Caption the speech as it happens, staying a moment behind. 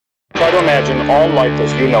Try to imagine all life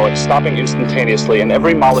as you know it stopping instantaneously and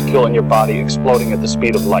every molecule in your body exploding at the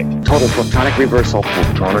speed of light. Total protonic reversal.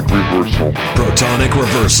 Protonic reversal. Protonic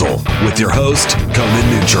reversal with your host, Conan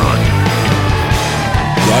Neutron.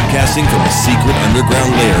 Broadcasting from a secret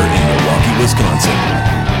underground lair in Milwaukee, Wisconsin.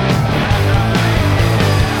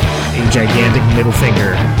 A gigantic middle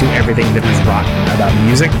finger to everything that is rotten about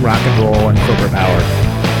music, rock and roll, and corporate power.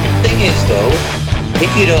 The thing is, though,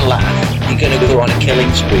 if you don't laugh, you're going to go on a killing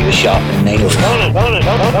spree with sharpened nails.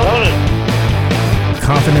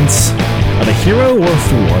 Confidence of a hero or a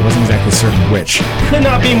fool. I wasn't exactly certain which. Could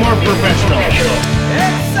not be more professional.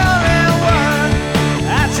 It's only one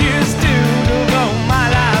I choose to devote my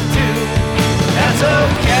life to. That's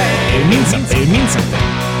okay. It means something. It means something.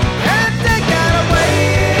 And they got away.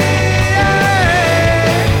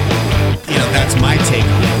 You know, that's my take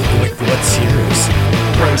on it. What's yours?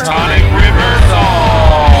 Protonic reversal.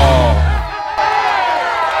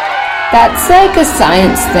 That's like a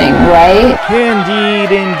science thing, right?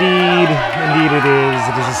 Indeed it is.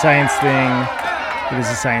 It is a science thing. It is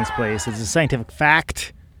a science place. It is a scientific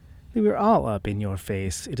fact. We're all up in your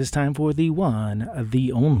face. It is time for the one,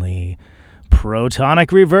 the only,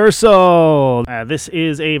 Protonic reversal. This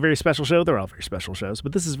is a very special show. They're all very special shows,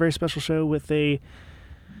 but this is a very special show with a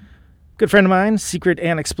good friend of mine, secret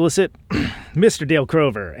and explicit, Mr. Dale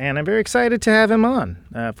Crover, and I'm very excited to have him on.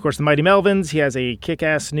 Of course, the Mighty Melvins. He has a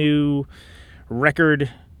kick-ass new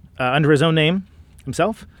record under his own name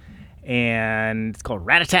himself, and it's called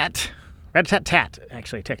Rat-a-Tat. Rat-a-tat-tat,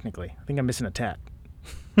 actually, technically. I think I'm missing a tat.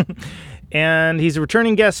 And he's a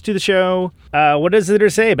returning guest to the show. What is there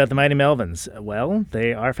to say about the Mighty Melvins? Well,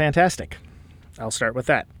 they are fantastic. I'll start with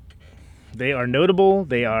that. They are notable.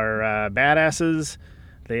 They are badasses.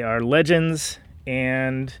 They are legends,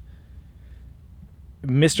 and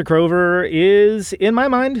Mr. Crover is, in my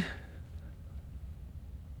mind,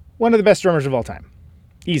 one of the best drummers of all time.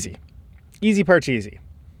 Easy. Easy part's easy.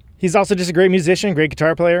 He's also just a great musician, great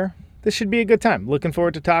guitar player. This should be a good time. Looking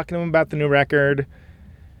forward to talking to him about the new record,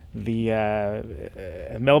 the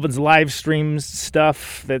Melvins live streams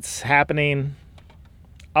stuff that's happening,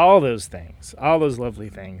 all those things, all those lovely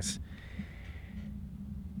things.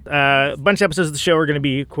 A bunch of episodes of the show are going to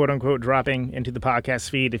be quote-unquote dropping into the podcast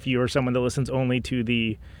feed. If you are someone that listens only to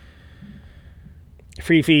the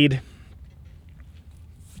free feed,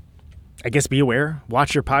 I guess be aware.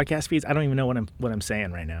 Watch your podcast feeds. I don't even know what I'm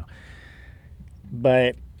saying right now.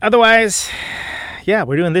 But otherwise, yeah,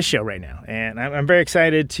 we're doing this show right now. And I'm very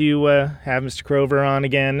excited to have Mr. Crover on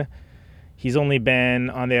again. He's only been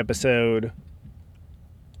on the episode...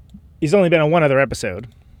 He's only been on one other episode.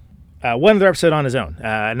 One other episode on his own,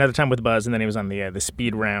 another time with Buzz, and then he was on the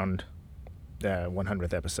Speed Round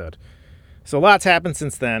 100th episode. So lots happened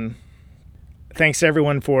since then. Thanks to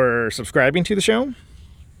everyone for subscribing to the show.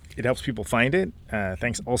 It helps people find it.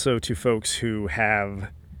 Thanks also to folks who have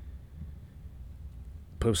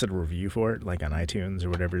posted a review for it, like on iTunes or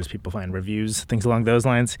whatever it is people find reviews, things along those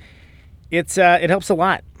lines. It helps a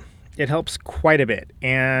lot. It helps quite a bit,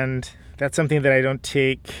 and that's something that I don't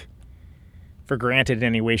take for granted in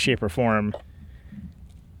any way, shape, or form.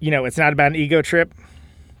 You know, it's not about an ego trip,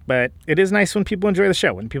 but it is nice when people enjoy the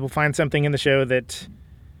show, when people find something in the show that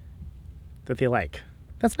they like.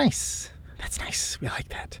 That's nice. That's nice. We like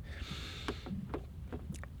that.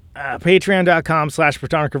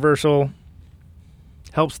 Patreon.com/Protonic reversal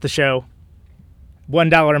helps the show.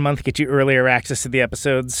 $1 a month gets you earlier access to the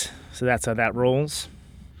episodes, so that's how that rolls.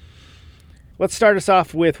 Let's start us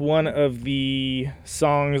off with one of the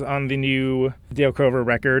songs on the new Dale Crover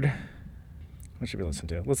record. What should we listen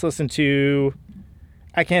to? Let's listen to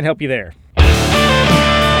I Can't Help You There. My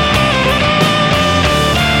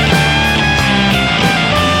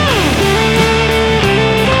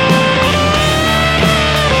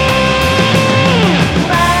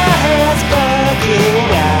head's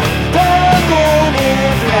bugging out, bugging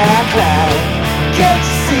in black cloud. Can't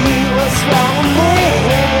you see what's wrong with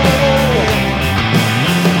me?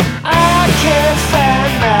 I can't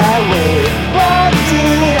find my way. What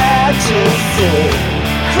did I just say?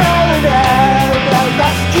 Crawling out of my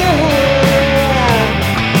skin.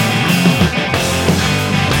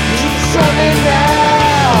 You tell me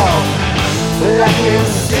now, I can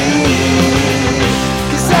see.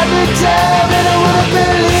 'Cause I've been down and I wanna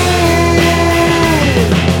believe.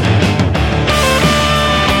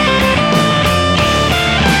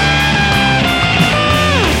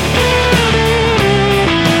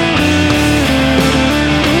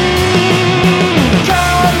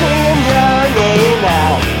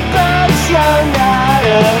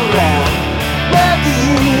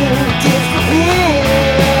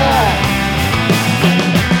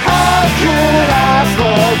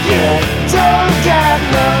 Yeah.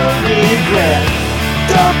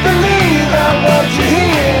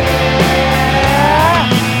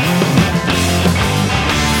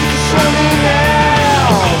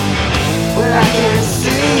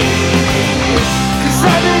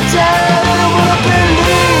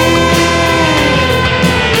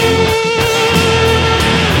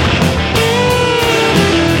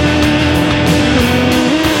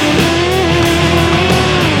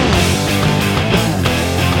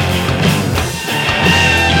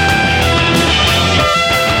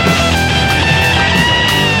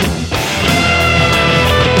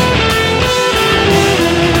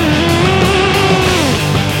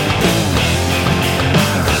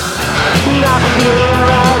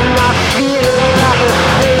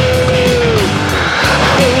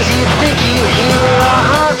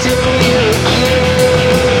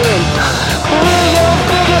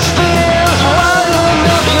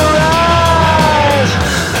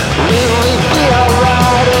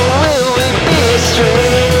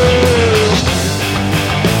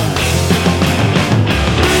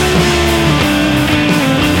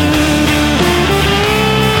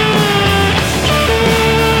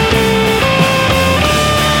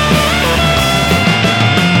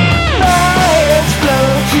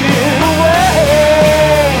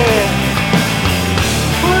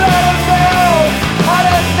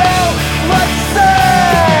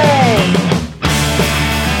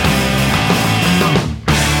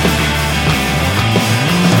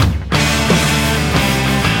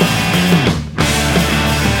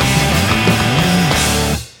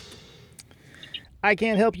 I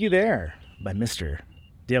Can't Help You There by Mr.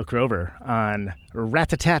 Dale Crover on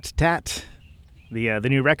Rat-a-tat-tat, the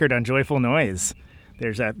new record on Joyful Noise.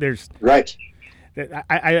 There's Right.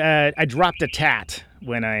 I dropped a tat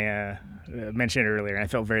when I mentioned it earlier, and I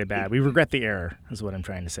felt very bad. We regret the error, is what I'm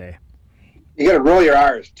trying to say. You got to roll your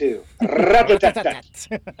R's, too. Rat-a-tat-tat.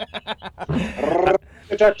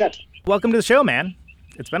 Rat-a-tat-tat. Welcome to the show, man.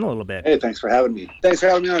 It's been a little bit. Hey, thanks for having me. Thanks for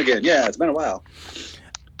having me on again. Yeah, it's been a while.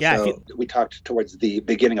 Yeah, so we talked towards the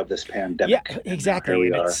beginning of this pandemic. Yeah, exactly. Here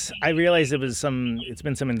we are. I realized it's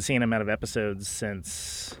been some insane amount of episodes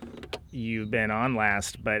since you've been on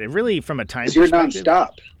last, but it really, from a time perspective, you're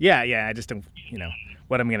nonstop. Yeah. I just don't,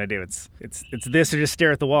 what I'm gonna do. It's this or just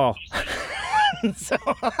stare at the wall. So,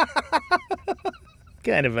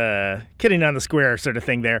 kind of a kidding on the square sort of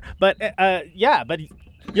thing there. But but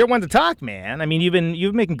you're one to talk, man. I mean, you've been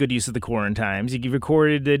making good use of the quarantine times. You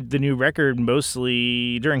recorded the new record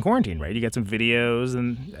mostly during quarantine, right? You got some videos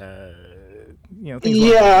and things.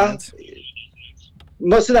 Yeah,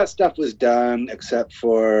 most of that stuff was done except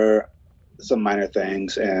for some minor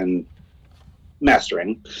things and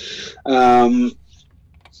mastering. But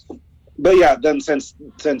yeah, then since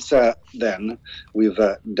then we've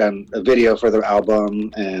done a video for the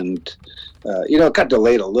album, and it got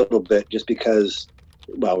delayed a little bit just because.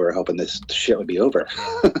 Well, we were hoping this shit would be over,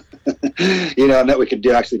 and that we could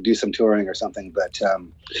actually do some touring or something. But,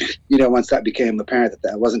 once that became apparent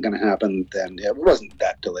that wasn't going to happen, then it wasn't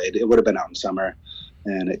that delayed. It would have been out in summer,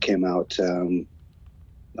 and it came out. I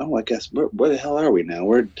guess where the hell are we now?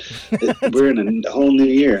 We're in a whole new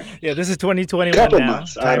year. Yeah, this is 2021 Couple now.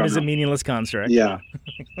 months. Time is a meaningless construct. Yeah,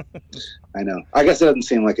 I know. I guess it doesn't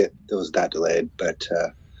seem like it was that delayed, but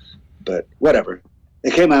whatever.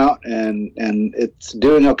 It came out and it's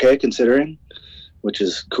doing okay considering, which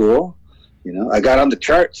is cool. I got on the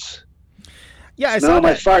charts. Yeah, I saw saw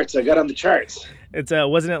my that. farts. I got on the charts. It's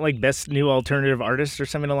wasn't it like best new alternative artist or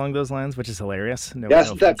something along those lines, which is hilarious. Yeah,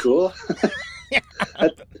 isn't that cool?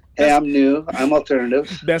 Hey, I'm new. I'm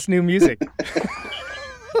alternative. Best new music.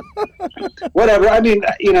 Whatever. I mean,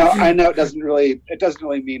 I know it doesn't really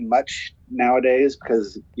mean much nowadays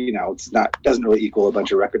because doesn't really equal a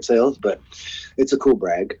bunch of record sales, but it's a cool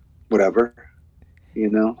brag. Whatever.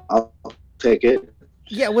 I'll take it.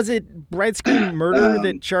 Yeah, was it Bright Screen Murder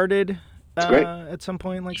that charted at some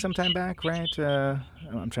point, like sometime back, right?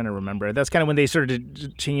 I'm trying to remember. That's kind of when they sort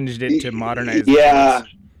of changed it to modernize. Yeah.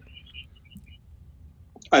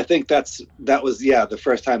 I think that was the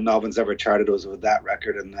first time Melvins ever charted was with that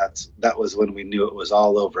record, and that was when we knew it was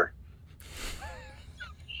all over.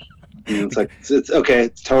 It's like it's okay,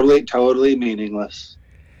 it's totally meaningless.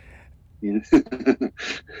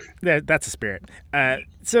 That's a spirit.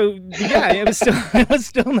 So yeah, it was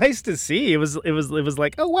still nice to see. It was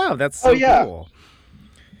like, oh wow, that's so cool.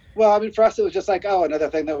 Well, I mean, for us, it was just like, another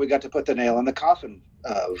thing that we got to put the nail in the coffin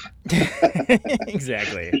of.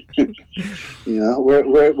 Exactly.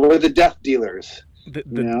 We're the death dealers.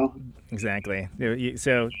 Exactly.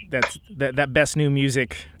 So that's that best new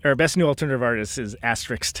music or best new alternative artist is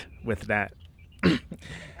asterisked with that.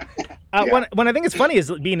 When I think it's funny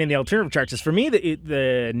is being in the alternative charts is for me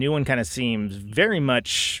the new one kind of seems very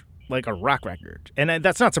much like a rock record, and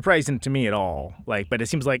that's not surprising to me at all. But it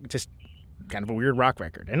seems like just kind of a weird rock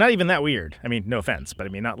record, and not even that weird. I mean, no offense, but I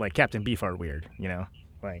mean not like Captain Beefheart weird,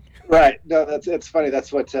 Right. No, it's funny.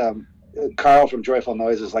 That's what Carl from Joyful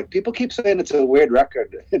Noise is like. People keep saying it's a weird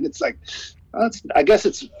record, and it's like, I guess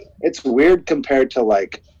it's weird compared to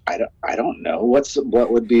like I don't know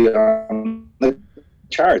what would be on the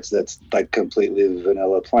charts that's like completely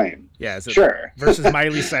vanilla plain. Yeah, sure. Versus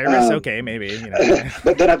Miley Cyrus, okay, maybe.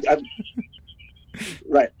 But then I've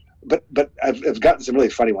right. But I've gotten some really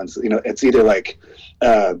funny ones. It's either like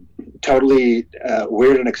totally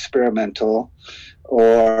weird and experimental,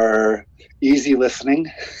 or easy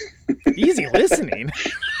listening. Easy listening.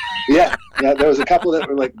 Yeah. There was a couple that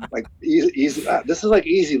were like easy. This is like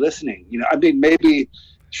easy listening. I mean, maybe.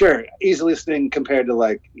 Sure, easy listening compared to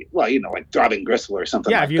like Throbbing Gristle or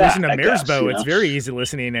something. Yeah, like if you that, listen to I Mare's guess, Bow, it's very easy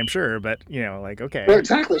listening, I'm sure. But okay. Well,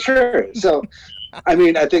 exactly, sure. So, I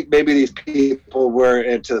mean, I think maybe these people were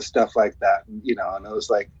into stuff like that, and it was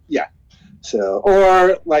like, yeah. So,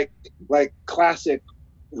 or like classic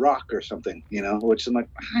rock or something, which I'm like,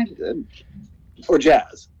 or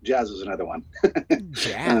jazz. Jazz was another one.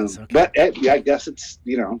 Jazz. Okay. But I guess it's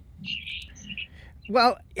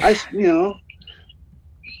Well,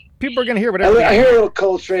 people are going to hear whatever. I hear a little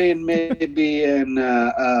Coltrane maybe, and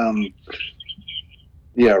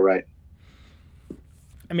yeah, right.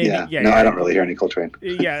 I mean, I don't really hear any Coltrane.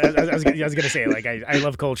 Yeah, I was going to say, like, I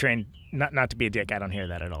love Coltrane. Not to be a dick, I don't hear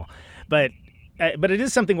that at all. But but it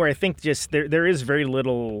is something where I think just there is very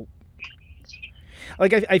little.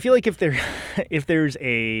 Like I feel like if there's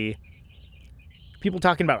a people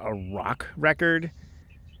talking about a rock record,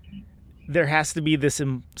 there has to be this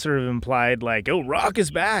sort of implied like, oh, rock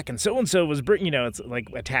is back and so was it's like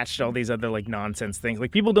attached to all these other like nonsense things.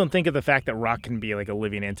 Like people don't think of the fact that rock can be like a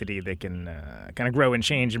living entity that can kind of grow and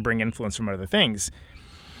change and bring influence from other things.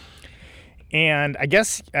 And I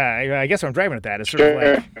guess what I'm driving at that is sort of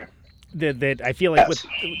like that I feel like with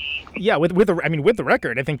the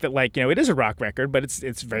record, I think that like, it is a rock record, but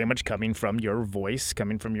it's very much coming from your voice,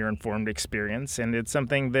 coming from your informed experience, and it's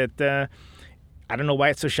something that I don't know why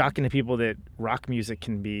it's so shocking to people that rock music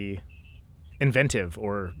can be inventive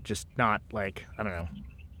or just not like, I don't know,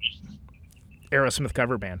 Aerosmith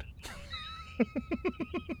cover band.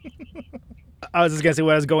 I was just gonna say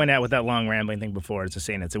what I was going at with that long rambling thing before. It's just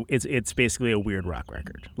saying it's basically a weird rock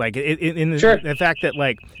record. Like the fact that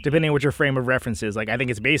like depending on what your frame of reference is, like I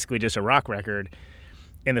think it's basically just a rock record.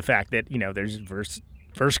 In the fact that there's verse,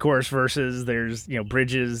 chorus, verses, there's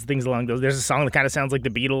bridges, things along those. There's a song that kind of sounds like the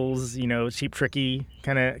Beatles, Cheap Tricky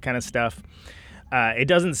kind of stuff. It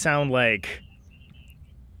doesn't sound like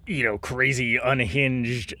crazy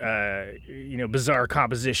unhinged bizarre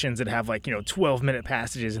compositions that have like 12-minute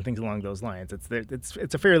passages and things along those lines.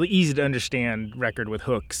 It's a fairly easy to understand record with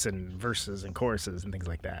hooks and verses and choruses and things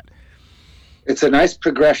like that. It's a nice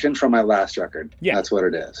progression from my last record. Yeah, that's what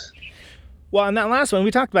it is. Well, on that last one,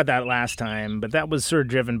 we talked about that last time, but that was sort of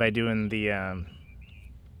driven by doing the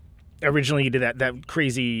originally you did that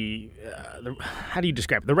crazy how do you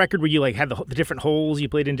describe it? The record where you like had the different holes you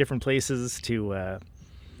played in different places to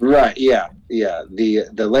Right, yeah.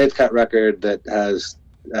 The lathe cut record that has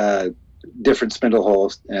different spindle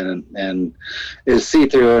holes and is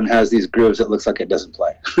see-through and has these grooves that looks like it doesn't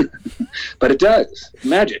play, but it does.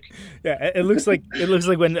 Magic. Yeah, it looks like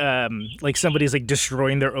when like somebody's like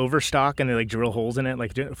destroying their overstock and they like drill holes in it,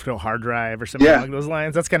 like through a hard drive or something along those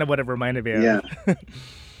lines. That's kind of what it reminded me of. Yeah.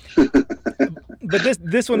 But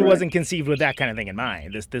this one wasn't conceived with that kind of thing in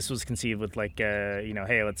mind. This was conceived with like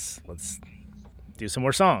hey, let's do some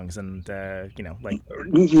more songs and like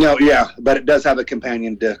no, yeah, but it does have a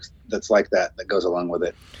companion disc that's like that goes along with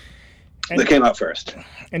it. That came out first.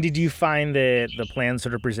 And did you find that the plan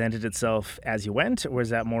sort of presented itself as you went, or was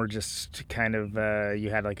that more just kind of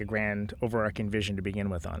you had like a grand overarching vision to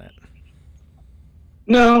begin with on it?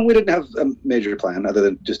 No, we didn't have a major plan other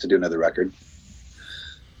than just to do another record.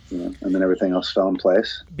 And then everything else fell in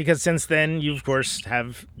place. Because since then, you of course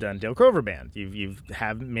have done Dale Crover Band. You've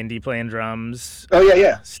have Mindy playing drums. Oh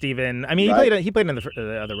yeah. Steven. I mean, he played on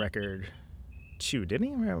the other record too, didn't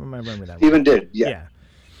he? I remember that. Steven did. Yeah.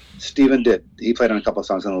 Steven did. He played on a couple of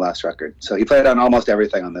songs on the last record. So he played on almost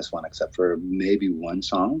everything on this one except for maybe one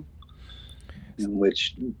song, in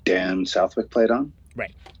which Dan Southwick played on.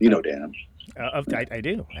 Right. You know Dan. I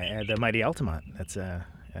do. The Mighty Altamont. That's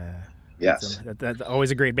yes. That's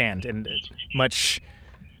always a great band and much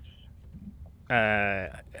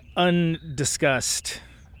undiscussed,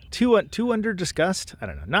 too under-discussed? I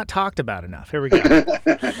don't know. Not talked about enough. Here we go.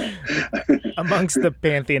 Amongst the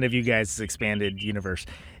pantheon of you guys' expanded universe.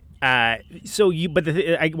 What I'm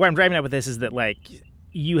driving at with this is that, like,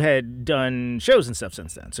 you had done shows and stuff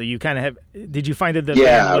since then. So you kind of have, did you find that the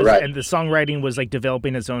band was, and the songwriting was like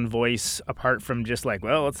developing its own voice apart from just like,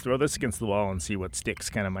 well, let's throw this against the wall and see what sticks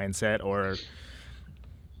kind of mindset? Or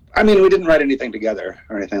I mean, we didn't write anything together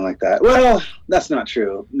or anything like that. Well, that's not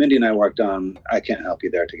true. Mindy and I worked on I Can't Help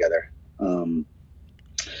You There together, and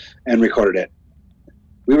recorded it.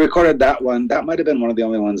 We recorded that one. That might have been one of the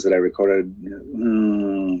only ones that I recorded.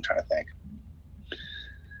 I'm trying to think.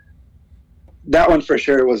 That one for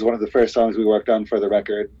sure was one of the first songs we worked on for the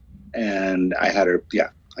record, and I had her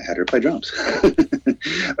play drums.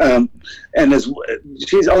 And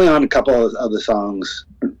she's only on a couple of the songs,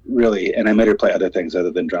 really, and I made her play other things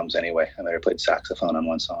other than drums anyway. I made her play saxophone on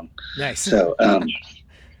one song. Nice. So,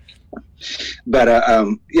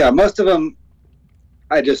 most of them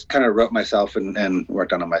I just kind of wrote myself and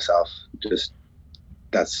worked on them myself. Just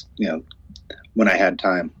that's when I had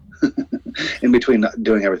time. In between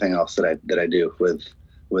doing everything else that I do with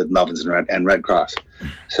Melvins and Red Cross.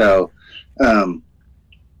 So,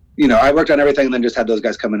 I worked on everything and then just had those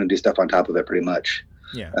guys come in and do stuff on top of it pretty much.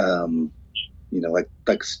 Yeah.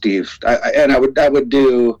 Like Steve. I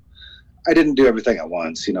didn't do everything at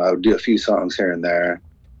once. I would do a few songs here and there,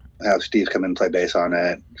 have Steve come in and play bass on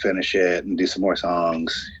it, finish it, and do some more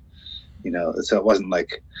songs. So it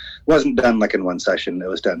wasn't done like in one session. It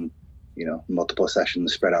was done multiple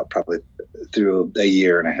sessions spread out probably through a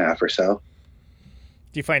year and a half or so.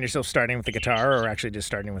 Do you find yourself starting with the guitar or actually just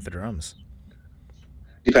starting with the drums?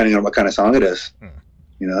 depending on what kind of song it is.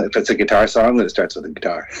 You know, if it's a guitar song, then it starts with a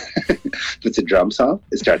guitar. If it's a drum song,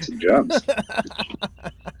 it starts with drums.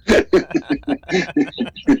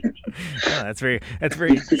 Oh, that's very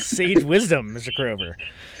sage wisdom, Mr. Crover.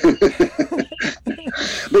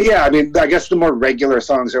 But yeah, I mean, I guess the more regular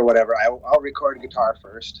songs or whatever, I'll record guitar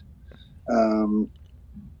first, and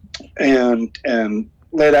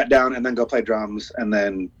lay that down, and then go play drums, and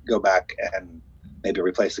then go back and maybe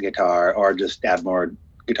replace the guitar or just add more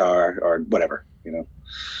guitar or whatever, you know.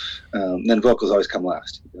 Then vocals always come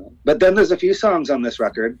last. You know? But then there's a few songs on this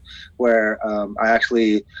record where I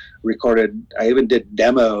actually recorded. I even did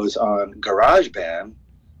demos on GarageBand,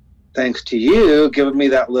 thanks to you giving me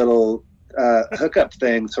that little hookup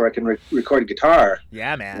thing so I can record guitar.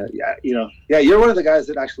 Yeah, man. You're one of the guys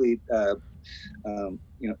that actually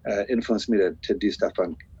influenced me to do stuff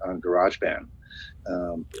on GarageBand.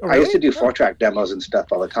 I used to do 4-track demos and stuff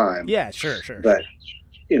all the time. Yeah, sure. But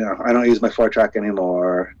you know, I don't use my 4-track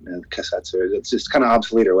anymore, and cassettes it's just kind of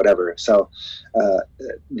obsolete or whatever. So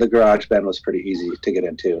the GarageBand was pretty easy to get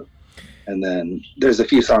into. And then there's a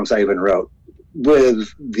few songs I even wrote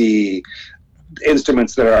with the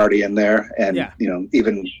instruments that are already in there, and you know,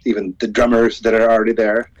 even the drummers that are already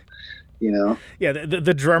there. You know,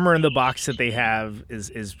 the drummer in the box that they have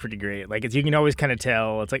is pretty great. Like you can always kind of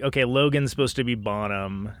tell. It's like, okay, Logan's supposed to be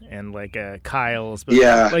Bonham, and like Kyle's supposed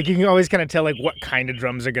to, like you can always kind of tell like what kind of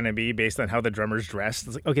drums are going to be based on how the drummer's dressed.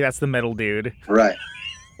 It's like, okay, that's the metal dude, right?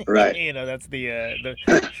 You know, that's the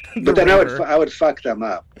but then I would fuck them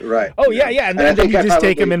up, right? Oh yeah, and then you just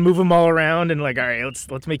take them and move them all around, and like, all right,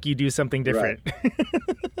 let's make you do something different. Right.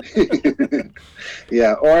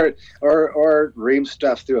 Yeah, or ream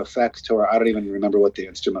stuff through effects to where I don't even remember what the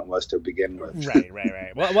instrument was to begin with.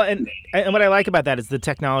 Right. Well, and what I like about that is the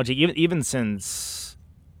technology. Even since,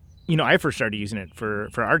 you know, I first started using it for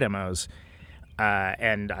our demos,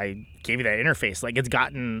 and I gave you that interface. Like, it's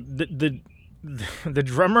gotten the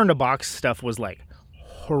drummer in the box stuff was like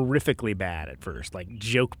horrifically bad at first, like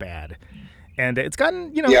joke bad. And it's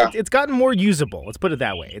gotten, you know, it's gotten more usable. Let's put it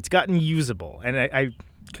that way. It's gotten usable. And I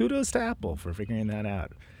kudos to Apple for figuring that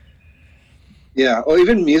out. Yeah. Well,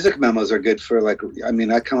 even music memos are good for, like, I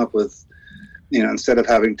mean, I come up with, you know, instead of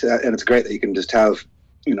having to, and it's great that you can just have,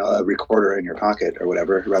 you know, a recorder in your pocket or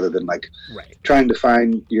whatever, rather than like trying to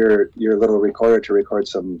find your little recorder to record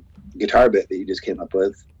some guitar bit that you just came up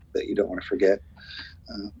with that you don't want to forget.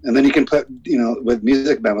 And then you can put, you know, with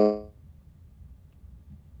music memo.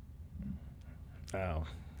 Oh.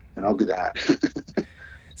 And I'll do that.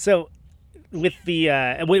 So with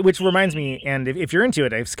the, which reminds me, and if you're into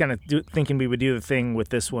it, I was kind of thinking we would do the thing with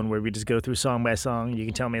this one where we just go through song by song. You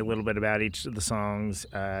can tell me a little bit about each of the songs,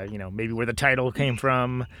 you know, maybe where the title came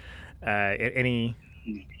from, any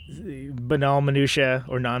banal minutia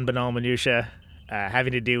or non-banal minutia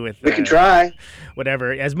having to do with... we can try.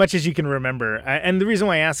 Whatever, as much as you can remember. And the reason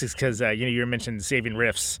why I ask is because, you know, you mentioned saving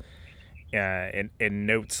riffs in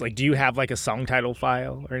notes. Like, do you have like a song title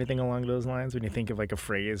file or anything along those lines when you think of like a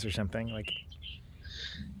phrase or something? Like,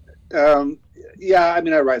 yeah, I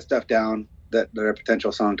mean, I write stuff down that are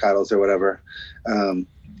potential song titles or whatever.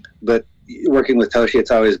 But working with Toshi,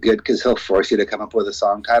 it's always good because he'll force you to come up with a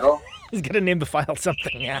song title. He's gonna name the file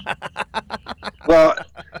something. Well,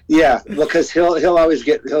 yeah, because he'll always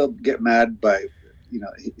get mad by, you know,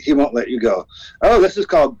 he won't let you go. Oh, this is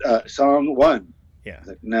called song 1. Yeah.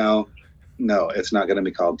 Like, no, it's not going to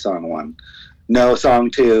be called song 1. No,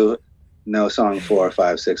 song 2. No, song 4,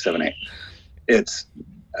 5, 6, 7, 8. It's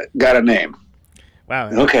got a name. Wow.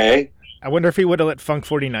 Okay. I wonder if he would have let Funk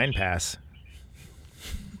 49 pass.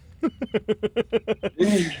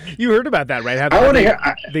 You heard about that, right? I want to hear.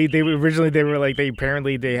 They were like, they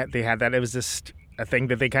had that. It was just a thing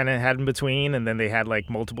that they kind of had in between, and then they had like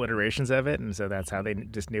multiple iterations of it, and so that's how they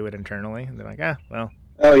just knew it internally. And they're like, well.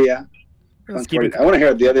 Oh yeah. Let's keep it. I want to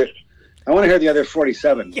hear the other. I want to hear the other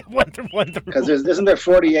 47. Yeah, one through. Because isn't there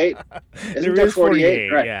 48? Isn't there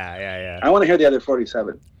 48? Right. Yeah. I want to hear the other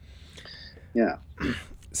 47. Yeah.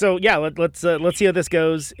 So yeah, let's see how this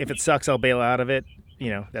goes. If it sucks, I'll bail out of it. You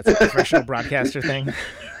know, that's a professional broadcaster thing.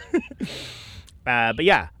 But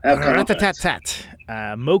yeah,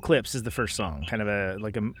 Mo Clips is the first song, kind of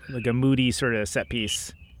a moody sort of set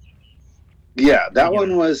piece. Yeah, that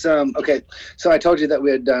one was okay. So I told you that we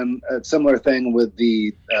had done a similar thing with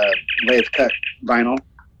the lathe cut vinyl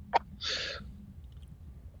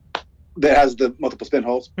that has the multiple spin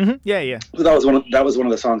holes. Mm-hmm. Yeah. So that was one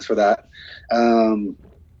of the songs for that.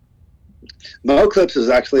 Mo Clips is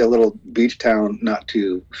actually a little beach town not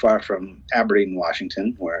too far from Aberdeen,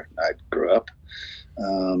 Washington, where I grew up.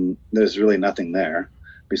 There's really nothing there,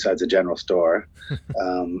 besides a general store.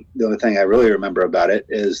 The only thing I really remember about it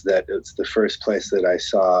is that it's the first place that I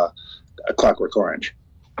saw A Clockwork Orange.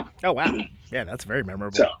 Oh, wow. Yeah, that's very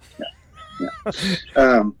memorable. So,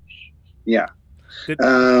 yeah. Did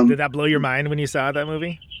that blow your mind when you saw that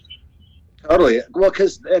movie? Totally. Well,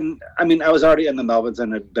 I was already in the Melvins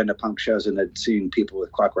and had been to punk shows and had seen people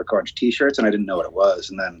with Clockwork Orange T-shirts, and I didn't know what it was.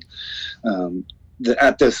 And then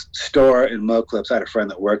at this store in Moclips, I had a friend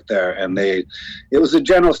that worked there, and it was a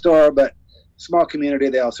general store, but small community.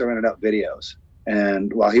 They also rented out videos.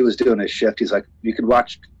 And while he was doing his shift, he's like, "You could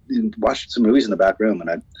watch some movies in the back room."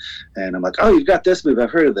 And I'm like, "Oh, you've got this movie. I've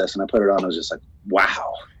heard of this." And I put it on. I was just like,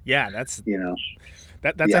 "Wow." Yeah, that's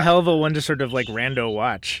that's a hell of a one to sort of like rando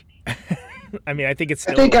watch. I mean, I think it's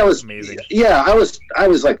still amazing. Yeah, I was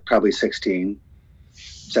like probably 16,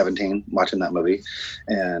 17 watching that movie,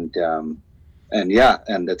 and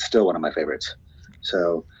it's still one of my favorites.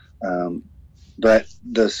 So, but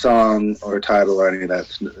the song or title or any of that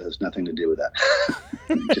has nothing to do with that.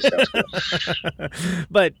 It just sounds cool.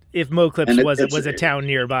 But if Moclips was a town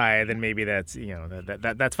nearby, then maybe that's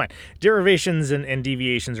that's fine. Derivations and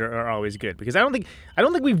deviations are always good, because I don't think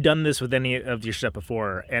we've done this with any of your stuff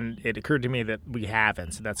before, and it occurred to me that we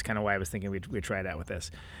haven't. So that's kind of why I was thinking we'd try it out with this.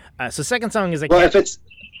 So second song is if it's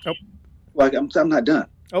I'm not done.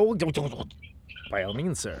 Oh, by all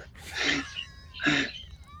means, sir.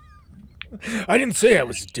 I didn't say I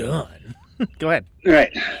was done. Go ahead.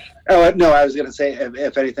 Right. Oh, no, I was going to say,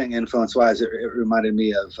 if anything, influence-wise, it reminded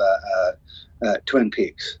me of Twin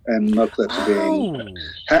Peaks and Moclips being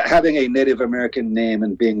having a Native American name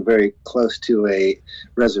and being very close to a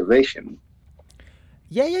reservation.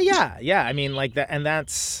 Yeah. I mean, like that, and that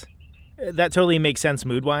totally makes sense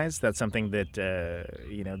mood-wise. That's something that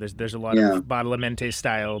there's a lot of Badalamenti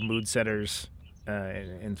style mood setters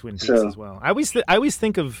in Twin Peaks as well. I always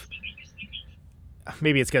think of.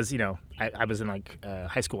 Maybe it's because I was in like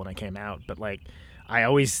high school when I came out, but like I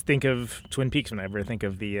always think of Twin Peaks whenever I think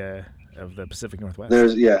of the Pacific Northwest.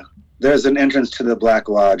 There's an entrance to the Black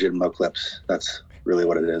Lodge in Moclips. That's really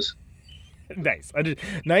what it is. Nice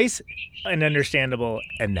and understandable,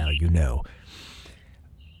 and now you know.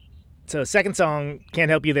 So second song,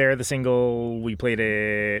 Can't Help You There, the single, we played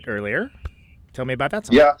it earlier. Tell me about that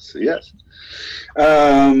song. Yes.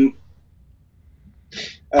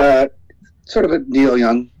 Sort of a Neil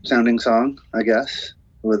Young sounding song, I guess,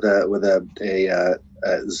 with a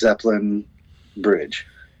Zeppelin bridge,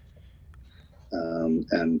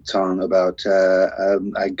 and song about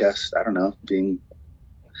I guess, I don't know, being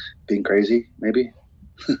crazy, maybe,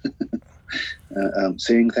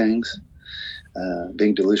 seeing things,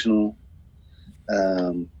 being delusional,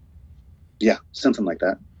 something like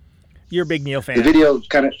that. You're a big Neil fan. The video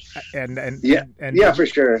kind of, and for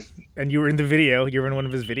sure. And you were in the video. You were in one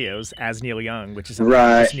of his videos as Neil Young, which is something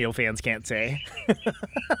most Neil fans can't say.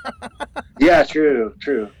 Yeah, true.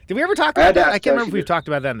 Did we ever talk about that? I can't remember if we've talked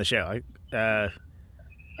about that in the show.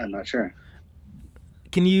 I'm not sure.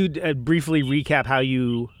 Can you briefly recap how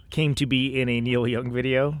you came to be in a Neil Young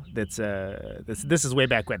video? This is way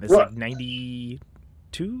back when. It's like 92,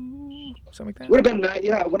 something like that. Would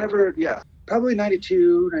have been probably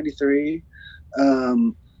 92, 93.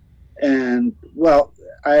 And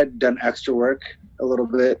I had done extra work a little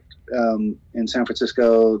bit in San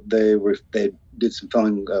Francisco. They did some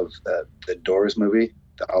filming of the Doors movie,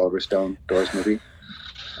 the Oliver Stone Doors movie.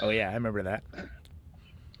 Oh yeah, I remember that.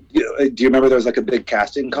 Do you remember there was like a big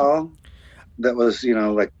casting call that was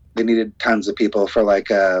like they needed tons of people for like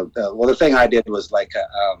the thing I did was like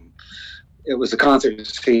it was a concert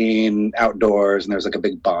scene outdoors, and there's like a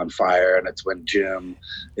big bonfire, and it's when Jim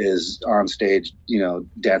is on stage,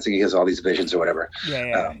 dancing. He has all these visions or whatever.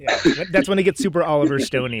 Yeah. That's when it gets super Oliver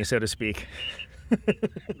Stoney, so to speak.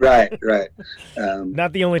 Right.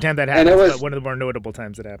 Not the only time that happens, but one of the more notable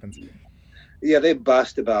times it happens. Yeah, they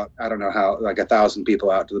bust about, I don't know how, like 1,000 people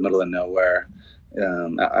out to the middle of nowhere,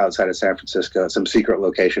 outside of San Francisco, some secret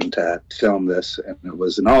location to film this, and it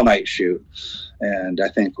was an all-night shoot. And I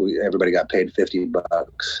think everybody got paid $50.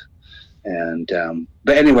 And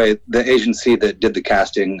but anyway, the agency that did the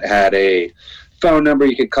casting had a phone number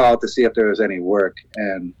you could call to see if there was any work.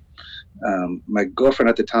 And my girlfriend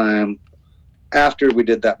at the time, after we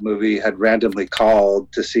did that movie, had randomly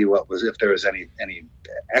called to see if there was any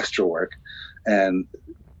extra work. And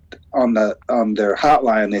on their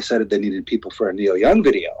hotline, they said they needed people for a Neil Young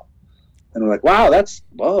video. And we're like, wow, that's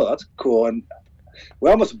cool. And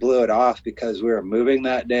we almost blew it off because we were moving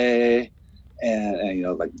that day,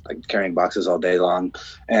 and like carrying boxes all day long,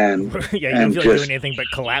 and you don't feel like doing anything but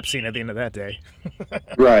collapsing at the end of that day.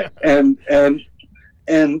 Right, and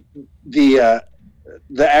the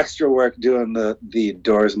the extra work doing the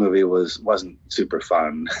Doors movie wasn't super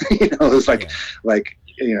fun. It was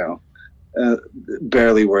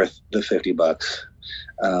barely worth the $50.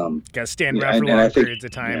 Got to stand around for long periods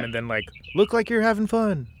of time and then look like you're having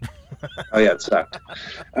fun. Oh yeah, it sucked.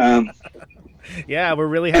 Yeah, we're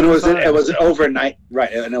really having fun. It was overnight,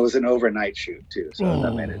 right? And it was an overnight shoot too, so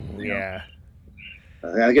that made it.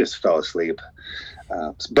 I just fell asleep.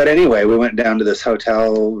 But anyway, we went down to this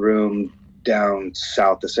hotel room down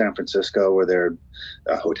south of San Francisco, where they're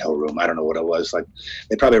a hotel room. I don't know what it was. Like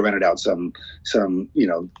they probably rented out some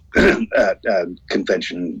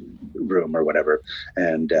convention room or whatever.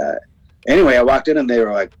 And anyway, I walked in and they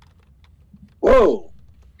were like, "Whoa,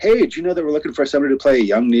 hey, did you know that we're looking for somebody to play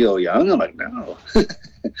young Neil Young?" I'm like, "No."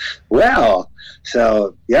 Well,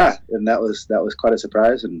 so yeah, and that was quite a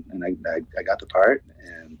surprise, and I got the part,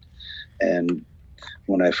 and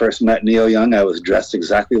when I first met Neil Young, I was dressed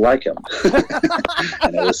exactly like him,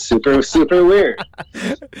 and it was super, super weird.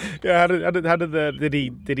 Yeah,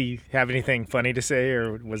 did he have anything funny to say,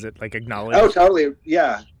 or was it like acknowledged? Oh, totally.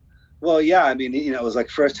 Yeah. Well, yeah. I mean, it was like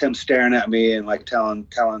first him staring at me and like telling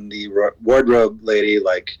the wardrobe lady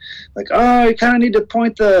like, oh, you kind of need to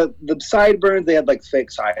point the sideburns. They had like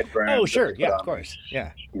fake sideburns. Oh, sure. Yeah, of course.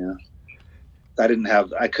 Yeah. Yeah.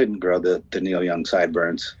 I couldn't grow the Neil Young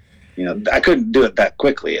sideburns. I couldn't do it that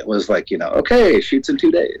quickly. It was like, okay, shoots in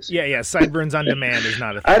 2 days. Yeah. Sideburns on demand is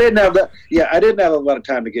not a thing. I didn't have a lot of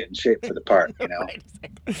time to get in shape for the part, Right.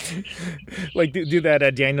 Like do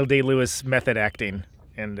that Daniel Day-Lewis method acting.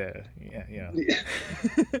 And I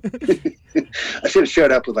should have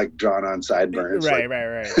showed up with like drawn on sideburns. Right.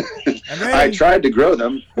 I tried to grow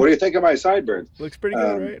them. What do you think of my sideburns? Looks pretty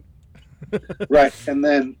good, right? Right. And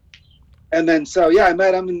then so yeah, I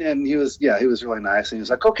met him and he was really nice, and he was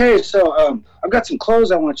like, okay, so I've got some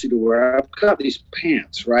clothes I want you to wear. I've got these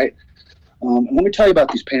pants, right? And let me tell you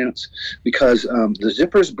about these pants because the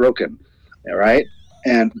zipper's broken, all right?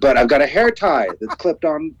 But I've got a hair tie that's clipped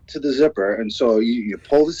on to the zipper, and so you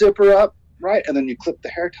pull the zipper up, right, and then you clip the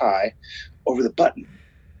hair tie over the button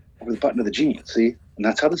of the jeans, see? And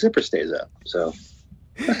that's how the zipper stays up. So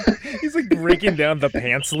he's like breaking down the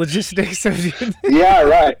pants logistics of it. Yeah,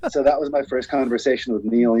 right. So that was my first conversation with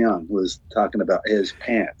Neil Young, was talking about his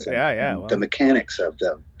pants and the mechanics of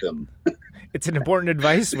them. It's an important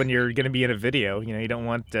advice when you're going to be in a video. You don't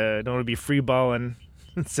want to be free balling,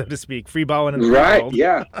 so to speak, free balling in the right, world.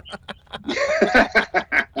 Yeah.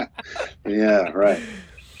 Yeah, right.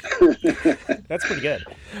 That's pretty good,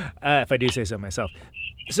 if I do say so myself.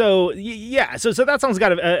 So yeah, so that song's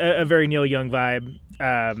got a very Neil Young vibe.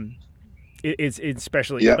 It's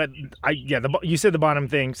especially, but you said the bottom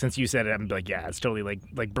thing. Since you said it, I'm like, yeah, it's totally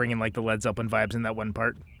like bringing like the Led Zeppelin vibes in that one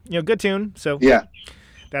part. Good tune. So yeah,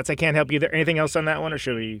 that's I Can't Help You There. Anything else on that one, or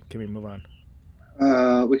can we move on?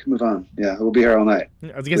 We can move on. Yeah, we'll be here all night.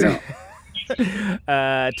 I was gonna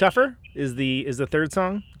say, Tougher is the third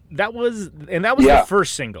song. That was the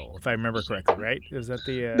first single, if I remember correctly, right? Is that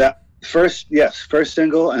the first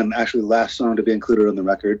single, and actually last song to be included on the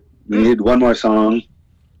record. We needed one more song,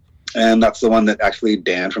 and that's the one that actually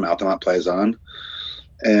Dan from Altamont plays on,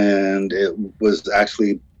 and it was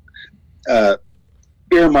actually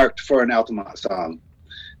earmarked for an Altamont song,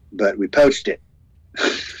 but we poached it.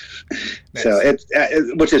 Nice. So it's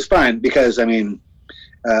which is fine, because I mean,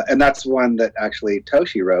 and that's one that actually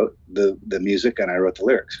Toshi wrote the music and I wrote the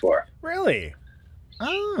lyrics for. Really?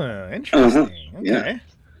 Oh, interesting. Okay. Yeah.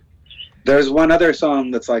 There's one other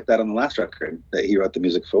song that's like that on the last record that he wrote the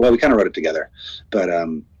music for. Well, we kind of wrote it together, but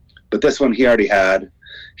this one he already had.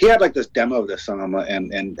 He had like this demo of this song,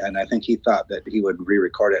 and I think he thought that he would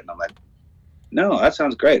re-record it, and I'm like, no, that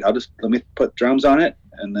sounds great. Let me put drums on it,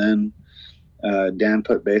 and then Dan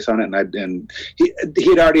put bass on it, and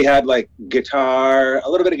he'd already had like guitar, a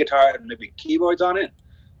little bit of guitar, and maybe keyboards on it.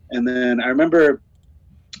 And then I remember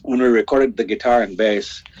when we recorded the guitar and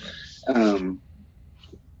bass,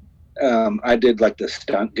 I did like the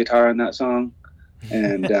stunt guitar on that song,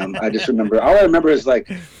 and I just remember, all I remember is like,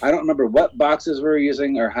 I don't remember what boxes we were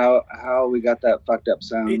using or how we got that fucked up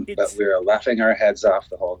sound, but we were laughing our heads off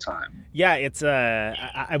the whole time. Yeah, it's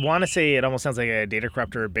I want to say it almost sounds like a Data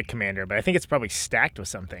Corruptor or Bit Commander, but I think it's probably stacked with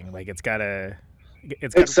something. Like it's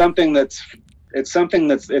something that's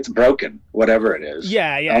broken, whatever it is.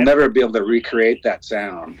 Yeah. I'll never be able to recreate that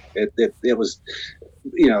sound. It was,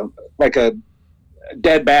 like a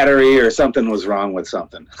dead battery or something was wrong with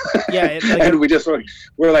something. Yeah, and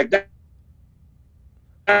we're like,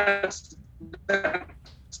 that's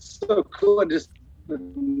so cool. And just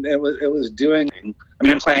it was doing. I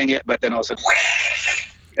mean, I'm playing it, but then also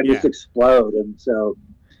and just explode. And so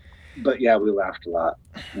But yeah, we laughed a lot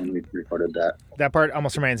when we recorded that. That part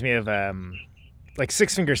almost reminds me of like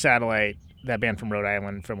Six Finger Satellite, that band from Rhode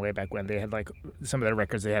Island from way back when. They had like some of their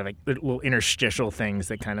records. They had like little interstitial things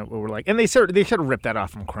that kind of were like, and they sort of ripped that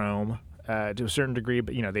off from Chrome to a certain degree.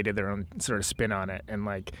 But you know, they did their own sort of spin on it, and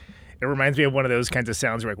like it reminds me of one of those kinds of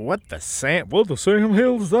sounds where like, what the Sam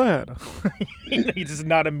hell is that? It's just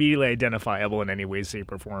not immediately identifiable in any way,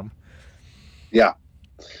 shape, or form. Yeah.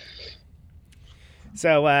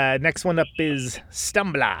 So next one up is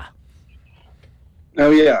Stumbler.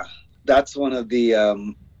 Oh yeah, that's one of the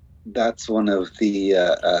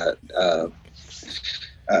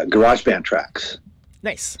garage band tracks.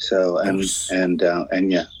 Nice. So and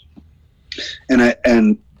yeah,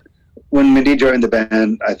 and when Mindy joined the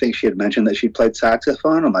band, I think she had mentioned that she played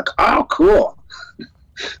saxophone. I'm like, oh, cool.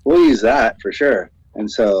 We'll use that for sure. And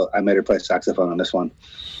so I made her play saxophone on this one.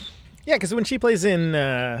 Yeah, because when she plays in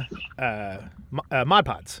Mod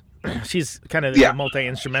Pods, she's kind of a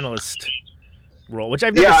multi-instrumentalist role, which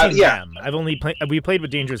I've never seen them. I've only we played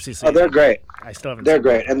with Dangerous CC. Oh, they're great. I still haven't. They're seen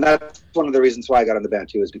great, them. and that's one of the reasons why I got on the band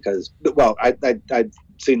too, is because I'd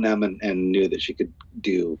seen them and knew that she could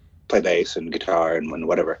play bass and guitar and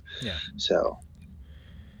whatever. Yeah. So.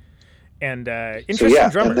 And interesting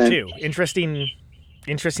drummer too.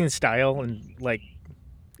 Interesting style and like.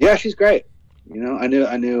 Yeah, she's great. You know, I knew.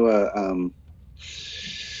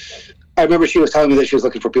 I remember she was telling me that she was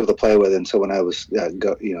looking for people to play with, and so when I was,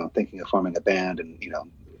 thinking of forming a band and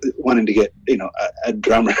wanting to get a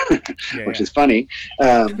drummer, which is funny.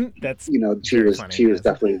 That's she was funny, she was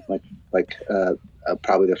definitely like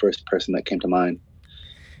probably the first person that came to mind.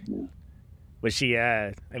 Yeah. Was she?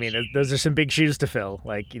 I mean, those are some big shoes to fill.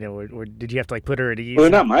 Like, or did you have to like put her at ease? Well,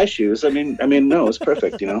 not my shoes. I mean, no, it's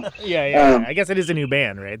perfect. Yeah. I guess it is a new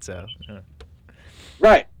band, right? So.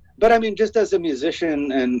 Right. But I mean, just as a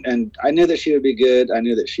musician, and I knew that she would be good. I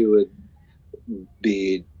knew that she would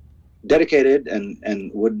be dedicated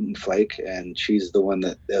and wouldn't flake. And she's the one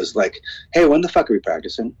that was like, "Hey, when the fuck are we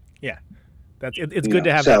practicing?" Yeah, it's good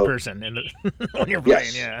to have that person when you're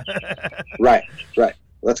playing. Yes. Yeah. Right.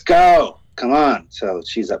 Let's go. Come on. So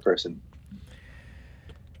she's that person.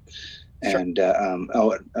 Sure. And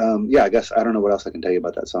I guess I don't know what else I can tell you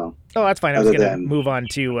about that song. Oh, that's fine. I was going to move on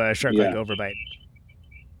to Shark Like Overbite.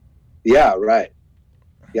 Yeah, right.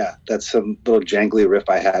 Yeah, that's some little jangly riff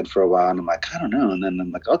I had for a while, and I'm like, I don't know. And then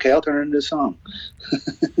I'm like, okay, I'll turn it into a song.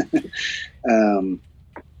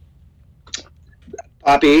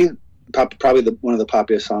 Poppy, probably one of the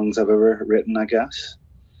poppiest songs I've ever written, I guess.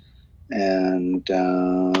 And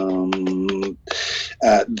the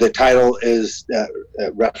title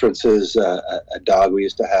references a dog we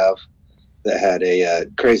used to have that had a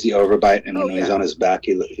crazy overbite, and when he was on his back,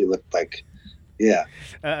 he looked like. Yeah,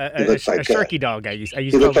 he looked like a Sharky dog. I used. He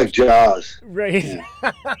looked like Jaws, right? Yeah.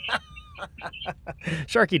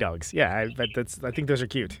 Sharky dogs. Yeah, I think those are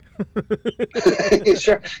cute.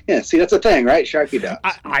 Sure. Yeah. See, that's a thing, right? Sharky dogs.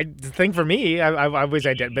 I think for me, I've always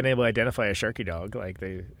been able to identify a Sharky dog. Like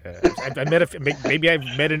I met maybe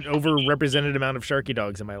I've met an overrepresented amount of Sharky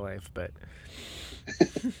dogs in my life, but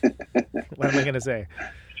what am I gonna say?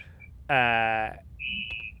 Yeah,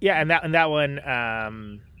 and that one.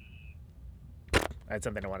 I had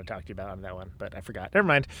something I want to talk to you about on that one, but I forgot. Never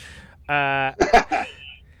mind.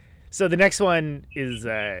 So the next one is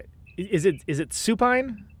it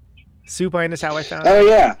supine? Supine is how I found it. Oh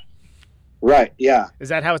yeah, right. Yeah. Is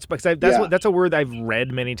that how it's? Because that's a word I've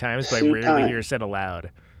read many times, but supine. I rarely hear said aloud.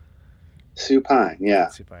 Supine. Yeah.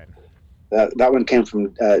 Supine. That one came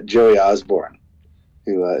from Joey Osborne,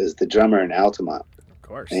 who is the drummer in Altamont. Of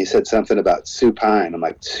course. And he said something about supine. I'm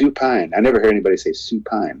like, supine. I never heard anybody say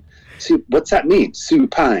supine. What's that mean?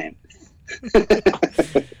 Supine. Yeah.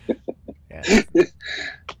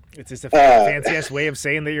 It's just a fancy-ass way of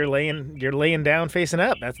saying that you're laying down facing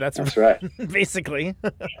up. That's right. Basically.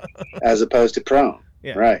 As opposed to prone.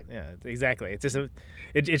 Yeah. Right. Yeah, exactly. It's just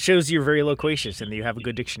it shows you're very loquacious and that you have a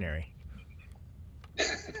good dictionary.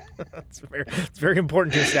 It's very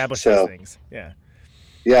important to establish those things. Yeah.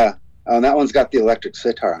 Yeah. Oh, and that one's got the electric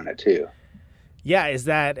sitar on it too. Yeah, is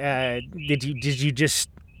that did you just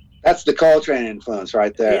That's the Coltrane influence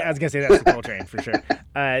right there. Yeah, I was going to say that's the Coltrane for sure.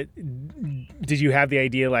 Did you have the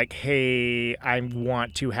idea like, hey, I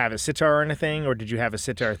want to have a sitar on a thing, or did you have a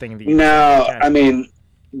sitar thing that you No, I mean,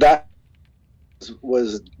 that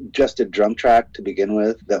was just a drum track to begin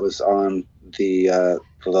with that was on the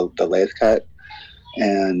lathe cut.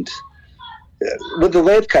 And with the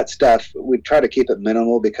lathe cut stuff, we try to keep it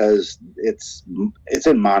minimal because it's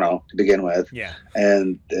in mono to begin with. Yeah.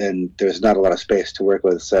 And there's not a lot of space to work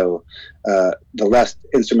with. So the less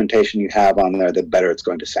instrumentation you have on there, the better it's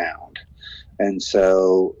going to sound. And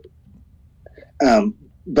so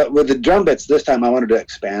But with the drum bits this time, I wanted to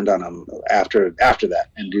expand on them after that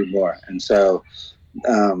and do more. And so,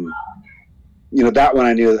 that one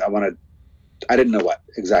I knew I wanted. I didn't know what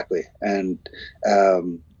exactly, and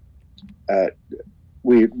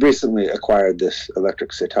we recently acquired this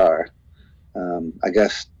electric sitar. I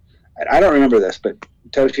guess I don't remember this, but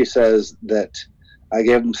Toshi says that I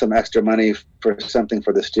gave him some extra money for something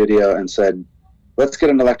for the studio and said, let's get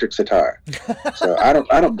an electric sitar. So I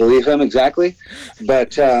don't believe him exactly,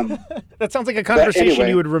 but that sounds like a conversation anyway,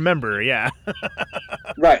 you would remember. Yeah.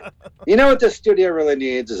 Right. You know what this studio really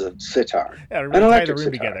needs is a sitar. Yeah, an electric the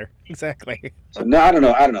room sitar. together. Exactly. So no, I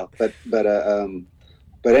don't know. But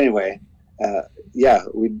anyway,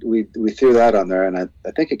 we threw that on there, and I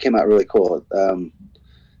think it came out really cool.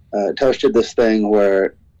 Tosh did this thing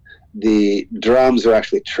where the drums are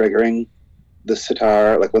actually triggering the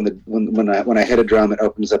sitar. Like when I hit a drum, it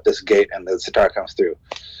opens up this gate and the sitar comes through.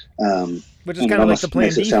 Which is kind of like the Plan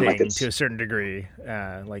D thing to a certain degree,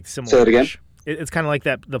 like similar. Say it again. It's kind of like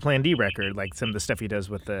the Plan D record, like some of the stuff he does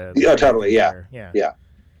with the. Yeah, totally. Yeah. Yeah.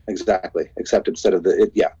 Exactly. Except instead of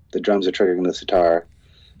the drums are triggering the sitar,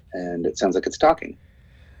 and it sounds like it's talking.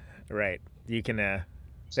 Right. You can.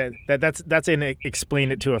 That's an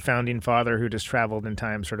explain it to a founding father who just traveled in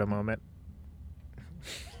time sort of moment.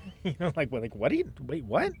 Like what are you? Wait,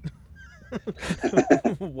 what?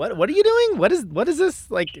 What are you doing? What is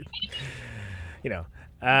this like?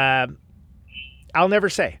 I'll never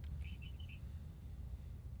say.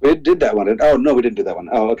 We did that one. Oh no, we didn't do that one.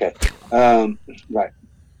 Oh, okay. Right.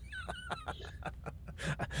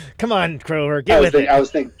 Come on, Crover, get with it. I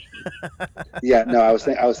was thinking. Yeah, no, I was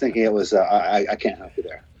thinking it was. I can't help you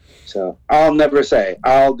there. So I'll never say.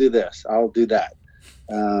 I'll do this. I'll do that.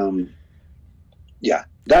 Yeah,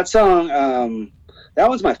 that song. That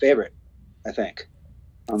one's my favorite. I think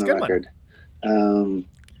on the record.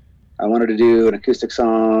 I wanted to do an acoustic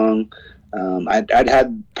song. I'd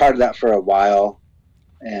had part of that for a while,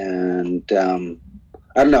 and I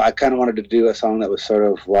don't know. I kind of wanted to do a song that was sort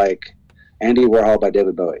of like Andy Warhol by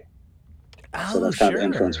David Bowie. Oh, so that's kind of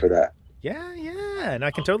influence for that. Yeah, and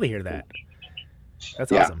I can totally hear that.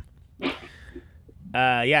 That's awesome.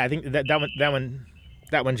 I think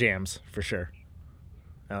that one jams for sure.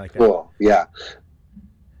 I like that. Cool. Yeah.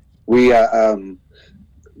 We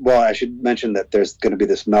well, I should mention that there's going to be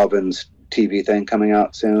this Melvins TV thing coming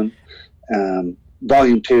out soon.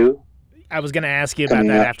 Volume 2. I was going to ask you about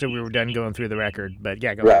that after we were done going through the record, but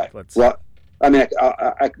yeah, go ahead. Let's. Well, I mean,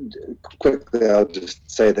 I quickly, I'll just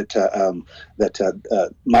say that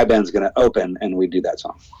my band's going to open and we do that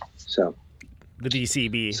song. So the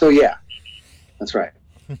DCB. So yeah, that's right.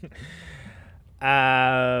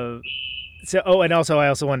 And also I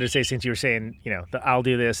also wanted to say, since you were saying, the I'll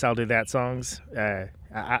do this, I'll do that songs. I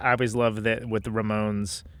always loved that with the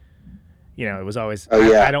Ramones. It was always,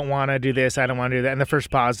 I don't want to do this, I don't want to do that. And the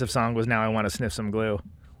first positive song was Now I Want to Sniff Some Glue,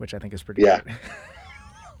 which I think is pretty good.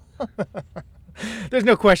 There's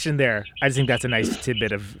no question there. I just think that's a nice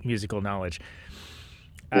tidbit of musical knowledge.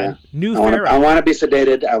 New Pharaoh. I want to be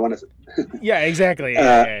sedated. I want to. Yeah, exactly.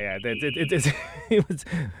 Yeah. It was.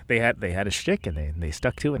 They had a shtick and they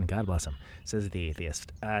stuck to it, and God bless them, says the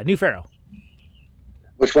atheist. New Pharaoh.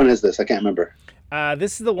 Which one is this? I can't remember.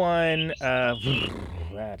 This is the one.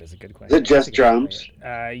 That is a good question. Is it just drums?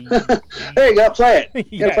 There you go. Play it.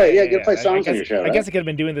 You gotta play. Yeah, you gotta play songs on your show. I guess I could have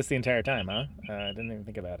been doing this the entire time, huh? I didn't even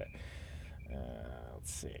think about it.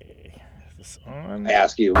 Let's see. Is this on? I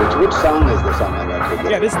ask you, which song is this on that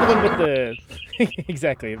record? Yeah, this is the one with the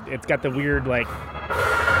exactly. It's got the weird like wind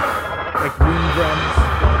drums.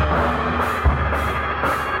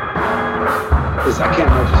 I can't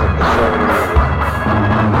remember if it's like the show.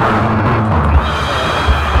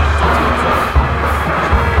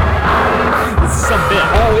 This is some bit.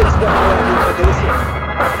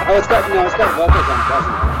 It's got vocals on it,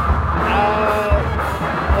 doesn't it?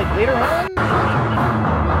 Like later on.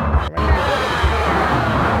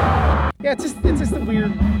 Yeah, it's just the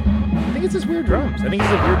weird. I think it's just weird drums. I think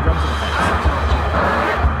it's just weird drums in the past.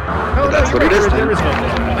 Oh, no, that's what it is. There is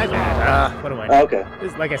vocals. My bad. What do I know? Okay.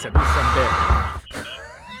 Like I said, this is some bit.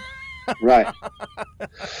 Right.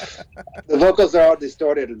 The vocals are all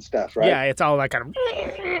distorted and stuff, right? Yeah, it's all like kind of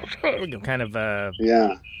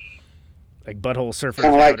like Butthole Surfer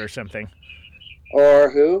Cloud or something.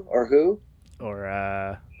 Or who? Or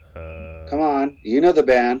come on, you know the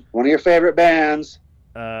band. One of your favorite bands.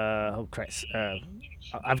 Oh Christ.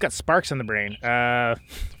 I've got sparks in the brain.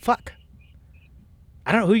 Fuck.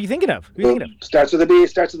 I don't know who you thinking of. Starts with a B.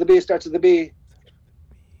 Starts with a B.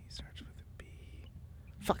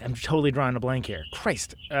 Fuck, I'm totally drawing a blank here.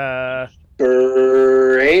 Christ.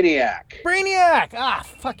 Brainiac. Ah,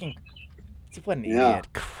 fucking. What an idiot.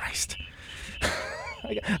 Christ.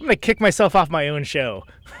 I'm going to kick myself off my own show.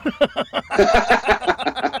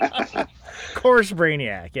 Course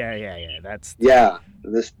Brainiac. Yeah. That's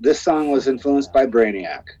This song was influenced by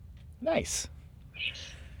Brainiac. nice.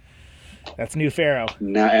 That's new Pharaoh.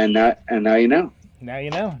 Now you know. Now you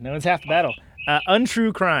know. No one's half the battle.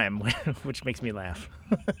 Untrue Crime, which makes me laugh.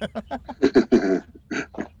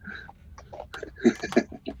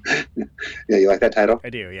 Yeah, you like that title? I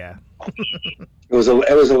do, yeah. It was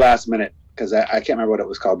a last minute because I can't remember what it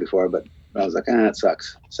was called before, but I was like, it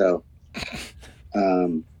sucks. So,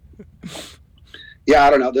 yeah, I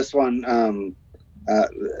don't know. This one,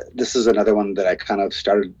 this is another one that I kind of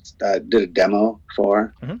did a demo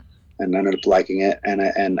for, and ended up liking it.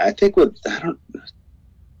 And I think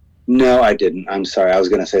no, I didn't. I'm sorry. I was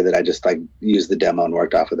going to say that I just like used the demo and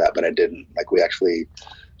worked off of that, but I didn't. Like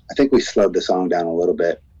I think we slowed the song down a little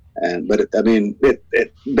bit, but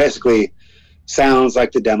it basically sounds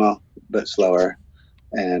like the demo but slower,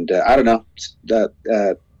 and I don't know,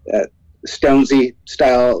 Stonesy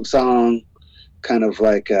style song, kind of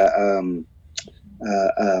like oh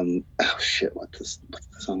shit, what's the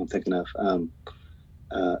song I'm thinking of?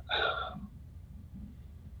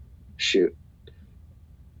 Shoot,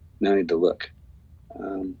 now I need to look.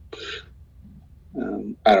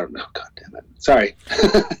 I don't know. God damn it! Sorry,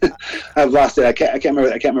 I've lost it. I can't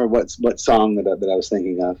remember what song that I was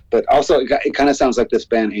thinking of. But also, it kind of sounds like this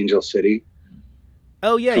band Angel City.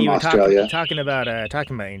 Oh yeah, from you were Australia. talking about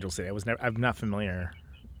Angel City. I'm not familiar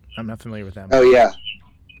with them. Oh yeah,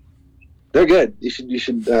 they're good. You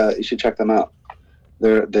should check them out.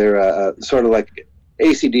 They're sort of like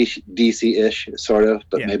AC/DC-ish, sort of,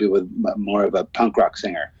 but maybe with more of a punk rock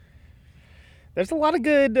singer. There's a lot of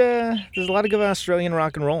good Australian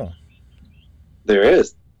rock and roll. There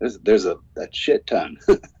is. There's a shit ton.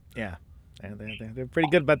 Yeah, they're pretty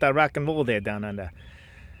good about that rock and roll there down under.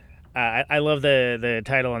 I love the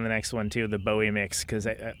title on the next one too, the Bowie mix, because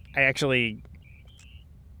I actually,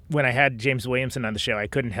 when I had James Williamson on the show, I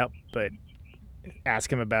couldn't help but ask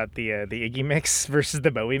him about the Iggy mix versus the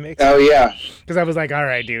Bowie mix. Oh yeah, because I was like, all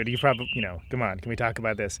right, dude, you probably come on, can we talk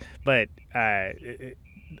about this? But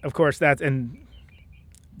of course, that's, and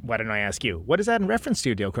why didn't I ask you? What is that in reference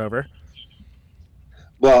to, Dale Crover?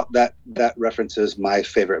 Well, that references my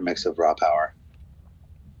favorite mix of Raw Power.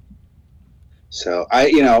 So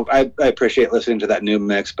I appreciate listening to that new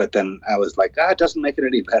mix, but then I was like, it doesn't make it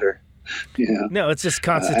any better. No, it's just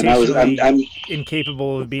constitutionally I'm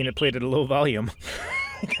incapable of being played at a low volume.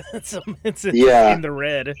 it's in the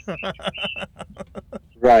red.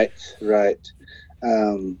 Right.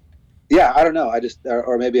 Yeah, I don't know. I just,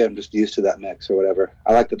 or maybe I'm just used to that mix or whatever.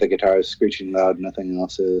 I like that the guitar is screeching loud, nothing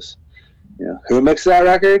else is. Who mixed that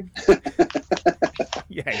record?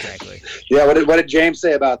 Yeah, exactly. Yeah, what did James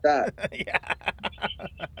say about that? Yeah,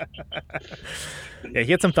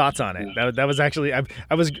 he had some thoughts on it. That was actually, I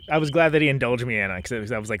was glad that he indulged me in it,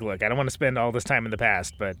 because I was like, look, I don't want to spend all this time in the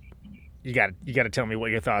past, but you got to tell me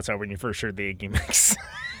what your thoughts are when you first heard the Iggy mix.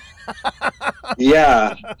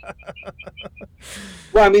 Yeah.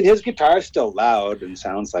 Well, I mean, his guitar is still loud and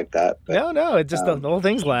sounds like that. But, no, it's just the whole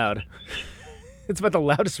thing's loud. It's about the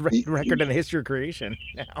loudest record in the history of creation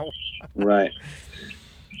now. Right.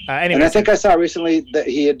 Anyway, and I think I saw recently that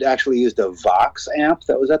he had actually used a Vox amp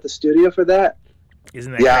that was at the studio for that.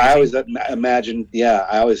 Isn't that crazy? I always imagined. Yeah,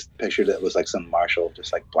 I always pictured it was like some Marshall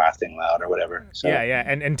just like blasting loud or whatever. So. Yeah,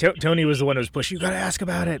 and Tony was the one who was pushing. You got to ask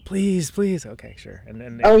about it, please. Okay, sure.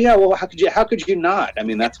 And oh yeah, well, how could you not? I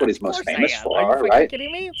mean, that's what he's most famous for, right? Are you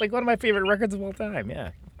kidding me? It's like one of my favorite records of all time.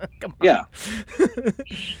 Yeah, come on.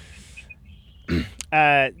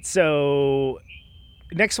 Yeah. So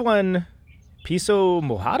next one, Piso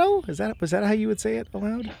Mojado. Was that how you would say it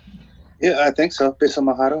aloud? Yeah, I think so. Piso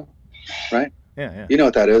Mojado, right? Yeah. You know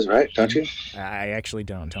what that is, right? Don't you? I actually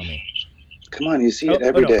don't. Tell me. Come on, you see it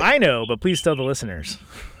every day. I know, but please tell the listeners.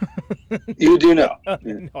 You do know.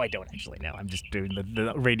 No, I don't actually know. I'm just doing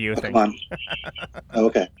the radio thing. Come on.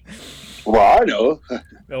 Okay. Well, I know.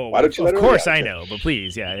 Oh, why don't you let Of course I know, but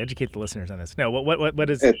please, educate the listeners on this. No, what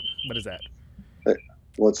is that?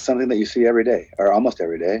 Well, it's something that you see every day, or almost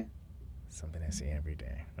every day. Something I see every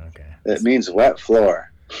day. Okay. It means wet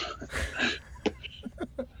floor.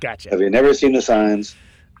 Gotcha. Have you never seen the signs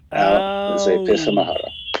out that say Piso Mojado?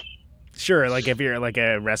 Sure, like if you're like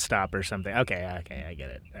a rest stop or something. Okay, I get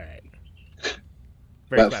it. All right.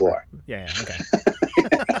 Wet floor. Yeah, okay.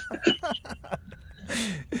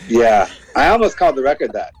 Yeah, I almost called the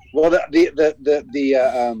record that. Well, the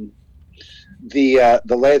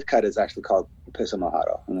lathe cut is actually called Piso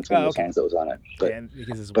Mojado, and that's one of the songs that was on it. But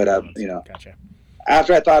Gotcha.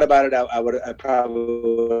 After I thought about it, I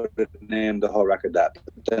probably would have named the whole record that.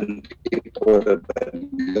 But then people would have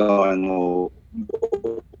been going, well,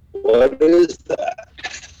 what is that?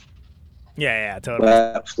 Yeah, totally.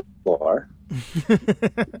 That floor.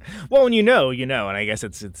 Well, when you know, and I guess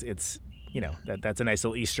it's that's a nice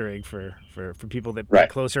little Easter egg for people that pay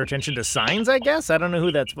closer attention to signs. I guess I don't know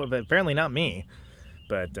who that's, but apparently not me.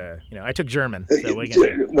 But I took German. So what are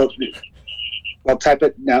you gonna do? Well, type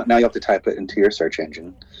it now. Now you have to type it into your search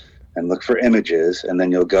engine and look for images, and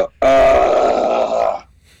then you'll go.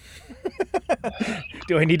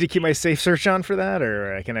 Do I need to keep my safe search on for that,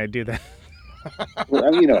 or can I do that?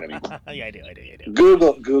 Well, you know what I mean. Yeah, I do.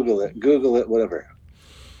 Google it, whatever.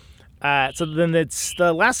 So then it's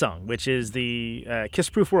the last song, which is the Kiss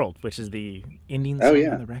Proof World, which is the ending song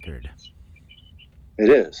on the record. It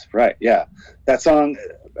is, right, yeah. That song,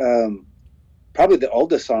 probably the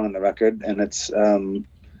oldest song on the record, and it's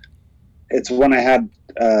one I had,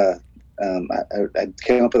 I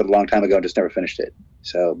came up with it a long time ago and just never finished it.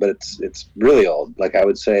 So, but it's really old. Like I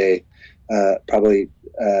would say, probably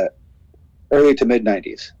early to mid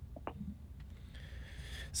 90s.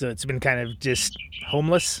 So it's been kind of just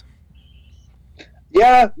homeless?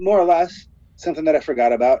 Yeah, more or less. Something that I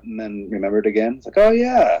forgot about and then remembered again. It's like, oh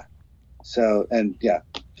yeah. So, and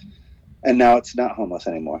now it's not homeless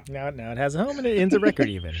anymore. Now it has a home and it ends a record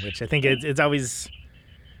even, which I think it's always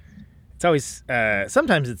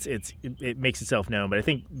sometimes it makes itself known, but I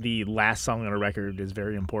think the last song on a record is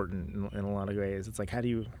very important in a lot of ways. It's like, how do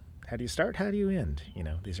you start? How do you end?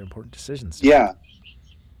 These are important decisions. Yeah.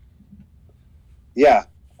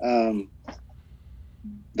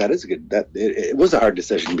 That is a good. It was a hard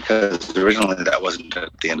decision because originally that wasn't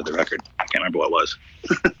at the end of the record. I can't remember what it was.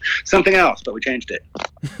 Something else, but we changed it.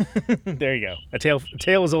 There you go. A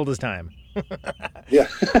tale as old as time. Yeah.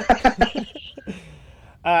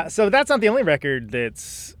 So that's not the only record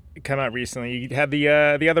that's come out recently. You had the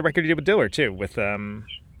other record you did with Diller too, with that's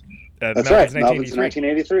Melvins right. Melvins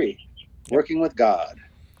 1983. Working with God.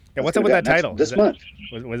 Yeah, what's up with that title? This month.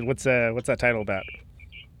 What's that title about?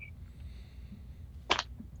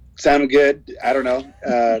 Sounded good. I don't know.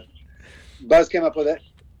 Buzz came up with it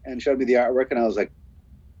and showed me the artwork, and I was like,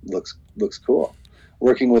 looks cool.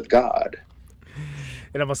 Working with God.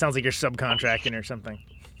 It almost sounds like you're subcontracting or something.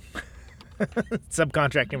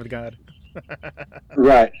 Subcontracting with God.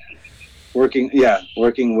 Right. Working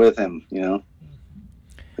with him,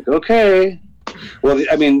 Like, okay. Well,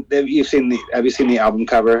 I mean, have you seen the album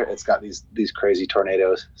cover? It's got these crazy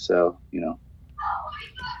tornadoes, so,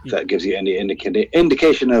 that gives you any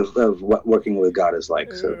indication of what working with God is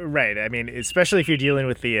like. So. Right. I mean, especially if you're dealing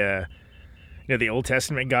with the the Old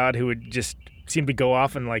Testament God who would just seem to go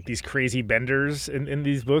off on like these crazy benders in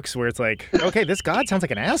these books where it's like, okay, this God sounds like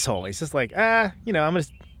an asshole. He's just like, I'm gonna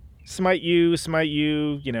smite you,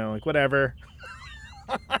 like whatever.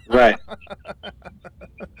 Right.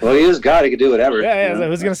 Well, he is God. He can do whatever. Yeah. So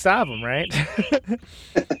who's gonna stop him, right?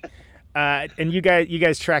 And you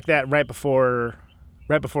guys tracked that right before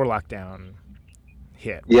lockdown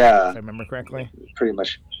hit. Yeah, if I remember correctly. Pretty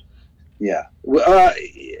much. Yeah. Well,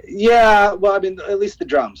 yeah. Well, I mean, at least the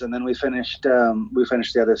drums, and then we finished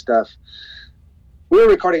the other stuff. We were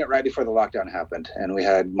recording it right before the lockdown happened, and we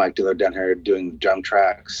had Mike Diller down here doing drum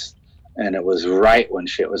tracks, and it was right when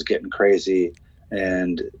shit was getting crazy,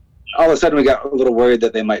 and all of a sudden we got a little worried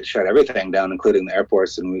that they might shut everything down, including the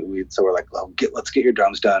airports, and so we're like, well, let's get your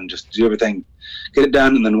drums done, just do everything, get it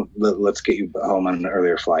done, and then let's get you home on an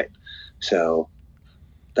earlier flight. So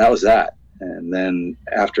that was that. And then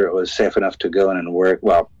after it was safe enough to go in and work,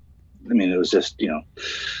 well, I mean, it was just,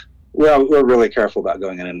 we're really careful about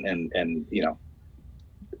going in and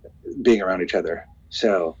being around each other.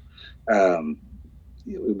 So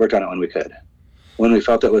we worked on it when we could, when we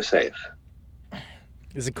felt it was safe.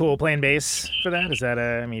 Is it cool playing bass for that? Is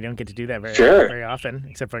that you don't get to do that very often,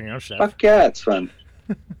 except for your own stuff. Fuck yeah, it's fun.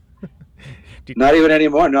 Not even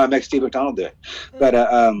anymore. No, I make Steve McDonald do it. But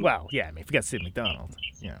well, yeah, I mean, forget Steve McDonald.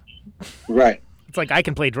 Yeah. Right. It's like I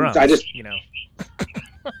can play drums. I just, yeah,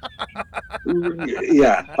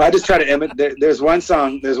 I just try to imitate. There's one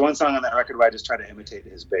song on that record where I just try to imitate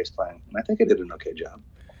his bass playing, and I think I did an okay job.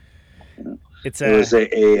 It was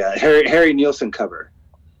a Harry Nilsson cover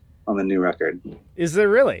on the new record. Is there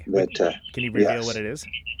really? But, can you reveal what it is?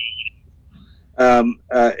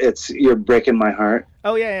 It's "You're Breaking My Heart."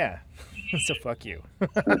 Oh yeah. So fuck you.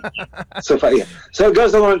 So it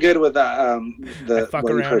goes along good with the fuck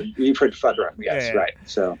around. You've heard fuck around. Yes, yeah. Right.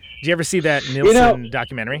 So did you ever see that Nilsson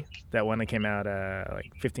documentary? That one that came out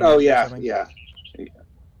like 15 years ago? Oh yeah.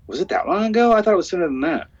 Was it that long ago? I thought it was sooner than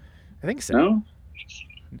that. I think so. No?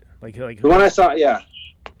 Like the one I saw, yeah.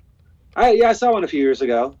 I saw one a few years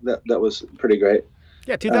ago. That was pretty great.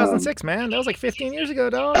 Yeah, 2006, man. That was like 15 years ago,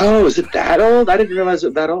 dog. Oh, is it that old? I didn't realize it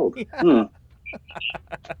was that old. Yeah.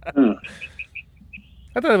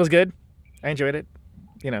 I thought it was good. I enjoyed it.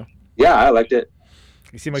 Yeah, I liked it.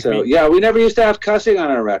 You seem like So yeah, we never used to have cussing on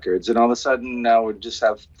our records, and all of a sudden now we just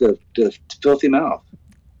have the filthy mouth.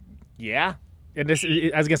 Yeah. And this,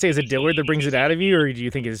 I was gonna say, is it Dillard that brings it out of you, or do you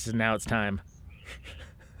think now it's time?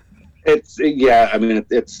 It's I mean,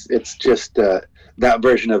 it's just that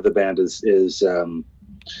version of the band is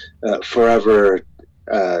forever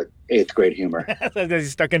 8th grade humor. Because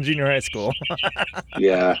he's stuck in junior high school.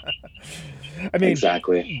 Yeah. I mean,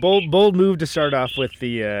 exactly. Bold move to start off with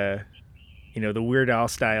the the Weird Al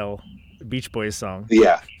style Beach Boys song.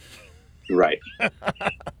 Yeah. Right.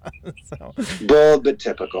 So. Bold but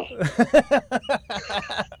typical.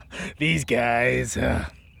 These guys.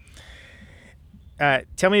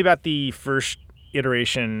 Tell me about the first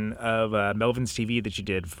iteration of Melvins TV that you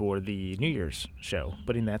did for the New Year's show,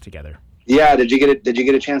 putting that together. Yeah, did you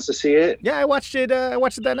get a chance to see it? Yeah, I watched it. I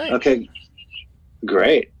watched it that night. Okay,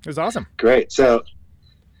 great. It was awesome. Great. So,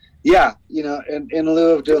 yeah, in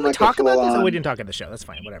lieu of doing like talk a about full this. on, We didn't talk on the show. That's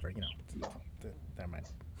fine. Whatever. Never mind.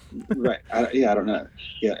 Right. I don't know.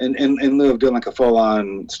 Yeah, in lieu of doing like a full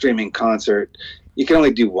on streaming concert, you can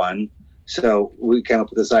only do one. So we came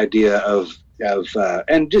up with this idea of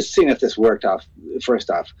and just seeing if this worked off.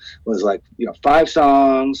 First off, was like 5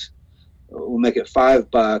 songs. We'll make it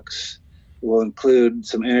 $5. We'll include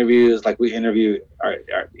some interviews, like we interview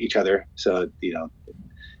each other. So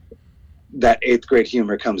that 8th grade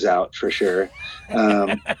humor comes out for sure.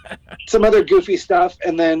 Some other goofy stuff,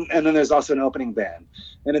 and then there's also an opening band,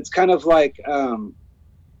 and it's kind of like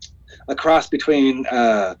a cross between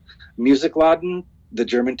Musikladen, the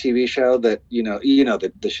German TV show that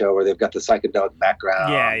the show where they've got the psychedelic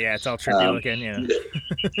background. Yeah, it's all trippy looking. Yeah,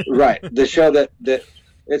 right. The show that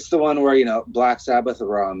it's the one where Black Sabbath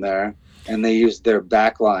were on there, and they used their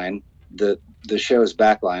backline, the show's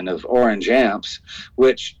backline of Orange Amps,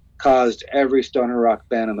 which caused every stoner rock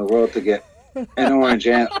band in the world to get an orange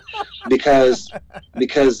amp because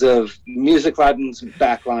of Musikladen's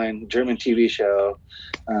backline German TV show.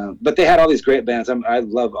 But they had all these great bands. I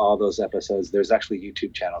love all those episodes. There's actually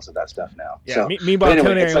YouTube channels of that stuff now. Yeah, so, meanwhile,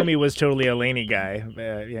 anyway, Tony Iommi was totally a Laney guy,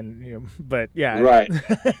 but yeah, right.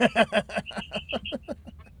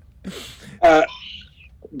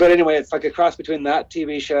 But anyway, it's like a cross between that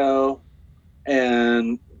TV show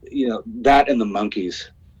and that and the Monkees,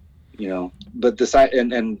 but the side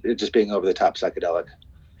and it just being over the top psychedelic.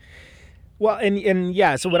 Well, and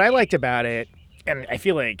yeah, so what I liked about it, and I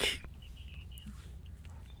feel like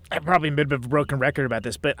I'm probably a bit of a broken record about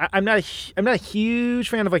this, but I'm not a huge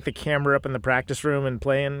fan of like the camera up in the practice room and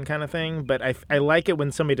playing kind of thing. But I like it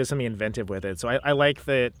when somebody does something inventive with it. So I like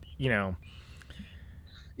that,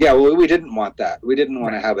 Yeah, well, we didn't want that. We didn't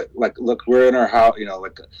want to have it like, look, we're in our house.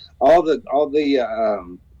 Like all the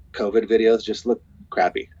COVID videos just look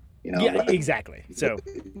crappy. Yeah, exactly. So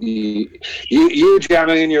you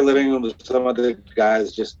jamming in your living room with some other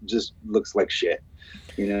guys just looks like shit.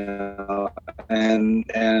 And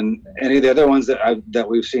any of the other ones that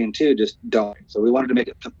we've seen too just don't. So we wanted to make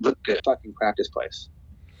it look like a fucking practice place.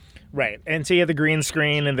 Right. And so you have the green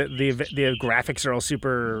screen, and the graphics are all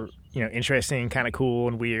super, interesting, kind of cool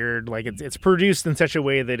and weird. Like it's produced in such a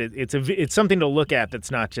way that it's something to look at.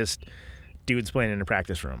 That's not just dudes playing in a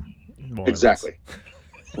practice room. Exactly.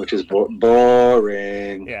 Which is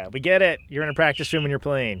boring. Yeah, we get it. You're in a practice room and you're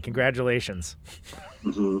playing. Congratulations.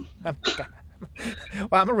 Mm-hmm.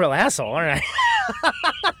 Well, I'm a real asshole, aren't I?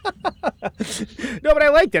 No, but I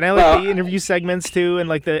liked it. I liked the interview segments too, and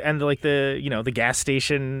the gas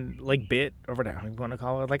station like bit or whatever you want to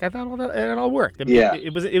call it. Like I thought it all worked.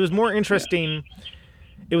 It was more interesting.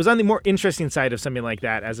 It was on the more interesting side of something like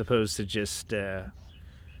that, as opposed to just I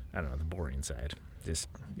don't know, the boring side. Just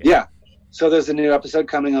yeah. So there's a new episode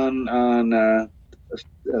coming on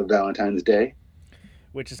Valentine's Day,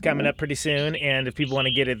 which is coming up pretty soon. And if people want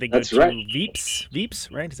to get it, they go to Veeps,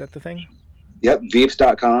 right? Is that the thing? Yep,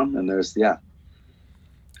 Veeps.com, and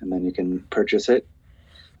and then you can purchase it,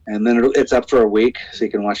 and then it's up for a week, so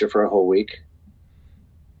you can watch it for a whole weeyk.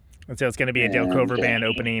 And so it's going to be a Dale Crover band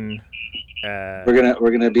opening. We're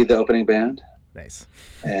gonna be the opening band. Nice.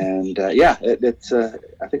 And it's I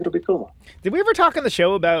think it'll be cool. Did we ever talk on the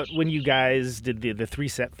show about when you guys did the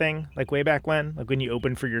 3-set thing, like way back when, like when you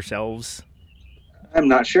opened for yourselves? I'm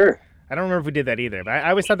not sure. I don't remember if we did that either, but I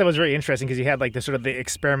always thought that was very interesting because you had like the sort of the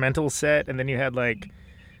experimental set, and then you had like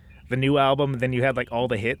the new album, and then you had like all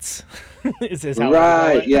the hits. Is how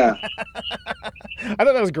right? Yeah. I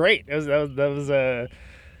thought that was great. That was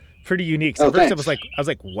pretty unique. So first I was like,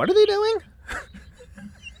 what are they doing?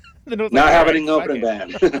 Not having an opening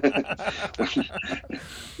band.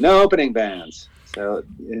 No opening bands. So,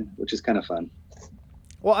 which is kind of fun.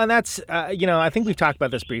 Well, and that's, I think we've talked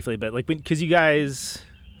about this briefly, but like, because you guys,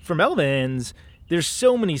 for Melvins, there's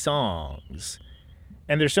so many songs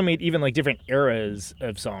and there's so many even like different eras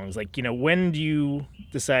of songs. Like, when do you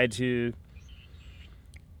decide to,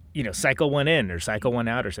 cycle one in or cycle one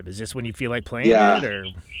out or something? Is this when you feel like playing it or?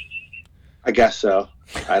 I guess so.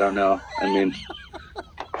 I don't know. I mean,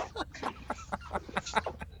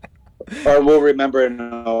 or we'll remember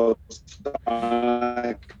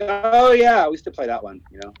oh yeah, we used to play that one,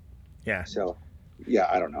 Yeah. So, yeah,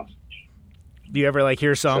 I don't know. Do you ever like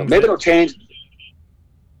hear songs? So maybe it'll change.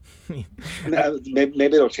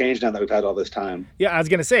 Maybe it'll change now that we've had all this time. Yeah, I was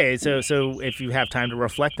gonna say. So if you have time to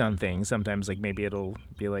reflect on things, sometimes like maybe it'll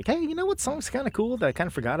be like, hey, what song's kind of cool that I kind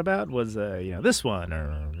of forgot about was this one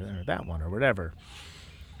or that one or whatever.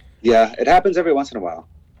 Yeah, it happens every once in a while.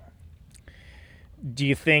 Do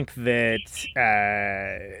you think that?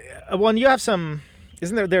 Well, you have some.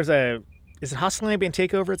 Isn't there? Is it Hostile Ambient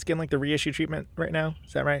Takeover? It's getting like the reissue treatment right now.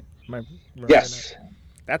 Is that right? Yes.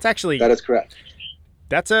 That's actually. That is correct.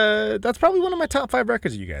 That's probably one of my top 5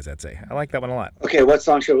 records of you guys. I'd say I like that one a lot. Okay, what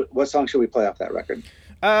song should we play off that record?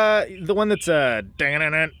 The one that's I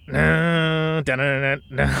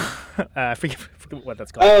forget what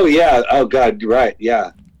that's called. Oh yeah. Oh God. Right.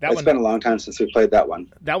 Yeah. It's been a long time since we played that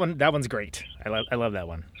one. That one's great. I love that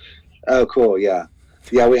one. Oh, cool. Yeah.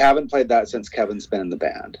 Yeah. We haven't played that since Kevin's been in the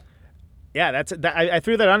band. Yeah. I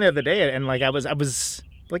threw that on the other day and like I was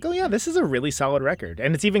like, oh yeah, this is a really solid record,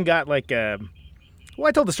 and it's even got like well,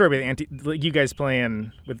 I told the story about you guys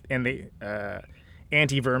playing with and the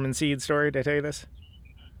anti-vermin seed story. Did I tell you this?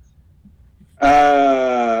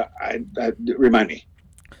 Remind me.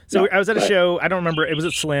 So I was at a show. I don't remember. It was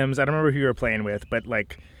at Slim's. I don't remember who you were playing with, but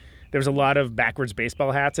like there was a lot of backwards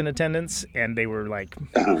baseball hats in attendance, and they were like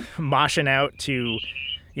moshing out to,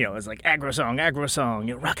 it was like aggro song, rockin'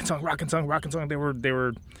 song. They were,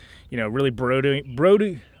 really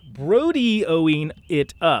Brody-oing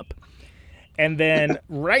it up. And then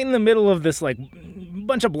right in the middle of this like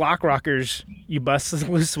bunch of block rockers, you bust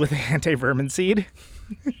loose with anti-vermin seed.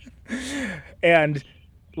 And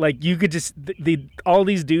like you could just all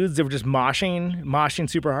these dudes that were just moshing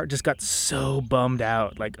super hard just got so bummed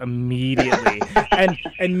out like immediately. and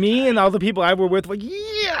me and all the people I were with were like,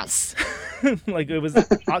 yes. Like it was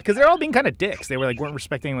because they're all being kind of dicks. They were like weren't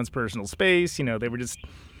respecting anyone's personal space. They were just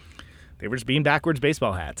being backwards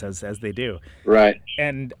baseball hats as they do. Right.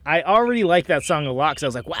 And I already liked that song a lot because I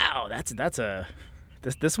was like, wow,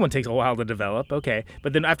 this one takes a while to develop. Okay.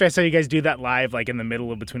 But then after I saw you guys do that live, like in the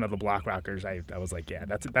middle of between all the block rockers, I was like, yeah,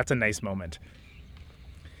 that's a nice moment.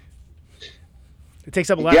 It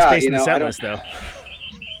takes up a lot of space in the set list, though.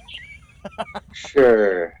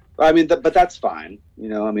 Sure. I mean, but that's fine.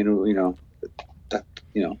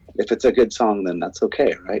 If it's a good song, then that's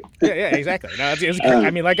okay, right? Yeah, exactly. No, it's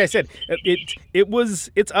I mean, like I said,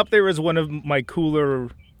 it's up there as one of my cooler,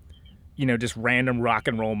 just random rock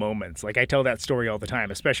and roll moments. Like I tell that story all the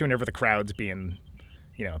time, especially whenever the crowd's being,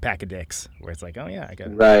 a pack of dicks, where it's like, oh yeah, I got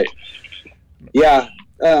it. Right. Yeah.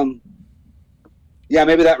 Yeah.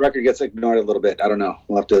 Maybe that record gets ignored a little bit. I don't know.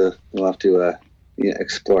 We'll have to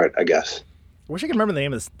explore it, I guess. I wish I could remember the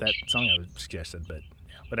name of that song I suggested, but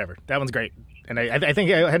yeah, whatever. That one's great. And I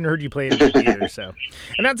think I hadn't heard you play it either. So,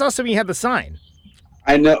 and that's also when you had the sign.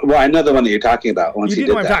 I know. Well, I know the one that you're talking about. Once you did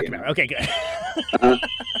know what I'm that, talking about. Okay, good.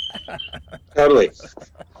 Totally.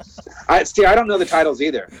 I don't know the titles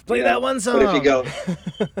either. Play that one song. But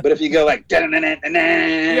if you go like, I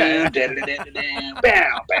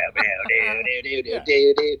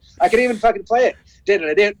can even fucking play it.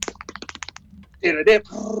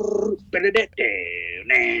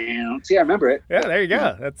 See, I remember it. Yeah, there you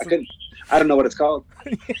go. I don't know what it's called.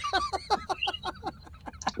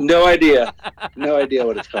 No idea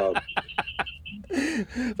what it's called.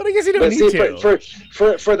 But I guess you don't need to.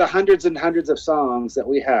 For the hundreds and hundreds of songs that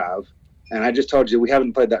we have, and I just told you we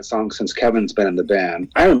haven't played that song since Kevin's been in the band.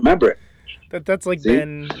 I remember it. That's like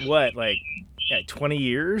been what, like 20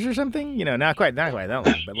 years or something? Not quite that long,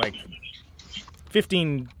 but like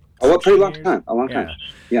 15. Oh, a pretty long time. A long time.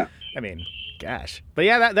 Yeah. I mean, gosh. But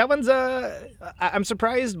yeah, that one's I'm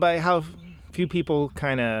surprised by how few people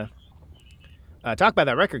kind of talk about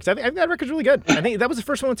that record, because I think that record's really good. I think that was the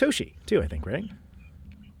first one with Toshi too, I think, right?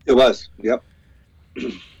 It was. Yep.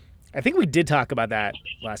 I think we did talk about that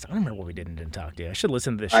last time. I don't remember what we did and didn't talk to. I should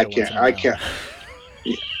listen to this show.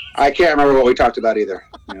 I can't remember what we talked about either.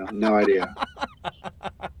 No idea.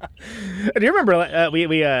 Do you remember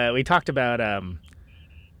we talked about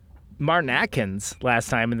Martin Atkins last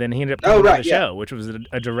time, and then he ended up coming on the show, which was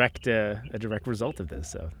a direct result of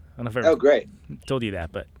this. So I don't know if I ever great. told you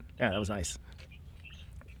that, but yeah, that was nice.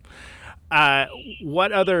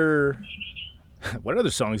 What other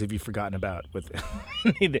songs have you forgotten about? What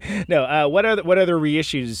other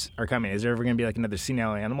reissues are coming? Is there ever going to be like another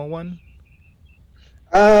Senile Animal one?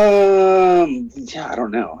 Yeah, I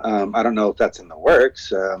don't know. I don't know if that's in the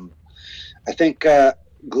works. I think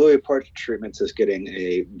Gluey Portrait Treatments is getting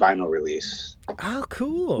a vinyl release. Oh,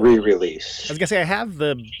 cool. Re-release. I was going to say, I have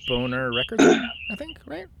the Boner record, I think,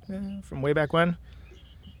 right? From way back when?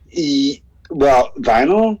 Well,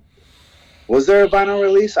 vinyl? Was there a vinyl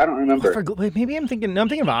release? I don't remember. Maybe I'm thinking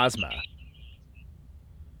of Ozma.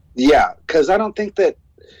 Yeah, because I don't think that,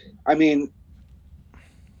 I mean,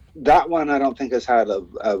 that one I don't think has had a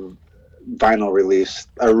vinyl release,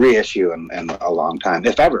 a reissue in a long time,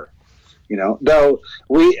 if ever. You know, though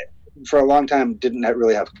we, for a long time, didn't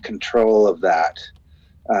really have control of that,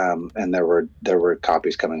 and there were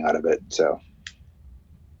copies coming out of it. So,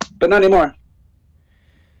 but not anymore.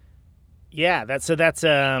 Yeah, that's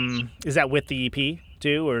is that with the EP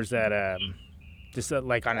too, or is that just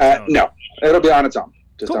like on its own? No, it'll be on its own,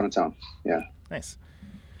 just cool. on its own. Yeah, nice.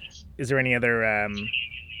 Is there any other and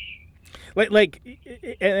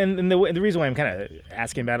the reason why I'm kind of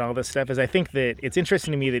asking about all this stuff is I think that it's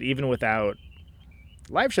interesting to me that even without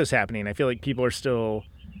live shows happening, I feel like people are still,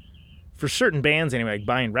 for certain bands anyway, like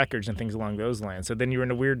buying records and things along those lines. So then you're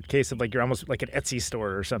in a weird case of like you're almost like an Etsy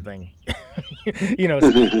store or something, you know,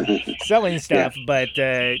 selling stuff. Yeah. But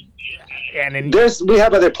we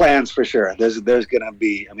have other plans for sure. There's gonna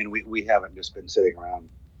be. I mean, we haven't just been sitting around,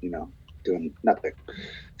 you know, doing nothing.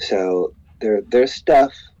 So there's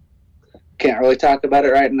stuff. Can't really talk about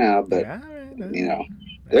it right now, but you know,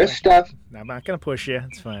 there's stuff. I'm not gonna push you.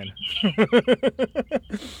 It's fine.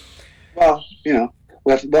 Well, you know,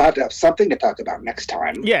 we'll have to have something to talk about next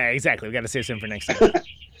time. Yeah, exactly. We got to save something for next time.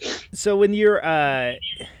 So when you're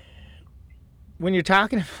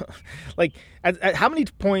talking, like, at how many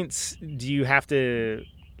points do you have to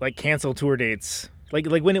like cancel tour dates? Like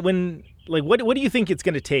when what do you think it's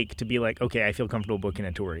gonna take to be like, okay, I feel comfortable booking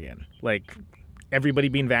a tour again? Like. Everybody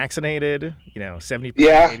being vaccinated, you know, 70%.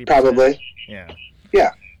 Yeah, 80%. probably. Yeah. Yeah.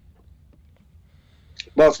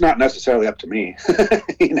 Well, it's not necessarily up to me,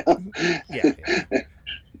 you know. Yeah.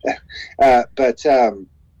 But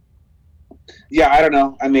yeah, I don't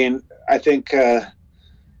know. I mean, I think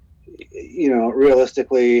you know,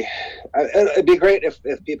 realistically, it'd be great if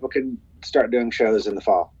people can start doing shows in the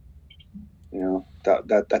fall. You know,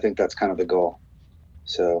 that I think that's kind of the goal.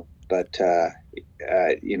 So, but.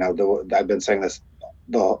 You know, I've been saying this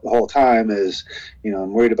the whole time is, you know,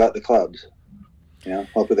 I'm worried about the clubs. You know,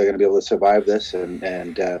 hopefully they're going to be able to survive this, and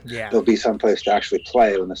there'll be some place to actually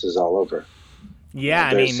play when this is all over.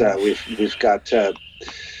 Yeah, you know, we've got you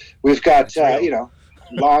know,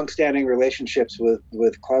 long-standing relationships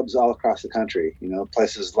with clubs all across the country. You know,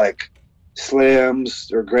 places like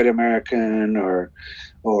Slim's or Great American or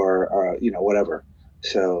you know, whatever.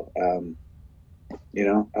 So. You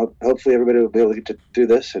know, hopefully everybody will be able to get through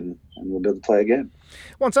this and we'll be able to play again.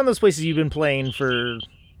 Well, in some of those places you've been playing for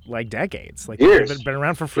like decades, like years. They've been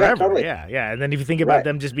around for forever. Yeah, totally. Yeah. And then if you think about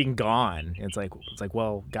them just being gone, it's like,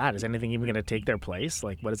 well, God, is anything even going to take their place?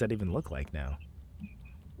 Like, what does that even look like now?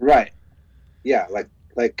 Right. Yeah, like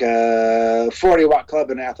 40 Watt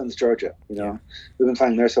Club in Athens, Georgia. You know, we've been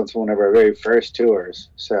playing there since one of our very first tours.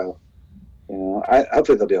 So, you know,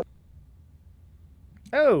 hopefully they'll be able.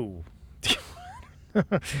 Oh.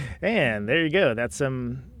 And there you go. That's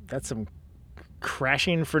some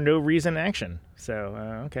crashing for no reason action. So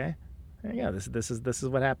okay, there you go. This is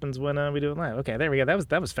what happens when we do it live. Okay, there we go.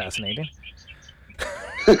 That was fascinating.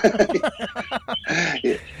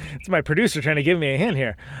 It's my producer trying to give me a hint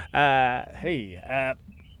here. But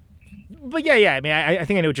yeah. I mean, I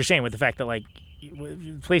think I know what you're saying with the fact that like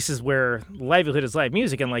places where livelihood is live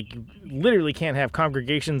music and like you literally can't have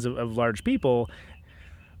congregations of large people.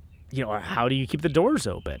 You know, how do you keep the doors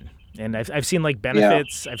open? And I've seen like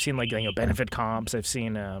benefits. Yeah. I've seen like, you know, benefit comps. I've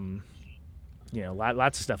seen you know,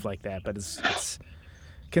 lots of stuff like that. But it's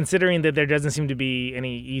considering that there doesn't seem to be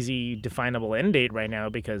any easy definable end date right now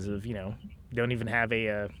because of, you know, don't even have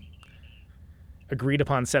a agreed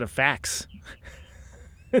upon set of facts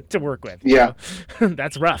to work with. Yeah,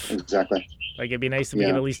 that's rough. Exactly. Like it'd be nice if we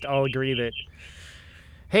could at least all agree that,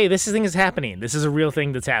 hey, this thing is happening. This is a real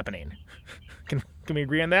thing that's happening. Can we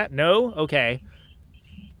agree on that? No? Okay.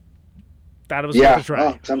 Thought it was worth a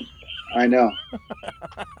try. I know.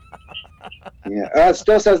 Yeah. It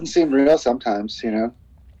still doesn't seem real sometimes, you know?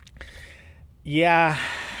 Yeah.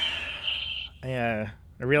 Yeah.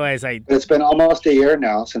 I realize It's been almost a year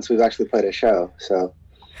now since we've actually played a show, so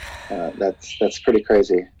that's pretty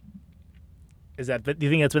crazy. Do you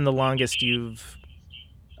think that's been the longest you've?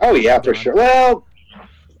 Oh yeah, for sure. Well,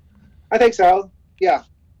 I think so. Yeah,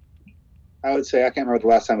 I would say I can't remember the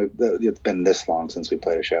last time it's been this long since we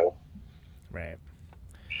played a show. Right.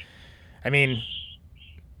 I mean,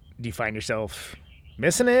 do you find yourself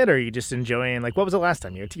missing it, or are you just enjoying? Like, what was the last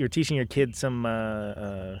time you're teaching your kids some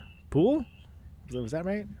pool? Was that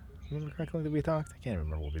right? Remember correctly that we talked? I can't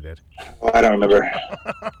remember what we did. Oh, I don't remember.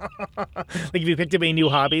 Like, if you picked up any new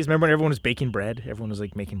hobbies, remember when everyone was baking bread? Everyone was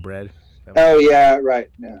like making bread. Oh yeah, right.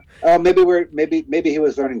 Yeah. Oh, maybe he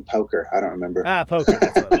was learning poker. I don't remember. Poker.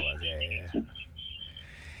 That's what it was. Yeah.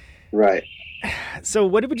 Right. So,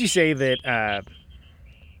 what would you say that?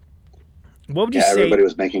 What would you say? Everybody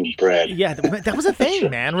was making bread. Yeah, that was a thing,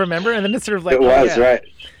 man. Remember? And then it's sort of like it was right.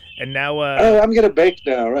 And now, I'm gonna bake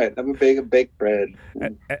now, right? I'm gonna bake bread.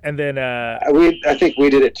 And then, I think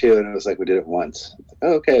we did it too, and it was like we did it once.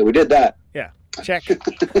 Oh, okay, we did that. Yeah, check. Yeah.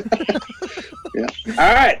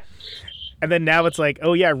 All right. And then now it's like,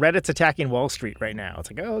 oh yeah, Reddit's attacking Wall Street right now.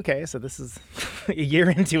 It's like, oh okay, so this is a year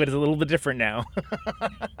into it. It's a little bit different now.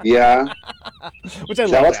 Yeah. Which I love.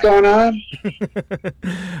 Is that what's going on?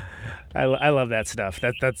 I love that stuff.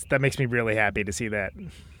 That makes me really happy to see that.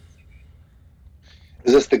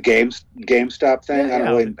 Is this the GameStop thing?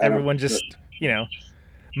 Yeah, everyone just,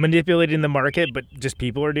 manipulating the market, but just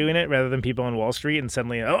people are doing it rather than people on Wall Street, and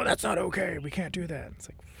suddenly, oh, that's not okay. We can't do that. It's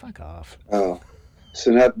like, fuck off. Oh, so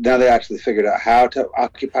now they actually figured out how to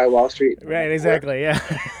occupy Wall Street. Right, exactly. Yeah,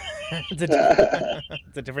 it's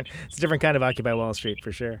a different kind of Occupy Wall Street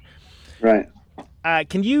for sure. Right.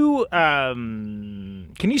 Can you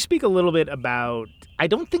speak a little bit about? I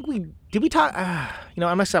don't think we talk. I'm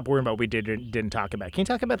gonna stop worrying about what we did or didn't talk about. Can you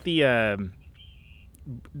talk about the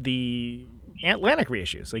Atlantic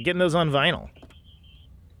reissues, like getting those on vinyl?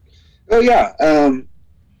 Oh yeah,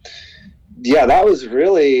 that was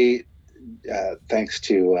really thanks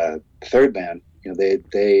to Third Band. They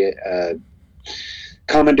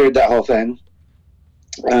commandeered that whole thing.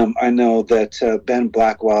 I know that Ben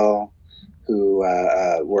Blackwell, who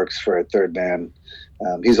works for Third Band,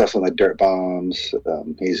 he's also in the Dirt Bombs.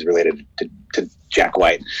 He's related to Jack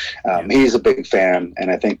White. He's a big fan,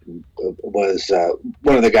 and I think was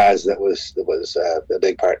one of the guys that was a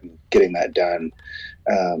big part in getting that done,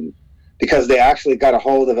 because they actually got a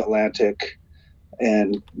hold of Atlantic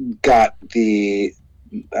and got the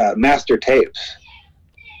master tapes,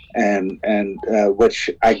 and which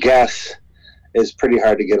I guess is pretty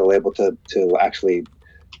hard to get a label to actually,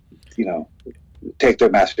 take their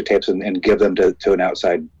master tapes and give them to an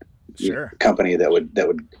outside company that would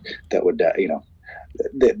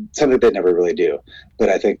something they never really do. But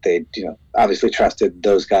I think they obviously trusted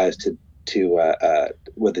those guys to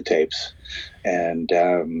with the tapes, and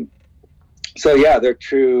so yeah, they're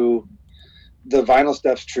true. The vinyl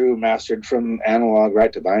stuff's true, mastered from analog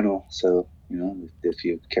right to vinyl. So if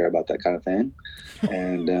you care about that kind of thing,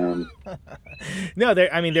 and no, they're.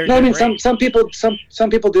 Some people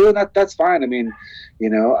do, and that's fine. I mean,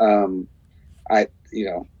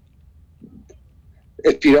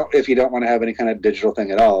 if you don't want to have any kind of digital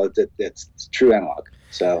thing at all, it's true analog.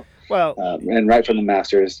 So and right from the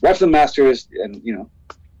masters, and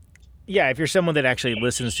yeah, if you're someone that actually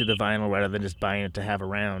listens to the vinyl rather than just buying it to have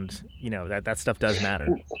around, that stuff does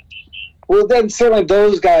matter. Well, then certainly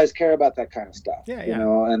those guys care about that kind of stuff. Yeah.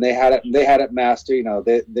 And they had it mastered.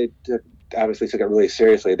 They obviously took it really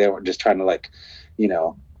seriously. They weren't just trying to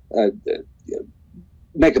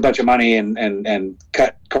make a bunch of money and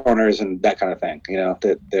cut corners and that kind of thing.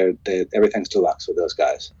 That everything's deluxe with those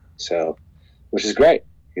guys. So, which is great.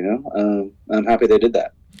 I'm happy they did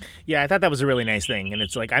that. Yeah, I thought that was a really nice thing, and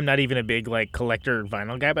it's like I'm not even a big collector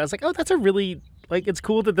vinyl guy, but I was like, oh, that's a really it's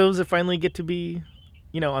cool that those finally get to be.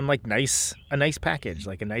 On a nice package,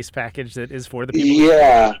 like a nice package that is for the people.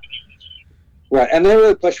 Yeah, right. And they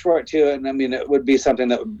really pushed for it too. And I mean, it would be something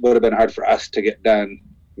that would have been hard for us to get done.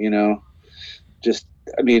 I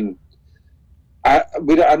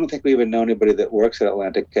don't think we even know anybody that works at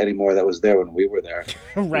Atlantic anymore that was there when we were there.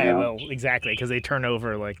 Right. Well, exactly, because they turn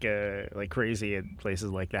over like crazy at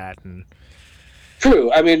places like that. And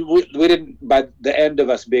true. I mean, we didn't. By the end of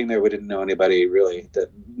us being there, we didn't know anybody really.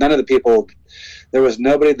 None of the people. There was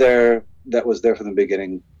nobody there that was there from the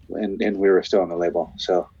beginning, and we were still on the label.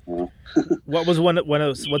 So, what's one of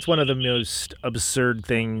the most absurd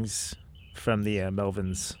things from the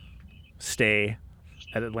Melvins stay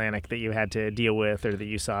at Atlantic that you had to deal with, or that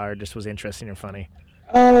you saw, or just was interesting or funny?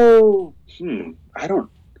 Oh, I don't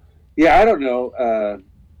know.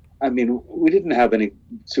 I mean, we didn't have any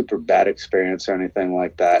super bad experience or anything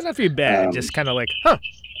like that. It's not too bad. Just kind of like,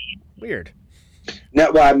 weird.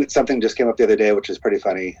 No, well, something just came up the other day, which is pretty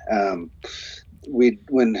funny.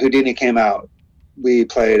 When Houdini came out, we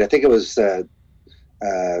played, I think it was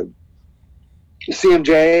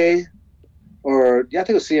CMJ, I think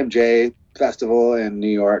it was CMJ Festival in New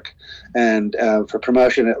York. And for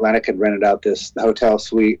promotion, Atlantic had rented out this hotel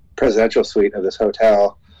suite, presidential suite of this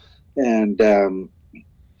hotel. And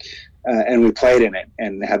we played in it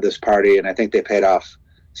and had this party, and I think they paid off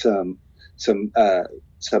some of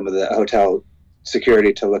the hotel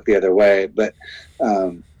security to look the other way. But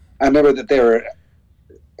I remember that they were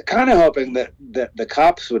kind of hoping that the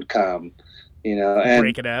cops would come, and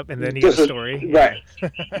break it up, and then you get a story, right?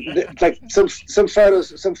 Like some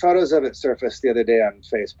photos of it surfaced the other day on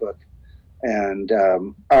Facebook, and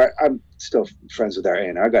I'm still friends with our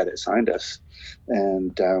A&R guy that signed us,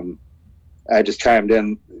 and I just chimed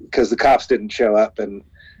in because the cops didn't show up, and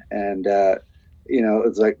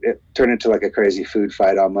it's like it turned into like a crazy food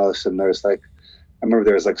fight almost. And there's like, I remember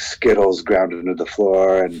there was like Skittles ground into the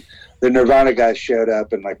floor, and the Nirvana guys showed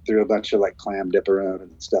up and like threw a bunch of like clam dip around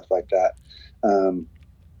and stuff like that.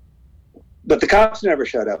 But the cops never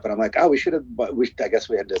showed up, and I'm like, I guess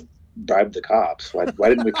we had to bribe the cops. Why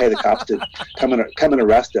didn't we pay the cops to come and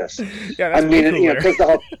arrest us? Yeah, I mean,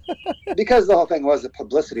 because the whole thing was a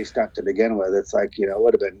publicity stunt to begin with. It's like, it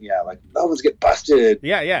would have been, like Melvins get busted.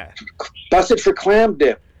 Yeah. Busted for clam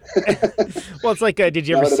dip. Well, it's like, did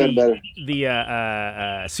you ever see the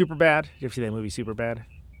Superbad? Did you ever see that movie Superbad?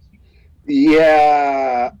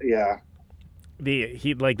 Yeah.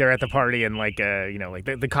 They're at the party, and like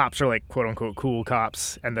the cops are like quote unquote cool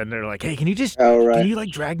cops, and then they're like, hey, can you like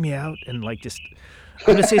drag me out and like just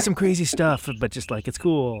I'm gonna say some crazy stuff, but just like it's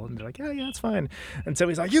cool. And they're like, yeah, it's fine. And so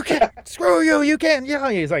he's like, you can't, screw you, you can't. Yeah,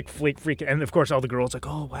 he's like freaking, and of course all the girls like,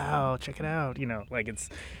 oh wow, check it out. Like it's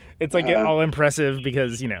like all impressive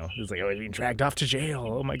because it's like, oh, being dragged off to jail.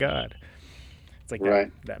 Oh my god. It's like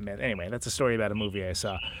that man. Anyway, that's a story about a movie I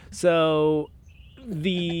saw. So then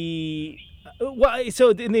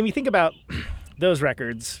we think about those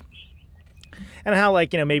records and how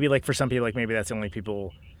maybe for some people maybe that's the only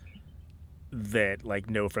people that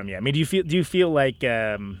know from you. I mean, do you feel like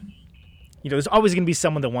there's always going to be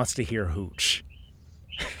someone that wants to hear Hooch,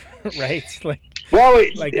 right?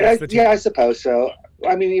 I suppose so.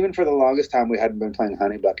 I mean, even for the longest time we hadn't been playing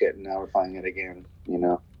Honey Bucket, and now we're playing it again.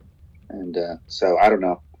 And so I don't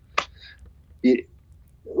know.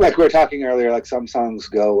 Like we were talking earlier, like some songs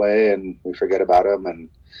go away and we forget about them,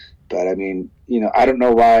 but I mean, I don't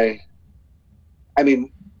know why. I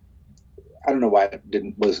mean, I don't know why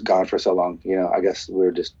it was gone for so long. I guess we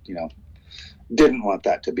were just didn't want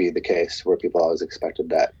that to be the case where people always expected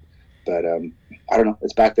that. But I don't know.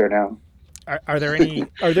 It's back there now. Are there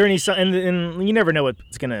any songs, and you never know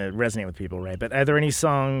what's going to resonate with people, right? But are there any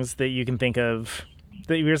songs that you can think of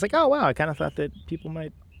that you're just like, oh wow, I kind of thought that people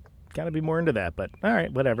might kind of be more into that, but all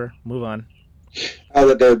right, whatever, move on. Oh,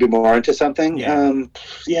 that they would be more into something? Yeah,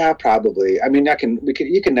 yeah, probably. I mean,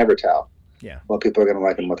 you can never tell. Yeah. What people are going to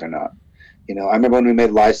like and what they're not. I remember when we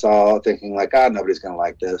made Lysol, thinking like, nobody's going to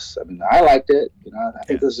like this. I mean, I liked it. I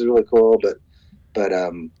think this is really cool, but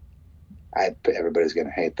everybody's going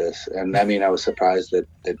to hate this. And I mean, I was surprised that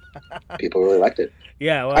people really liked it.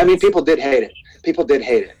 Yeah. Well, I mean, people did hate it.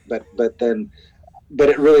 But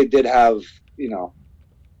it really did have,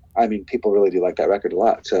 I mean, people really do like that record a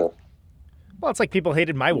lot. So. Well, it's like people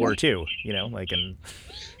hated My War too,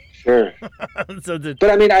 Sure. But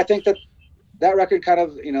I mean, I think that record kind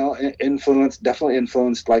of, definitely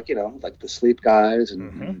influenced like the Sleep Guys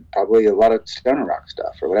and probably a lot of stoner rock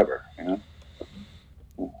stuff or whatever,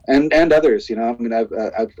 and others, I mean,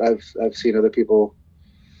 I've seen other people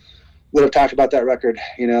that have talked about that record,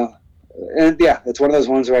 and yeah, it's one of those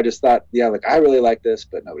ones where I just thought, I really like this,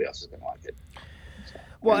 but nobody else is going to like it.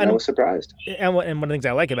 So, I was surprised. And one of the things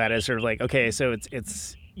I like about it is sort of like, okay, so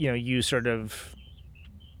it's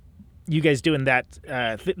you guys doing that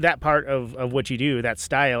that part of what you do, that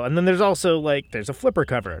style, and then there's also there's a Flipper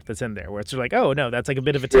cover that's in there where it's like, oh no, that's like a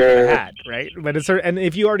bit of a tip of the hat, right? But it's and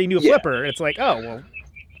if you already knew Flipper, it's like, oh well,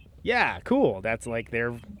 yeah, cool. That's like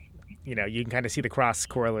they're, you can kind of see the cross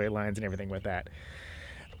corollary lines and everything with that.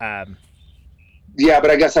 Yeah,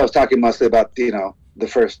 but I guess I was talking mostly about the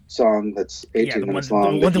first song that's 18 minutes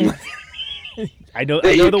long. I know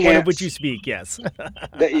the one of which you speak, yes.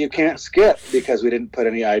 That you can't skip because we didn't put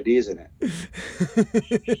any IDs in it.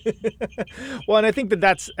 Well, and I think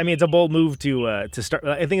it's a bold move to start.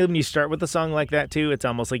 I think when you start with a song like that too, it's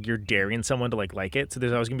almost like you're daring someone to like it. So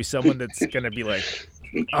there's always gonna be someone that's gonna be like,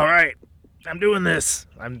 all right, I'm doing this.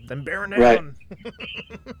 I'm bearing down. Right.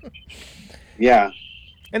 Yeah.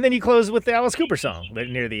 And then you close with the Alice Cooper song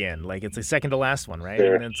near the end. Like, it's the second to last one, right?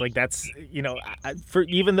 Sure. And it's like, that's, for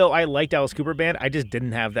even though I liked Alice Cooper Band, I just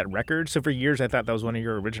didn't have that record. So for years, I thought that was one of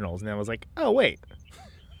your originals. And then I was like, oh, wait.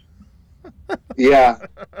 Yeah.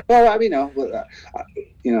 Well, I mean,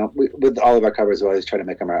 with all of our covers, we always try to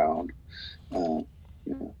make them our own.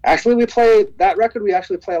 Actually, we play that record. We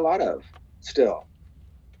actually play a lot of still.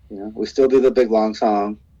 We still do the big long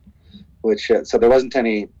song, which so there wasn't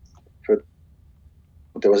any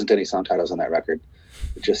song titles on that record.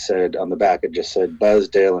 It just said on the back. It just said Buzz,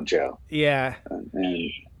 Dale, and Joe. Yeah.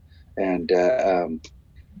 And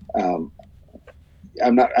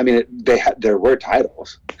I'm not. I mean, there were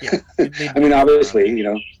titles. Yeah, I mean, obviously,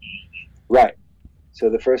 right. So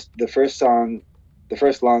the first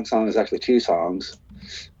long song is actually two songs,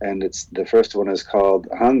 and the first one is called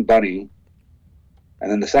Hung Bunny, and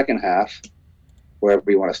then the second half, wherever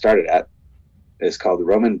you want to start it at, is called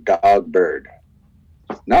Roman Dog Bird,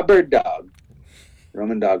 not Bird Dog,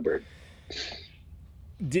 Roman Dog Bird.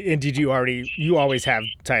 And did you always have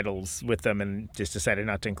titles with them and just decided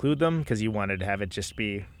not to include them because you wanted to have it just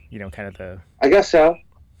be, kind of the... I guess so.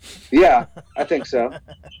 Yeah, I think so.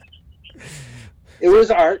 It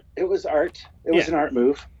was art. It was an art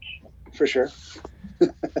move, for sure.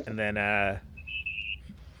 And then,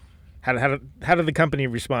 how did the company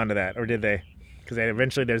respond to that, or did they? Because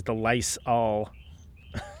eventually there's the lice all...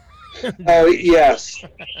 Oh, yes.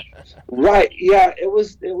 Right, yeah, it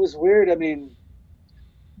was weird. I mean...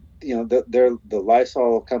 the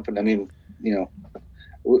Lysol company. I mean,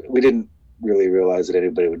 we didn't really realize that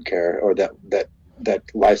anybody would care, or that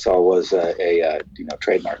Lysol was a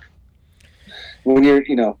trademark. When you're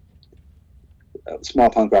a small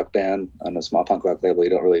punk rock band on a small punk rock label, you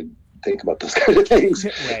don't really think about those kind of things.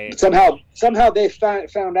 Right. But somehow they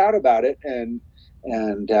found out about it, and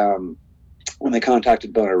when they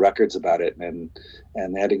contacted Boner Records about it, and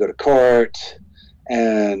they had to go to court.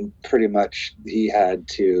 And pretty much he had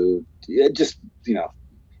to just,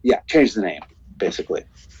 change the name, basically.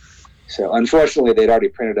 So unfortunately, they'd already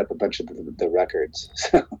printed up a bunch of the records.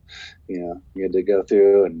 So, you had to go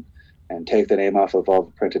through and take the name off of all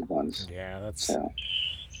the printed ones. Yeah, that's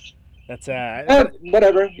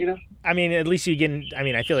whatever, I mean, at least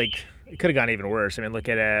I feel like it could have gone even worse. I mean, look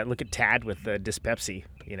at Tad with Dyspepsy.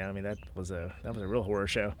 I mean, that was a real horror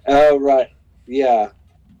show. Oh, right. Yeah.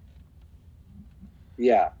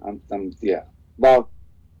 Yeah, yeah. Well,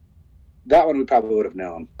 that one we probably would have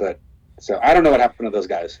known, but so I don't know what happened to those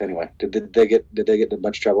guys. Anyway, did they get in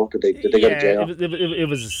much trouble? Did they go to jail?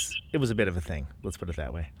 It was a bit of a thing. Let's put it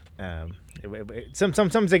that way.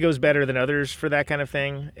 Sometimes it goes better than others for that kind of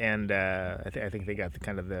thing, and I think they got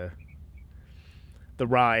the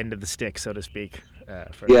raw end of the stick, so to speak.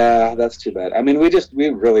 Yeah, that's too bad. I mean, we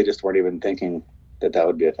really just weren't even thinking that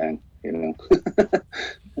would be a thing,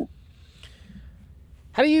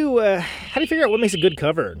 How do you figure out what makes a good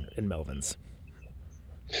cover in Melvins?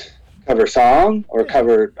 Cover song or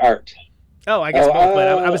cover art? Oh, I guess both. But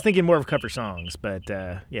I was thinking more of cover songs. But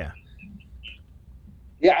yeah.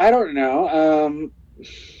 Yeah, I don't know.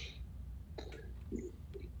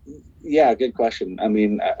 Yeah, good question. I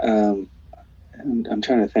mean, I'm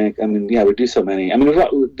trying to think. I mean, yeah, we do so many. I mean,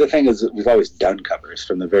 the thing is, we've always done covers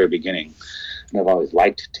from the very beginning, and I've always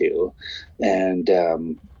liked to,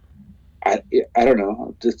 and. I don't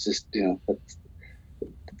know. It's just,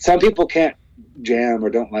 some people can't jam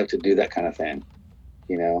or don't like to do that kind of thing,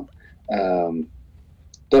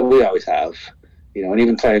 but we always have, and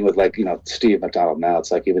even playing with Steve McDonald now,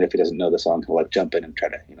 it's like, even if he doesn't know the song, he'll jump in and try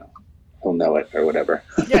to, he'll know it or whatever.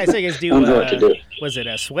 Yeah, I say you guys do, know what to do. Was it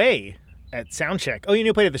Sway at Soundcheck? Oh,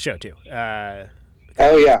 you played at the show too. Oh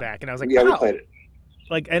yeah. Back, and I was like, yeah, wow. We played it.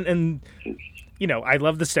 Like, and I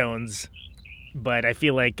love the Stones. But I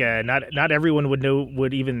feel like not everyone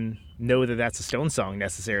would even know that that's a Stones song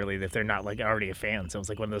necessarily if they're not already a fan. So it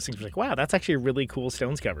was one of those things where wow, that's actually a really cool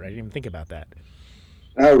Stones cover. I didn't even think about that.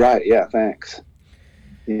 Oh right, yeah, thanks.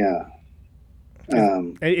 Yeah.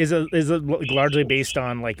 Is it largely based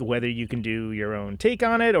on whether you can do your own take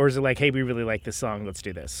on it, or is it hey, we really like this song, let's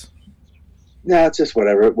do this? No, it's just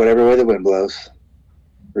whatever way the wind blows.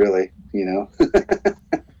 Really,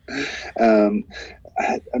 I'm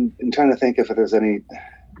trying to think if there's any.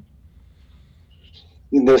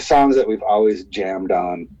 There's songs that we've always jammed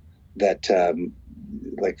on that,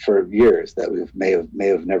 for years, that we may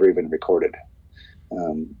have never even recorded.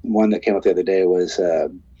 One that came up the other day was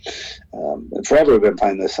forever we've been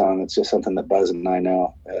playing this song. It's just something that Buzz and I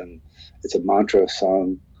know, and it's a Montrose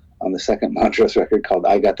song on the second Montrose record called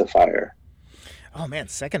 "I Got the Fire." Oh man,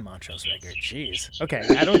 second Montrose record. Jeez. Okay,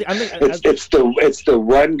 It's the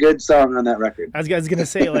one good song on that record. I was gonna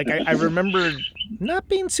say, like, I remember not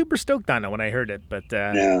being super stoked on it when I heard it, but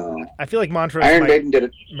No. I feel like Montrose Iron might Maiden did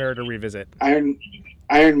it. merit a revisit. Iron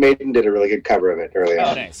Maiden did a really good cover of it early on.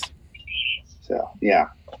 Oh, nice. So yeah.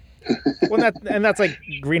 Well, that's like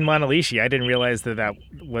Green Monalishi. I didn't realize that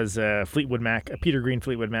was a Fleetwood Mac, a Peter Green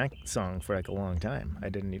Fleetwood Mac song for like a long time. I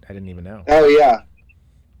didn't even know. Oh yeah.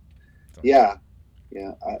 So. Yeah.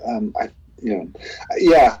 Yeah.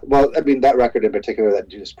 Well, I mean, that record in particular, that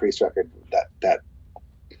Judas Priest record, that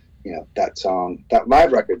song, that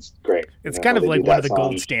live record's great. It's kind of like one of the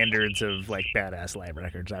gold standards of like badass live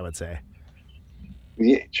records, I would say.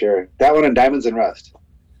 Yeah, sure. That one and Diamonds and Rust.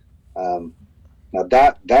 Now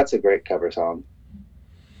that's a great cover song.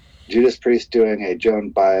 Judas Priest doing a Joan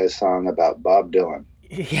Baez song about Bob Dylan.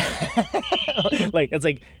 Yeah. Like it's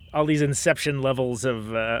like all these Inception levels of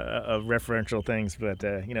referential things, but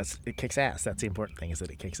it kicks ass. That's the important thing, is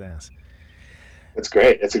that it kicks ass. It's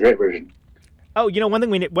great. It's a great version. Oh, one thing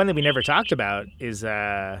we never talked about is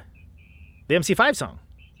the MC5 song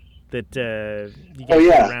that you guys did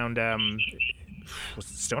around.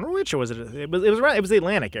 Was it Stoner Witch, or was it? It was the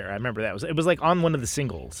Atlantic era. I remember that. It was like on one of the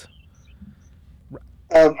singles.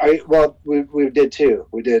 We did too.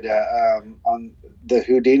 We did on the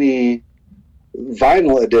Houdini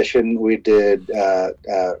vinyl edition. We did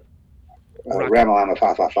Ramalama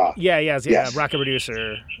Fa Fa Fa. Yeah. Rocket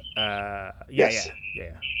Producer. Yeah.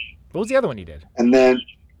 What was the other one you did? And then,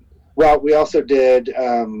 we also did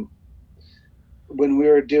when we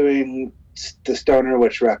were doing the Stoner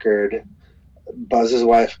Witch record. Buzz's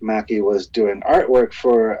wife Mackie was doing artwork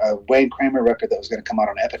for a Wayne Kramer record that was going to come out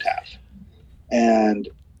on Epitaph, and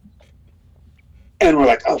we're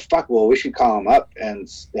like, oh fuck, well we should call him up and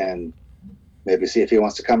maybe see if he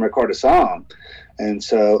wants to come record a song. And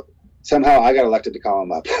so somehow I got elected to call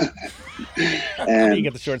him up. And you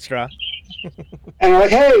get the short straw. And we're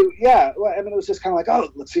like, hey, yeah. Well, I mean, it was just kind of like, oh,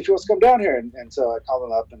 let's see if he wants to come down here. And so I called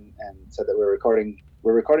him up and said that we're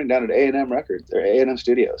recording down at A&M Records or A&M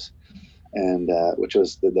Studios, and which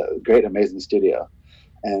was the great, amazing studio.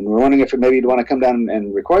 And we're wondering if maybe you'd want to come down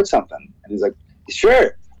and record something. And he's like,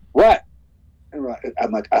 sure. What? And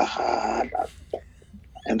I'm like,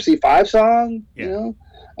 MC5 song, yeah. You know?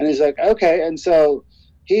 And he's like, okay. And so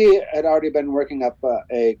he had already been working up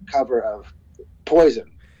a cover of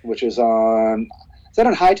Poison, which is on. Is that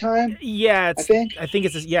on High Time? Yeah, I think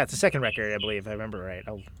it's a second record, I believe. I remember right.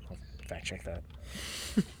 I'll fact check that.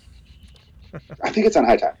 I think it's on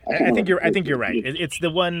High Time. I think you're right. It's the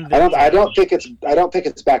one. That, I don't think it's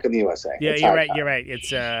back in the USA. Yeah, it's you're High right. Time. You're right.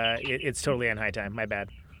 It's totally on High Time. My bad.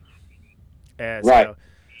 Right. So,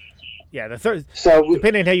 yeah, the third. So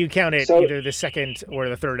depending on how you count it, either the second or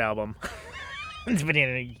the third album. Depending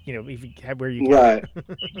on if you have where you count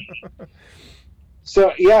right.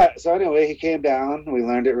 So anyway, he came down. We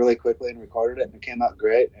learned it really quickly and recorded it, and it came out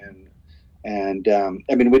great. And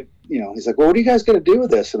I mean, he's like, well, what are you guys going to do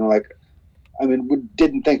with this? And we're like, I mean, we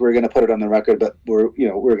didn't think we were going to put it on the record, but we're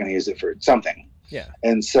going to use it for something. Yeah.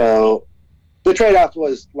 And so the trade-off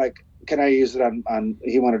was like, can I use it on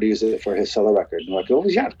he wanted to use it for his solo record. And we're like, well,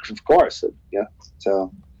 yeah, of course. Yeah.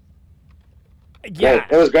 So yeah,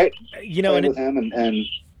 great. It was great. And with him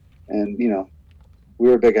and we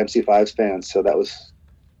were big MC5's fans, so that was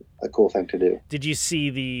a cool thing to do. Did you see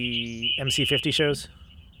the MC50 shows?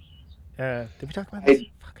 Did we talk about this?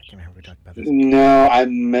 Fuck, I can't remember if we talked about this. No, I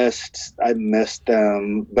missed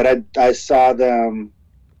them, but I saw them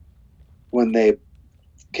when they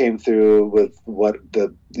came through with what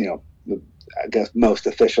the I guess most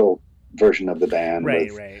official version of the band,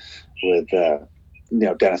 right, with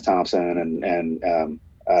Dennis Thompson and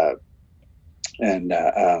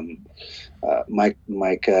Mike.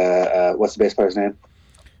 What's the bass player's name?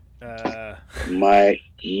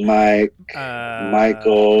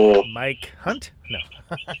 Michael. Mike Hunt? No.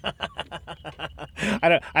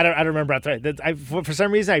 I don't remember. For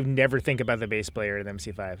some reason, I never think about the bass player in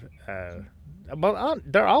MC5. Well,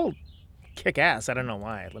 they're all kick ass. I don't know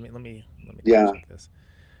why. Let me check this.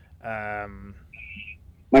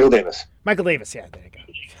 Michael Davis. Yeah, there you go.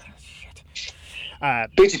 Shit.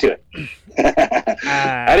 Beat you to it.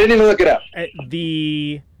 I didn't even look it up.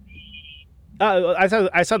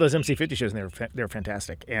 I saw those MC50 shows and they were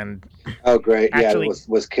fantastic. And oh, great! Actually, yeah,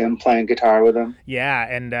 was Kim playing guitar with them? Yeah,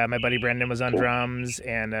 and my buddy Brendan was on drums,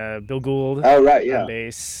 and Bill Gould. Oh, right, yeah. On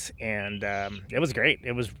bass, and it was great.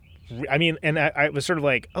 It was, and I was sort of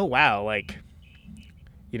like, oh wow, like,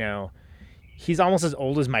 he's almost as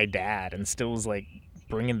old as my dad, and still is like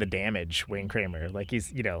bringing the damage, Wayne Kramer. Like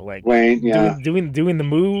he's, like Wayne, yeah. doing the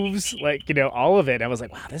moves, like, all of it. I was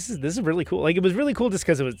like, wow, this is really cool. Like it was really cool just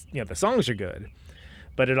because it was, the songs are good,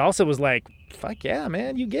 but it also was like, fuck yeah,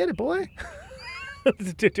 man, you get it, boy.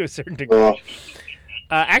 to a certain degree. Cool.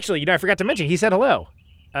 Actually, I forgot to mention he said hello,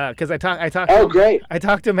 because I talked. Oh, great! I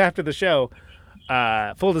talked to him after the show.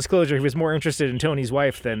 Full disclosure, he was more interested in Tony's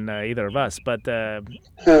wife than either of us, but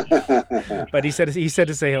he said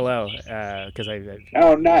to say hello because I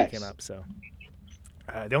nice. came up. So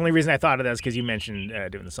the only reason I thought of that is because you mentioned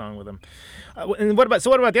doing the song with him. And what about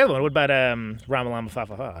the other one? What about Rama Lama Fa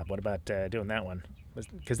Fa Fa? What about doing that one?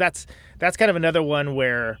 Because that's kind of another one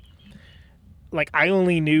where, like, I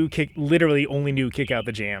literally only knew Kick Out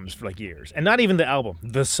the Jams for like years, and not even the album,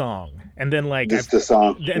 the song. And then like just the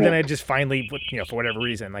song, and then I just finally, for whatever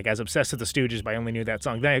reason, like I was obsessed with the Stooges, but I only knew that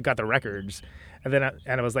song. Then I got the records, and then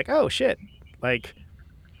I was like, oh shit, like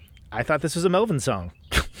I thought this was a Melvins song.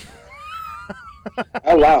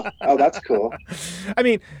 Oh wow, oh that's cool. I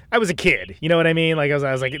mean, I was a kid, you know what I mean? Like I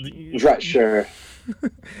was like, right, sure.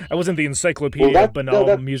 I wasn't the encyclopedia of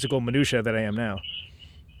banal musical minutia that I am now.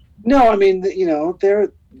 No, I mean,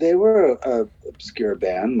 they were a obscure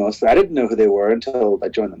band mostly. I didn't know who they were until I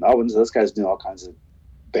joined the Melvins. Those guys knew all kinds of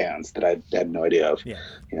bands that I had no idea of. Yeah.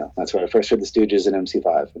 That's where I first heard the Stooges and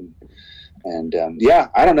MC5. And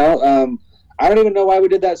I don't know. I don't even know why we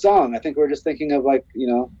did that song. I think we were just thinking of like,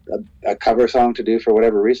 a cover song to do for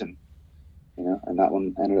whatever reason, and that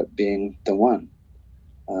one ended up being the one.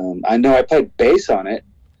 I know I played bass on it,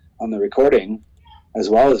 on the recording, as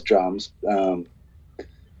well as drums,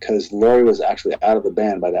 because Lori was actually out of the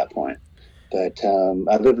band by that point. But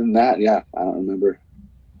other than that, yeah, I don't remember.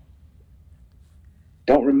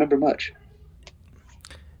 Don't remember much.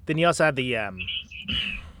 Then you also had the you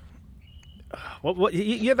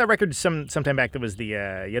had that record sometime back that was the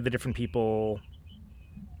you had the different people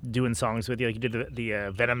doing songs with you. Like you did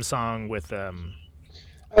the Venom song with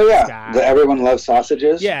Oh yeah, Scott. The Everyone Loves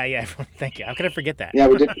Sausages. Yeah. Thank you. How could I forget that? Yeah,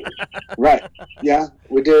 we did. Right. Yeah,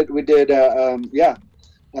 we did. The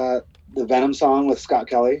Venom song with Scott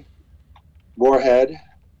Kelly, Warhead.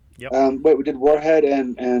 Yep. We did Warhead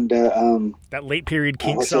and that late period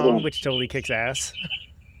Kink song, which totally kicks ass.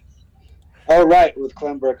 Oh right, with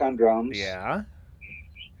Clem Burke on drums. Yeah.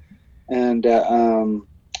 And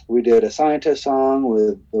we did a Scientist song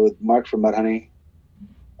with Mark from Mudhoney.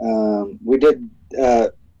 We did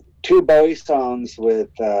 2 Bowie songs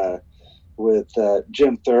with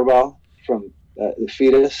Jim Thurwell from The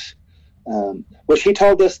Fetus, which he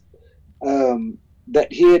told us that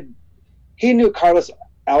he knew Carlos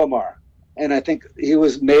Alomar, and I think he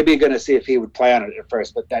was maybe going to see if he would play on it at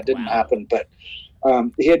first, but that didn't happen. But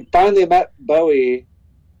he had finally met Bowie,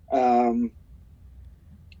 and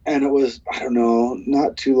it was, I don't know,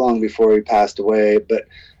 not too long before he passed away, but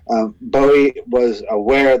Bowie was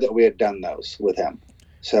aware that we had done those with him.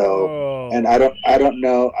 So, and I don't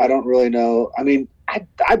really know. I mean,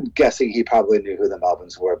 I'm guessing he probably knew who the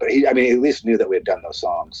Melvins were, but he at least knew that we had done those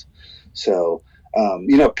songs. So,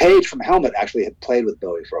 Paige from Helmet actually had played with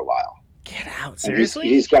Bowie for a while. Get out, seriously?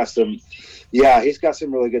 He's got some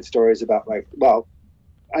really good stories about, like, well,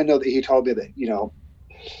 I know that he told me that,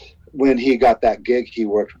 when he got that gig, he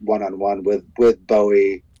worked one-on-one with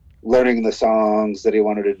Bowie, learning the songs that he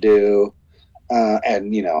wanted to do,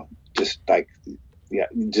 and just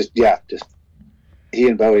he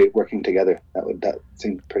and Bowie working together. That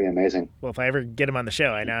seemed pretty amazing. Well, if I ever get him on the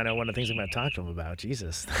show, I now know one of the things I'm going to talk to him about.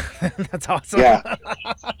 Jesus, that's awesome. Yeah,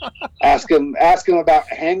 ask him about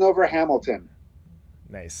Hangover Hamilton.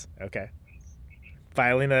 Nice. Okay,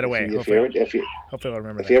 filing that away. Hopefully I'll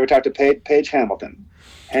remember. If you ever talk to Paige Hamilton.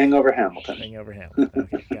 Hangover Hamilton. Okay,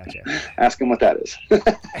 gotcha. Ask him what that is.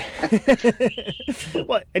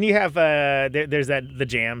 Well, and you have there's the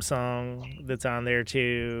Jam song that's on there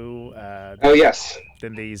too. Oh yes.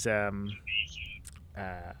 Then these it's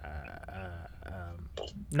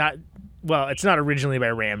not originally by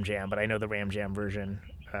Ram Jam, but I know the Ram Jam version.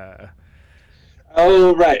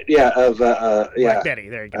 Oh right, yeah, of Black Betty.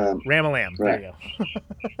 There you go. Ram-a-Lam. Right. There you go.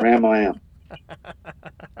 Ram-a-Lam.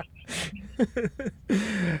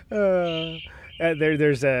 There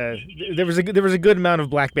was a good amount of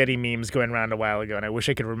Black Betty memes going around a while ago, and I wish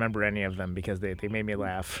I could remember any of them because they made me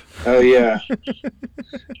laugh. Oh yeah,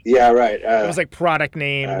 yeah, right. It was like product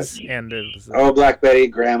names and it was, Black Betty,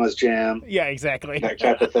 Grandma's Jam. Yeah, exactly. That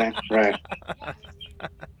type of thing, right?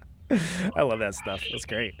 I love that stuff. That's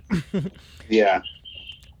great. Yeah.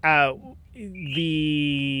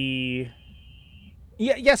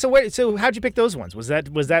 Yeah. So how'd you pick those ones? Was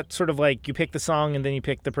that sort of like you pick the song and then you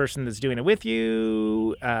pick the person that's doing it with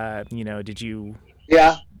you? Did you?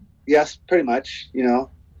 Yeah. yes, pretty much.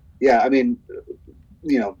 Yeah. I mean,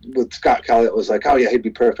 with Scott Kelly, it was like, oh yeah, he'd be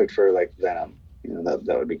perfect for like Venom.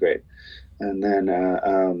 That would be great. And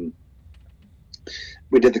then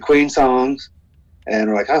we did the Queen songs, and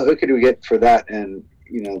we're like, oh, who could we get for that? And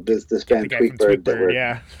this band Tweetbird,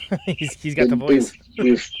 yeah, he's got the voice.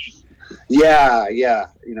 Yeah.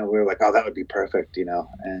 We were like, oh, that would be perfect. And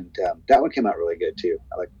that one came out really good too.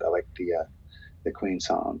 I like the Queen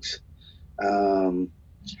songs.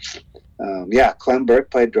 Clem Burke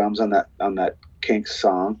played drums on that Kinks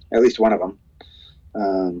song, at least one of them.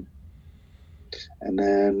 And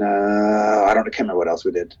then I can't remember what else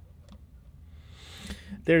we did.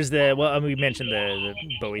 There's we mentioned the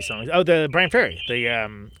Bowie songs. Oh, the Brian Ferry,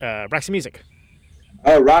 the Roxy Music.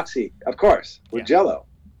 Oh, Roxy, of course, with Jello,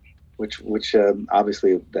 which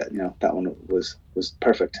obviously that one was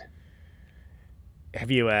perfect. Have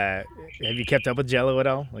you kept up with Jello at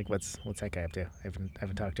all? Like, what's that guy up to? I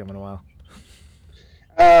haven't talked to him in a while.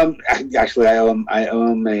 Actually, I owe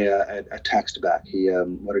him a text back. He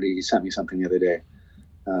sent me something the other day.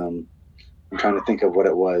 I'm trying to think of what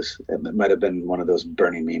it was. It might have been one of those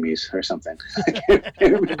Bernie memes or something. I can't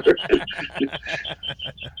remember.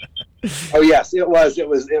 Oh yes, it was.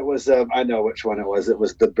 I know which one it was. It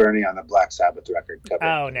was the Bernie on the Black Sabbath record cover.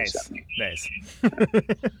 Oh, nice.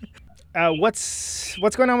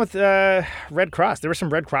 What's going on with Red Cross? There were some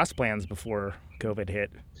Red Cross plans before COVID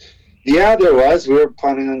hit. Yeah, there was. We were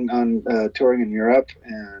planning on touring in Europe,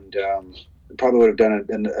 and probably would have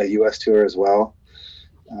done a U.S. tour as well.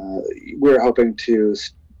 We were hoping to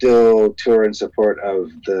still tour in support of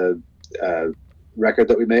the record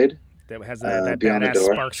that we made. That has that badass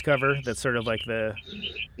Sparks cover. That's sort of like the...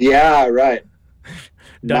 Yeah, right.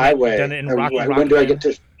 My Way. Done it in rock when do I get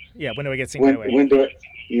to... Yeah, when do I get to sing My Way? When do it...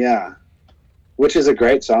 Yeah. Which is a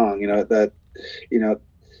great song,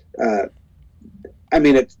 I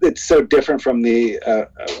mean, it's so different from the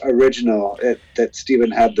original. That Stephen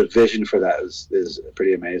had the vision for that is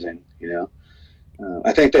pretty amazing.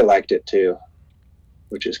 I think they liked it too,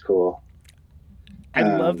 which is cool. I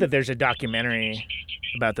love that there's a documentary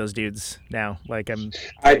about those dudes now. Like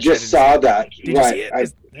I just saw that. Did you see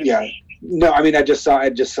it? Yeah. No, I mean, I just saw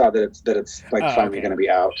that it's finally going to be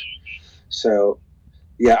out. So,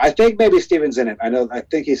 yeah, I think maybe Stephen's in it. I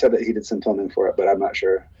think he said that he did some filming for it, but I'm not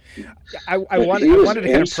sure. I wanted to kind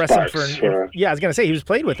of press him for. Yeah, I was gonna say he was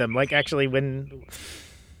played with him. Like actually, when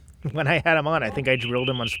I had him on, I think I drilled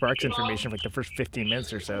him on Sparks information for like the first 15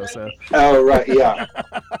 minutes or so. Oh right, yeah,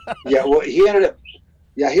 yeah. Well, he ended up.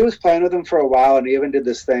 Yeah, he was playing with them for a while, and he even did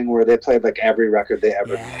this thing where they played like every record they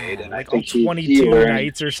ever made, and like I think 22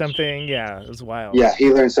 nights or something. Yeah, it was wild. Yeah,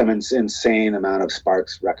 he learned some insane amount of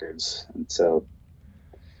Sparks records, and so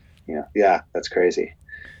yeah, that's crazy.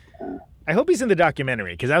 I hope he's in the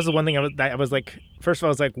documentary, because that was the one thing I was like, first of all,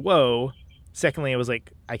 I was like, whoa. Secondly, I was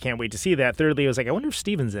like, I can't wait to see that. Thirdly, I was like, I wonder if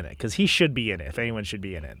Steven's in it, because he should be in it, if anyone should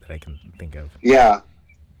be in it that I can think of. Yeah.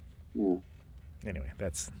 Anyway,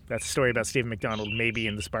 that's a story about Stephen McDonald, maybe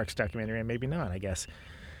in the Sparks documentary, and maybe not, I guess.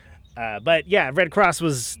 But yeah, Red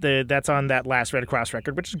Cross that's on that last Red Cross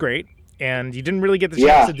record, which is great. And you didn't really get the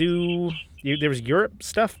chance to do, there was Europe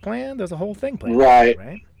stuff planned, there was a whole thing planned.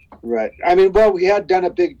 Right. I mean, well, we had done a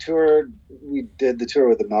big tour. We did the tour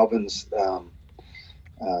with the Melvins,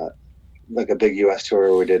 like a big U.S. tour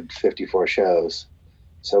where we did 54 shows.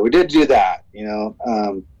 So we did do that,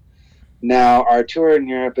 Now our tour in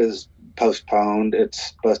Europe is postponed. It's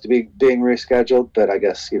supposed to be being rescheduled, but I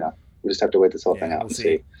guess, we just have to wait this whole thing out and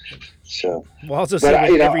see. So we'll also see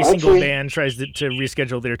every single band tries to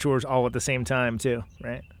reschedule their tours all at the same time too,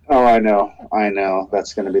 right? Oh, I know.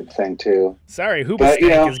 That's going to be the thing too. Sorry,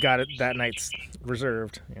 Hoobastank has got it that night's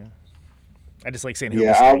reserved. Yeah, I just like saying Hoobastank.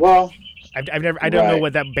 Yeah, well, I don't know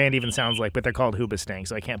what that band even sounds like, but they're called Hoobastank,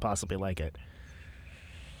 so I can't possibly like it.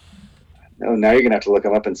 No, now you're going to have to look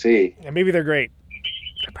them up and see. Yeah, maybe they're great.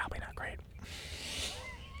 They're probably not great.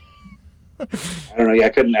 I don't know. Yeah,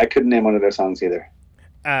 I couldn't name one of their songs either.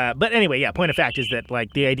 But anyway, yeah. Point of fact is that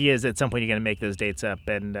like the idea is at some point you're going to make those dates up,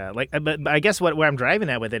 and but I guess where I'm driving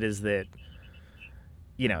at with it is that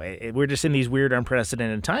we're just in these weird,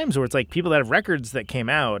 unprecedented times where it's like people that have records that came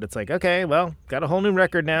out. It's like, okay, well, got a whole new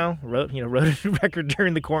record now. Wrote a new record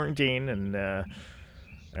during the quarantine, and all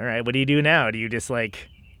right, what do you do now? Do you just like?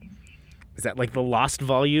 Is that like the lost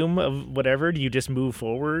volume of whatever? Do you just move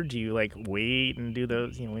forward? Do you like wait and do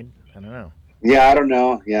those? I don't know. Yeah, I don't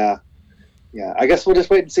know. Yeah. I guess we'll just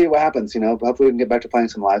wait and see what happens. Hopefully we can get back to playing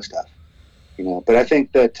some live stuff. But I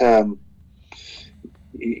think that it'll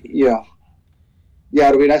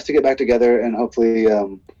be nice to get back together, and hopefully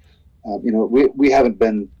we haven't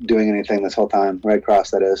been doing anything this whole time, Red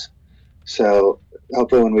Cross that is. So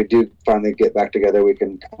hopefully when we do finally get back together, we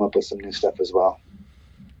can come up with some new stuff as well.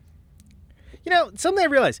 You know, something I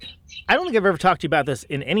realized, I don't think I've ever talked to you about this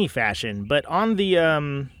in any fashion, but on the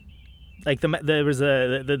there was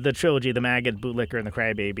the trilogy, the Maggot, Bootlicker, and the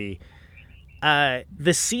Crybaby.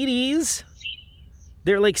 The CDs,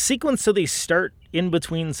 they're like sequenced so they start in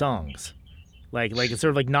between songs, like it's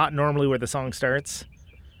sort of like not normally where the song starts.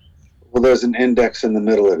 Well, there's an index in the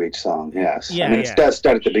middle of each song. Yes, yeah, I mean it does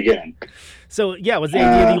start at the beginning. So yeah, was the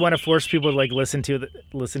idea that you want to force people to like listen to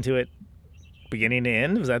it beginning to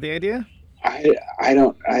end? Was that the idea? I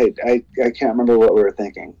can't remember what we were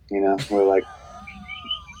thinking. You know, we're like.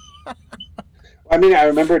 I mean, I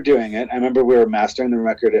remember doing it. I remember we were mastering the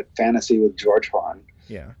record at Fantasy with George Horn.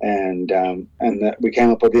 Yeah. And that we came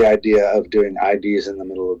up with the idea of doing IDs in the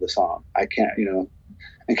middle of the song. I can't, you know,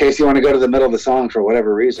 in case you want to go to the middle of the song for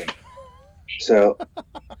whatever reason. So,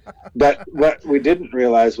 but what we didn't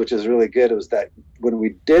realize, which is really good, was that when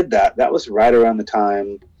we did that, that was right around the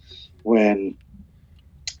time when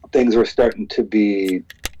things were starting to be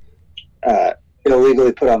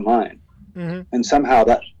illegally put online. Mm-hmm. And somehow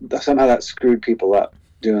that screwed people up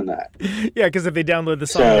doing that. Yeah, because if they download the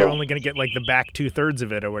song, they're only going to get like the back 2/3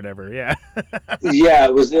 of it or whatever. Yeah. Yeah,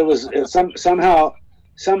 somehow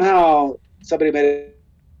somebody made it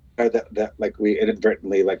that like we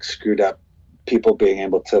inadvertently like screwed up people being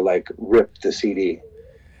able to like rip the CD.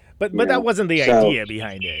 But that wasn't the idea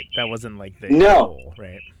behind it. That wasn't like the goal,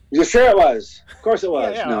 right? You're sure it was? Of course it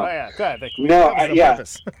was. Yeah, no, God,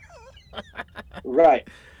 purpose. Right.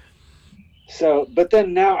 So, but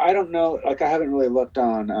then now I don't know. Like I haven't really looked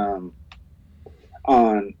on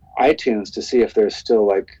iTunes to see if there's still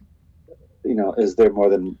like, you know, is there more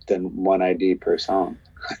than one ID per song?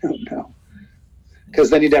 I don't know. Because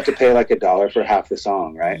then you'd have to pay like $1 for half the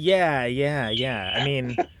song, right? Yeah. I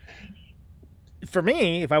mean, for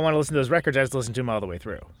me, if I want to listen to those records, I just listen to them all the way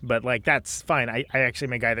through. But like that's fine. I actually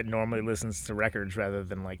am a guy that normally listens to records rather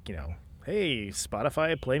than like, you know, hey,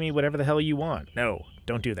 Spotify, play me whatever the hell you want. No,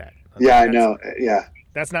 don't do that. Yeah, I know. Yeah.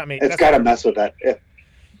 That's not me. It's got to mess with that.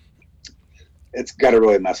 It's got to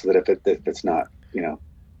really mess with it if it's not, you know,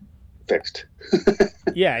 fixed.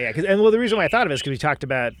 Yeah. The reason why I thought of it is because we talked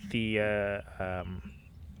about the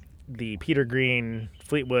Peter Green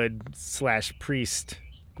Fleetwood / Priest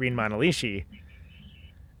Green Monalishi.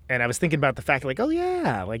 And I was thinking about the fact, like, oh,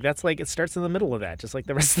 yeah, like, that's like, it starts in the middle of that, just like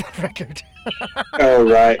the rest of the record. Oh,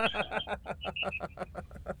 right.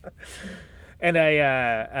 And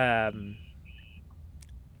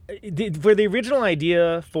for the original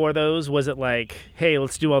idea for those, was it like, hey,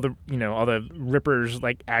 let's do all the rippers,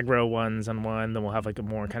 like, aggro ones on one, then we'll have, like, a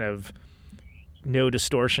more kind of no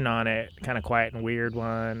distortion on it, kind of quiet and weird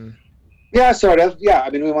one? Yeah, sort of. Yeah, I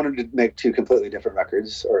mean, we wanted to make 2 completely different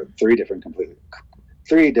records, or 3 different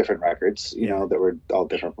records, you know, that were all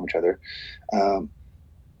different from each other.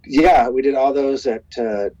 Yeah, we did all those at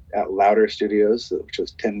Louder Studios, which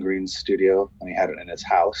was Tim Green's studio, and he had it in his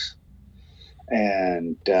house.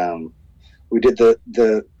 And we did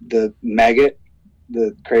the Maggot,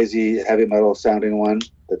 the crazy heavy metal sounding one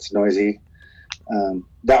that's noisy.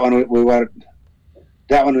 That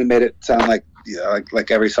one we made it sound like, yeah,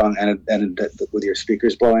 like every song ended with your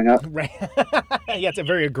speakers blowing up. Right. Yeah, it's a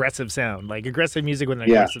very aggressive sound, like aggressive music with an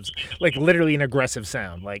aggressive, like literally an aggressive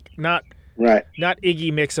sound, like not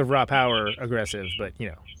Iggy mix of raw power aggressive, but you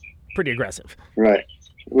know, pretty aggressive. Right.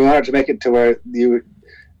 We wanted to make it to where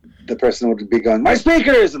the person would be going, my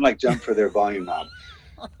speakers, and like jump for their volume knob.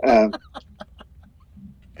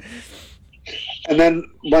 And then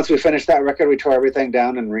once we finished that record, we tore everything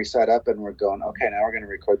down and reset up, and we're going, okay, now we're going to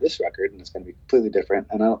record this record, and it's going to be completely different.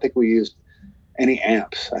 And I don't think we used any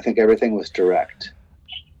amps. I think everything was direct.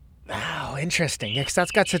 Wow, interesting. Yeah, because that's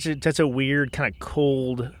got such a weird kind of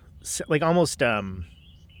cold, like almost like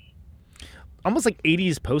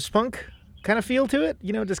 80s post-punk kind of feel to it.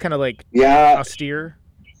 You know, just kind of like austere.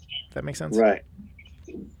 If that makes sense. Right.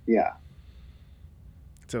 Yeah.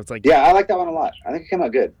 So it's like, yeah, I like that one a lot. I think it came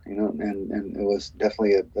out good, you know, and it was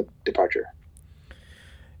definitely a departure.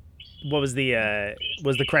 What was the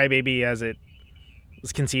Crybaby as it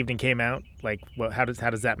was conceived and came out? Like, how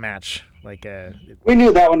does that match? Like, we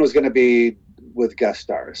knew that one was going to be with guest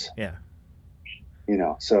stars. Yeah. You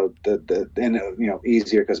know, so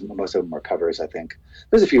easier because most of them were covers. I think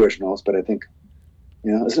there's a few originals, but I think,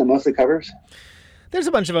 you know, isn't it mostly covers? There's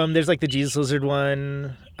a bunch of them. There's like the Jesus Lizard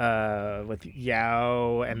one with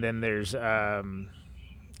Yao, and then there's God,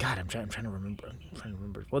 I'm trying to remember.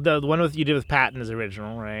 Well, the one you did with Patton is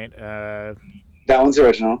original, right? That one's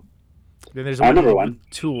original. Then there's one with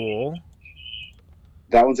Tool.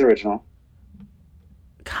 That one's original.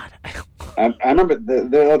 God, I remember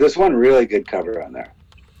there's one really good cover on there.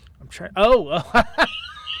 I'm trying. Oh,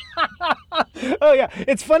 oh yeah.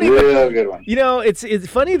 It's funny. Real good one. You know, it's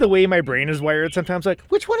funny the way my brain is wired sometimes. Like,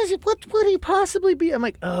 which one is it? What would he possibly be? I'm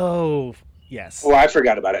like, oh, yes. Well, I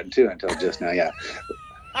forgot about it too until just now. Yeah.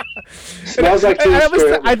 Smells Like Teen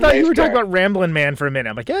Spirit. I thought you were talking about Ramblin' Man for a minute.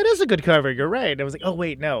 I'm like, yeah, it is a good cover. You're right. I was like, oh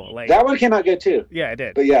wait, no, like that one came out good too. Yeah, it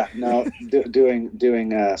did. But yeah, no, doing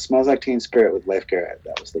Smells Like Teen Spirit with Leif Garrett.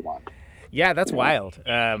 That was the one. Yeah, that's wild.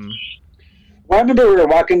 Well, I remember we were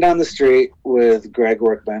walking down the street with Greg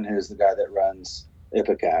Workman, who's the guy that runs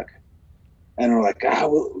Ipecac, and we're like,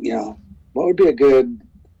 well, you know, what would be a good,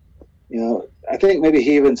 you know, I think maybe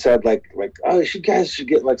he even said like, oh, you guys should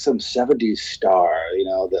get like some 70s star, you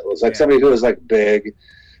know, that was like somebody who was like big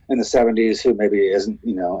in the 70s who maybe isn't,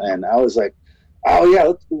 you know, and I was like, oh yeah,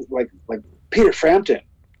 let's, like Peter Frampton.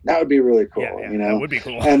 That would be really cool, you know. That would be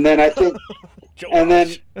cool. And then I think, and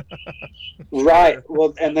then, right,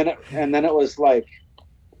 well, and then it was like,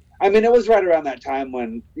 I mean, it was right around that time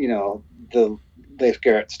when, you know, the Leif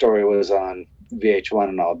Garrett story was on VH1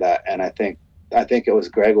 and all that, and I think it was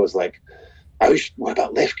Greg was like, oh, what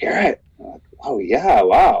about Leif Garrett? Like, oh yeah,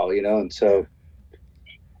 wow, you know, and so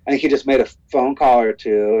I think he just made a phone call or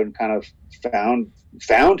two and kind of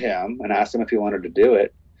found him and asked him if he wanted to do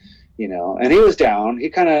it, you know, and he was down. He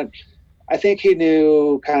kind of, I think he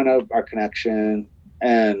knew kind of our connection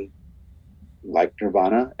and liked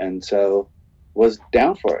Nirvana, and so was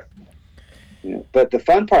down for it. You know, but the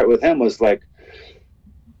fun part with him was like,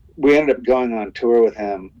 we ended up going on tour with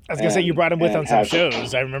him. I was gonna say you brought him with on some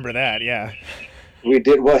shows. I remember that. Yeah, we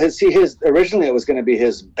did. Well, his originally it was going to be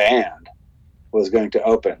his band was going to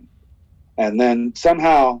open, and then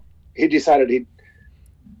somehow he decided he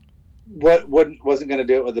wasn't going to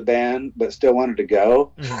do it with the band, but still wanted to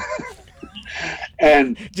go. Mm-hmm.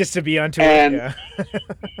 And just to be on tour. And yeah.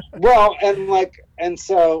 Well, and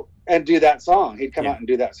do that song. He'd come out and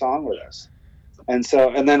do that song with us. And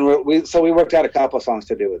then we worked out a couple of songs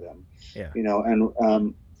to do with him, you know,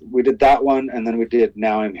 and we did that one, and then we did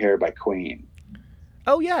 "Now I'm Here" by Queen.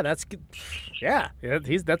 Oh yeah, that's good. Yeah,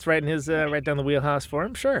 that's right in his right down the wheelhouse for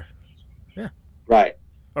him. Sure, yeah, right.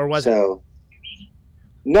 Or was it?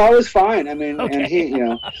 No, it was fine. I mean, okay. And he, you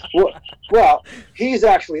know, well, he's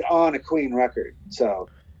actually on a Queen record. So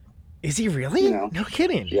is he really? You know, no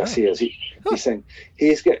kidding. Yes, he is. He's saying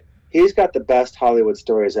he's got the best Hollywood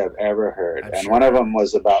stories I've ever heard, and sure. one of them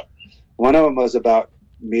was about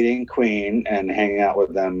meeting Queen and hanging out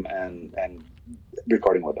with them and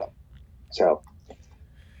recording with them. So,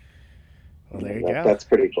 well, there you go. That's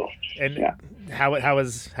pretty cool. And how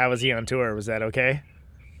was he on tour? Was that okay?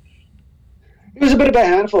 It was a bit of a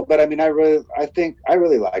handful, but I mean, I think I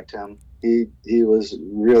really liked him. He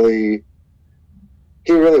really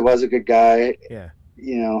was a good guy. Yeah.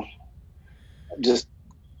 You know, just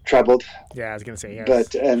troubled. Yeah, I was gonna say, yeah.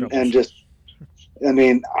 But and just, I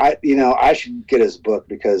mean, I should get his book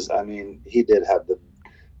because I mean, he did have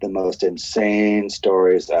the most insane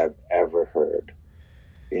stories I've ever heard.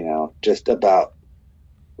 You know, just about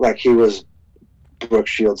like he was Brooke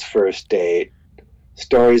Shields' first date,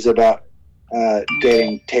 stories about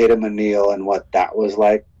dating Tatum O'Neal and what that was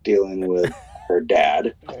like dealing with her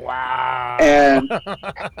dad. Wow.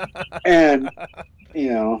 And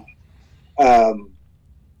you know,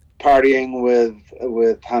 partying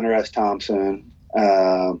with Hunter S. Thompson,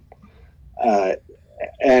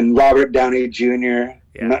 and Robert Downey Jr.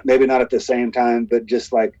 Yeah. Maybe not at the same time, but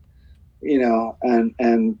just like, you know,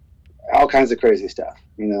 and all kinds of crazy stuff.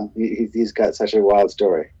 You know, he's got such a wild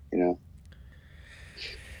story. You know,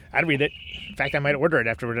 I'd read it. In fact, I might order it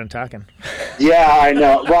after we're done talking. Yeah, I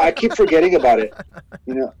know. Well, I keep forgetting about it.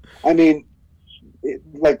 You know, I mean, we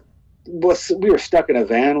were stuck in a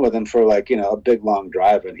van with him for like, you know, a big long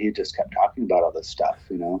drive, and he just kept talking about all this stuff,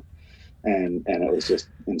 you know, and it was just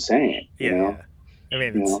insane. You know? I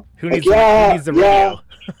mean, you know? who needs the radio?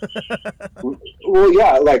 Well,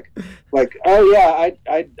 yeah, like, oh yeah,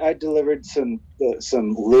 I delivered some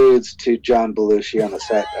lewds to John Belushi on the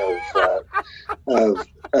set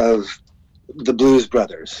of the Blues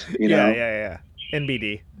Brothers. You know, yeah,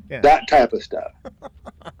 NBD, that type of stuff.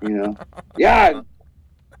 You know, yeah,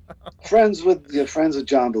 friends with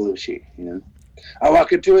John Belushi. You know, I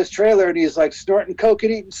walk into his trailer and he's like snorting coke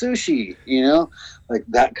and eating sushi. You know, like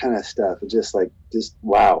that kind of stuff. Just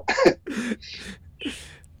wow.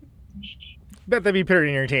 Bet that'd be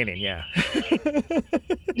pretty entertaining, yeah.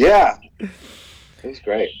 Yeah, it was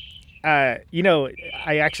great. You know,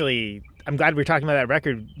 I'm glad we're talking about that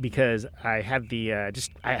record because I had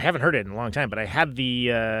I haven't heard it in a long time, but I had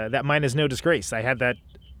that Mine Is No Disgrace. I had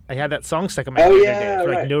that song stuck in my head the other day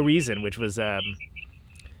for like no reason, which was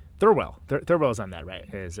Thurwell's on that, right?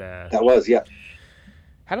 That was, yeah.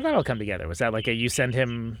 How did that all come together? Was that like you send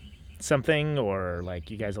him something, or like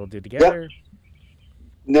you guys all do together? Yep.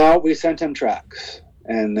 No, we sent him tracks,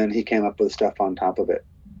 and then he came up with stuff on top of it.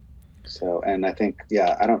 So, and I think,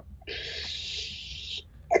 I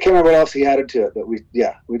can't remember what else he added to it, but we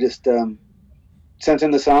just sent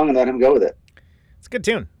him the song and let him go with it. It's a good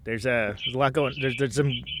tune. There's a lot going. There's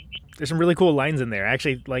some really cool lines in there.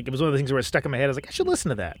 Actually, like it was one of the things where it stuck in my head. I was like, I should listen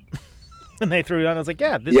to that. And they threw it on. I was like,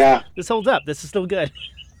 this holds up. This is still good.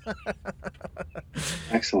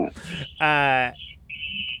 Excellent.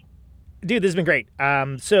 Dude, this has been great.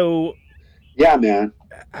 So. Yeah, man.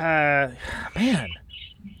 Man. I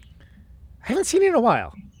haven't seen it in a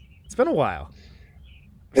while. It's been a while.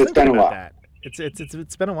 It's been a while. That.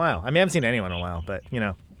 It's been a while. I mean, I haven't seen anyone in a while, but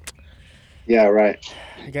Yeah, right.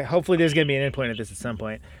 Hopefully, there's gonna be an endpoint of this at some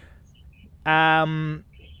point.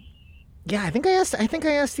 Yeah, I think I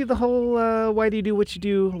asked you the whole why do you do what you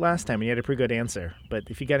do last time, and you had a pretty good answer. But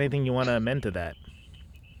if you got anything you want to amend to that,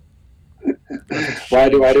 why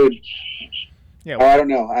do I do? Yeah. I don't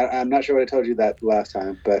know. I'm not sure what I told you that last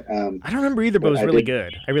time, but I don't remember either. But it was really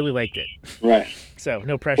good. I really liked it. Right. So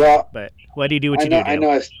no pressure. Well, but why do you do what you do? I know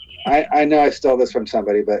I stole this from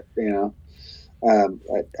somebody, but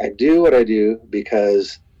I do what I do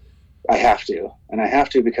because I have to, and I have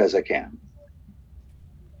to because I can.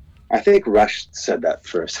 I think Rush said that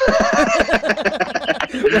first.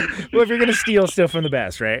 Well, if you're gonna steal from the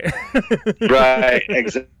best, right? Right.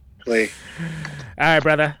 Exactly. All right,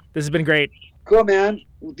 brother. This has been great. Cool, man.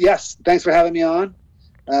 Yes, thanks for having me on.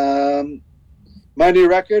 My new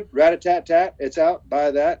record, Rat-a-tat-tat, it's out.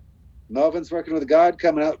 Buy that. Melvins Working with God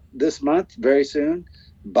coming out this month, very soon.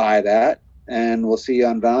 Buy that, and we'll see you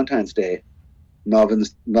on Valentine's Day.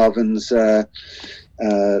 Melvins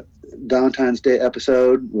Valentine's Day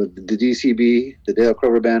episode with the DCB, the Dale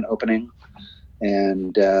Crover Band opening,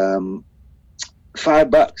 and $5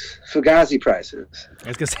 Fugazi prices. I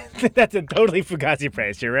was gonna say that's a totally Fugazi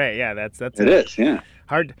price. You're right. Yeah, that's it is. Yeah,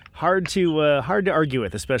 hard to argue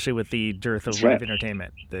with, especially with the dearth of live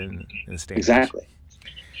entertainment in the state. Exactly.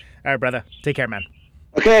 All right, brother. Take care, man.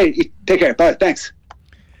 Okay, take care. Bye. Thanks.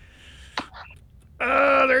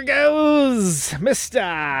 Oh, there goes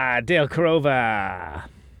Mr. Dale Crover.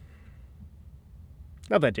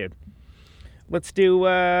 Love that dude. Let's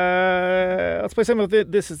play some of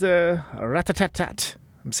it. This is a rat-a-tat-tat.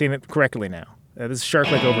 I'm saying it correctly now. This is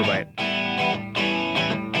Shark Like Overbite.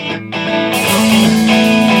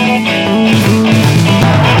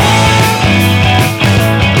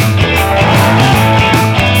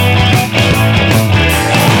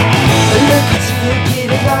 Look at you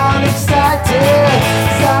getting all excited.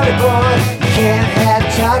 Sorry boy, you can't have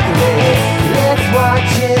chocolate. Let's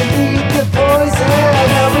watch him eat the poison.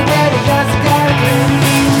 Everybody got glue.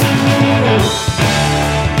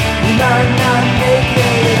 You might not make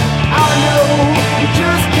it. I know you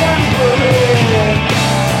just can't worry.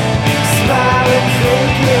 Smile and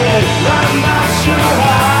take it. I'm not sure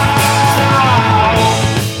how.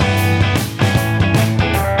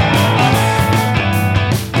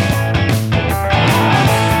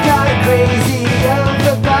 Crazy of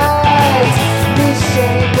the bites. This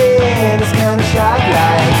shaming is kinda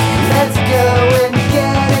shot-like. Let's go and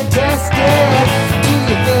get it tested. Do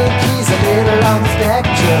you think he's a little on the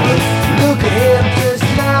spectrum? Look at him just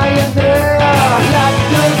lying there, like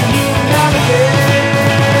he doesn't even have a care.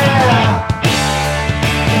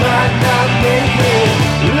 You might not make it,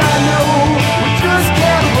 I know, we just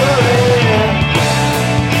can't worry.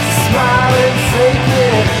 Smile and fake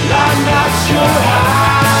it, I'm not sure how.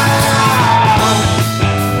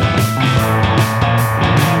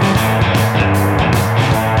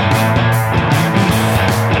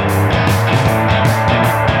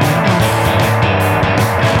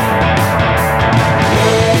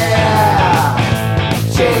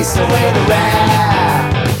 Chase away the rat.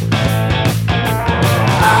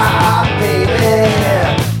 Baby,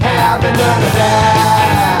 have none of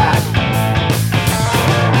that.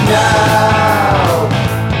 No,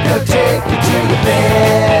 he'll take you to your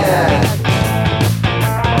bed.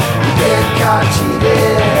 You get caught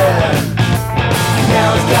cheating. Now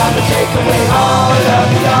it's time to take away all of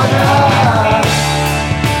the honor.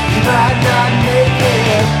 You might not make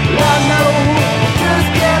it, I know, just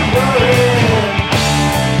get worried.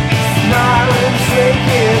 Smile and shake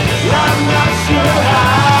it, I'm not sure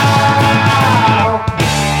how.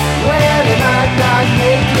 Well, you might not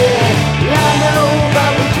make it, I know,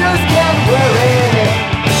 but we just can't worry.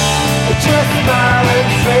 Just smile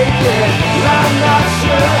and shake it, I'm not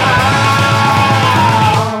sure how.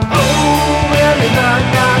 Oh, well, you might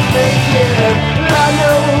not make it, I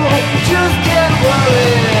know, just can't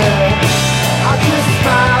worry.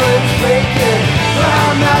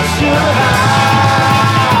 sure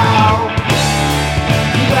how.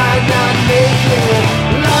 You might not make it,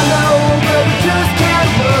 I know, but we just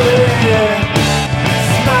can't worry.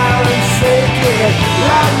 Smile and shake it,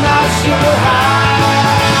 I'm not sure how.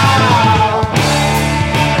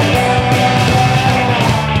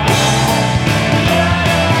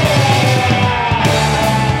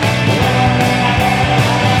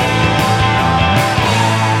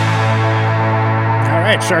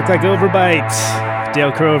 Shark Like Overbite,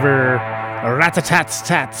 Dale Crover,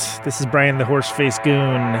 Rat-a-tat-tat. This is Brian the Horse-Faced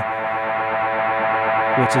Goon,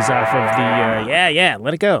 which is off of the, yeah,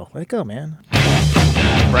 let it go, man.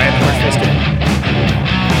 Brian the Horse-Faced Goon.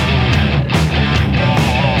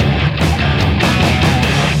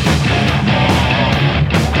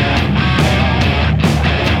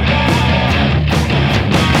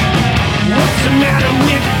 What's the matter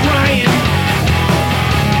with Brian?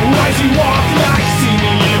 Why's he walk like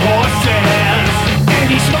seemingly horses? And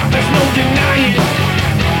he's smart, there's no denying,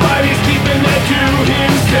 but he's keeping that to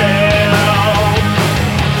himself.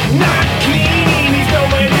 Not clean, he's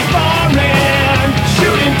nobody's foreign.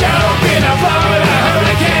 Shooting dope in a Florida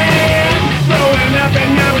hurricane. Rolling up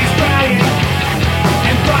and now he's crying,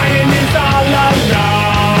 and Brian is all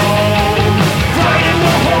alone. Brian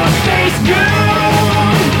the horse-faced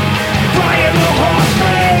goon. Brian the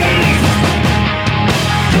horse-faced.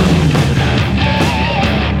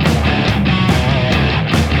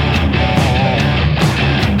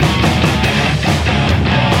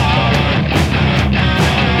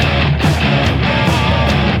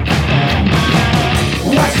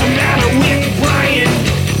 What's the matter with Brian?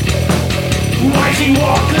 Why's he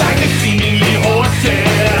walk like a seemingly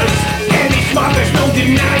horses? And he's smart, there's no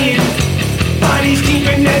denying, but he's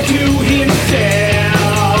keeping that to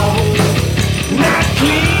himself. Not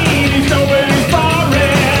clean, he's nobody's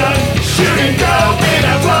foreign. Shooting dope in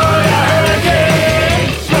a Florida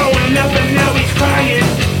hurricane. Throwing up and now he's crying,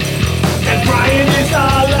 and Brian is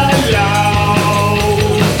all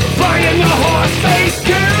alone. Brian the horse-faced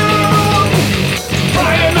goon.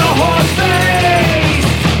 Brian the horse-faced.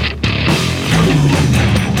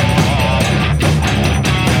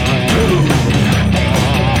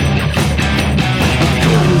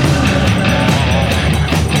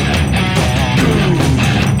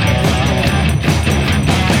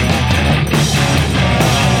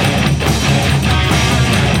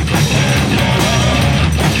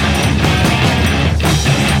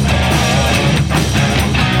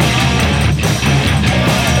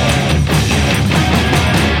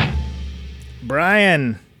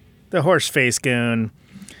 Brian, the Horse-Faced Goon.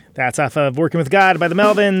 That's off of Working with God by the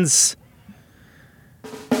Melvins.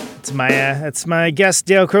 It's my guest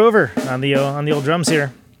Dale Crover on the old drums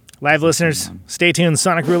here. Live listeners, stay tuned.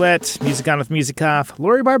 Sonic Roulette, Music On with Music Off,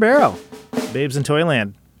 Lori Barbero, Babes in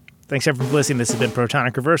Toyland. Thanks everyone for listening. This has been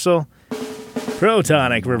Protonic Reversal.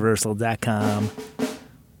 ProtonicReversal.com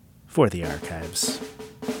for the archives.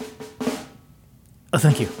 Oh,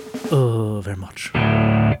 thank you. Oh, very much.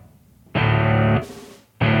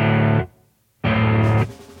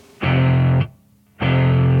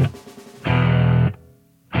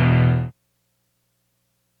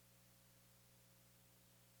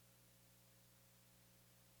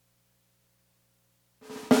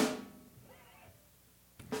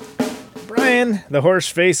 Brian, the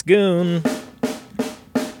Horse-Faced Goon.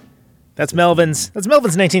 That's Melvins. That's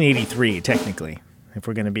Melvins 1983, technically, if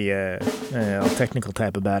we're going to be a technical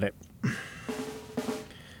type about it.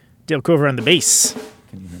 Dale Crover on the bass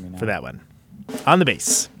for that one. On the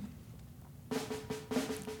bass.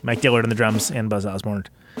 Mike Dillard on the drums and Buzz Osborne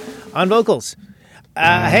on vocals.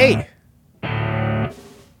 Hey.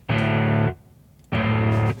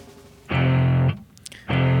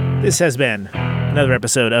 This has been another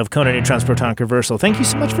episode of Conan Neutron's Protonic Reversal. Thank you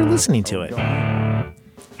so much for listening to it.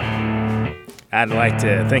 I'd like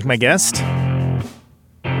to thank my guest,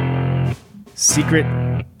 secret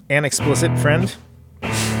and explicit friend,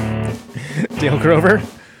 Dale Crover,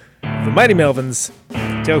 the Mighty Melvins,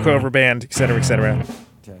 Dale Crover Band, etc., etc.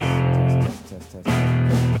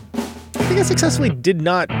 I think I successfully did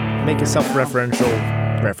not make a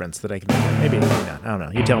self-referential reference that I can remember. Maybe not. I don't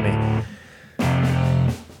know. You tell me.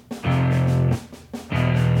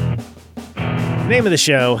 Name of the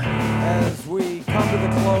show, as we come to the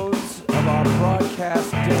close of our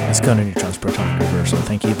broadcast day, it's Conan Neutron's Protonic Reversal.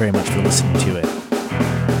 Thank you very much for listening to it.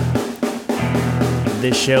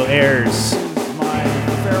 This show airs my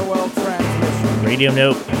farewell transmission. Radio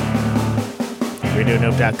Nope,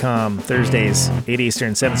 radionope.com, Thursdays 8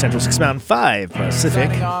 Eastern, 7 Central, 6 Mountain, 5 Pacific.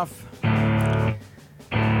 Signing off,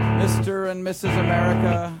 Mr. and Mrs.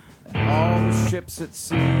 America All the ships at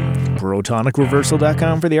sea.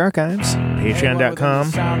 ProtonicReversal.com for the archives. Anyone within the Patreon.com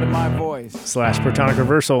sound of my voice. /Protonic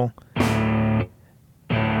Reversal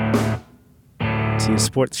to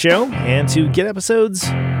support the show and to get episodes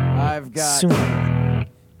I've got sooner.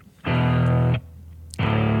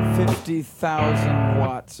 50,000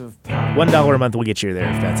 watts of power. $1 a month will get you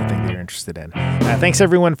there if that's a thing that you're interested in. Thanks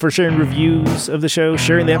everyone for sharing reviews of the show,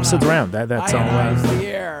 sharing the episodes around. That's all. Ionize the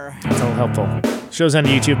air. It's all helpful. Show's on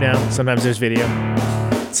YouTube now. Sometimes there's video.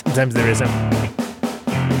 Sometimes there isn't.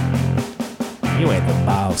 You ain't the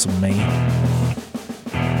boss of me.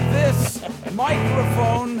 This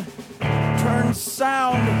microphone turns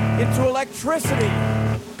sound into electricity.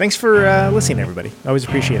 Thanks for listening, everybody. I always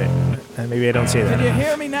appreciate it. Maybe I don't say that. Can you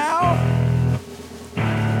hear me now?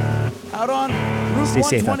 Out on Route Stay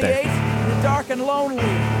safe out there. 128, you're dark and lonely.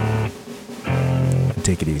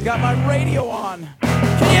 Take it easy. Got my radio on.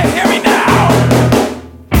 Can you hear me now?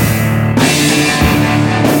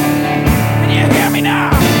 Can you hear me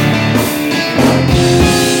now?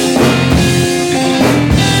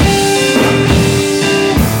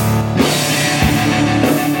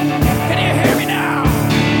 Can you hear me now? Can you hear me now?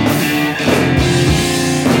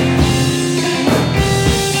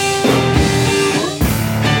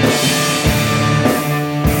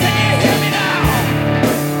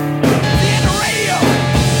 See the radio.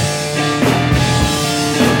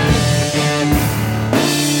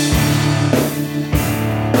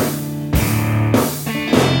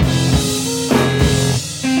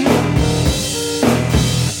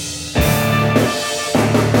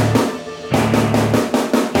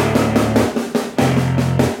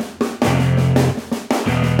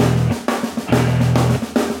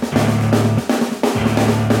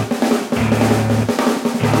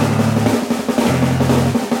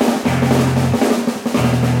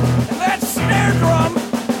 And that snare drum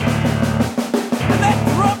and that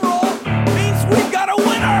drum roll means we've got a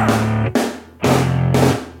winner.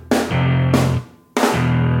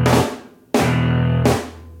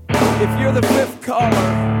 If you're the fifth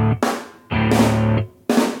caller,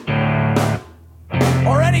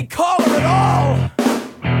 or any caller at all,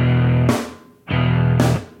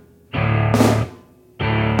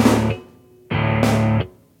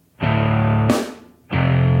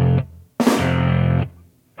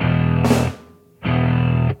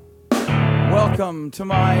 welcome to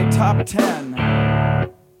my top 10.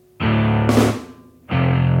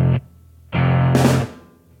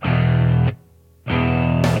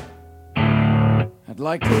 I'd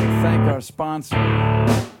like to thank our sponsor.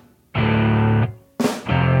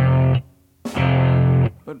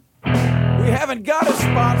 But we haven't got a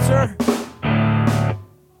sponsor.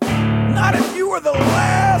 Not if you were the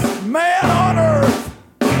last man on Earth.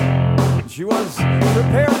 She was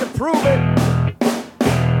prepared to prove it.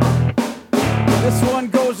 This one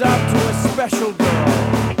goes out to a special girl.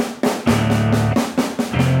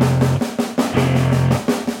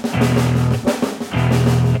 But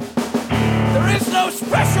there is no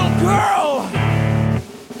special girl.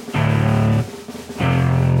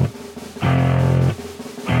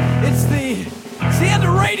 It's the end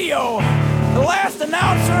of radio. The last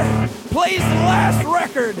announcer plays the last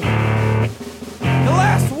record. The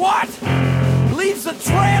last what? Leaves the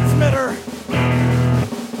transmitter.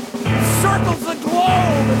 Circles the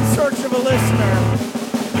globe in search of a listener.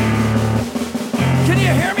 Can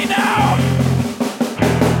you hear me now?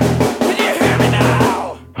 Can you hear me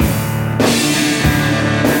now?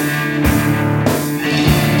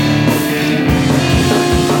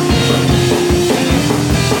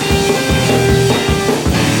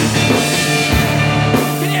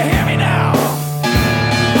 Can you hear me now?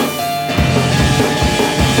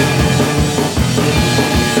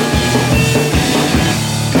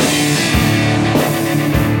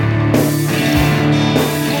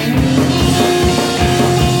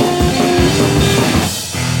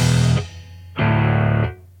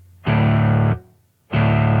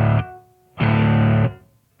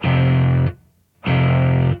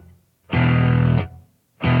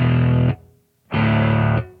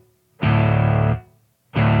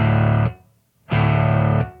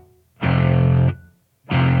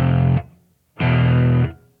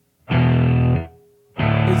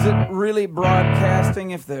 Is it really broadcasting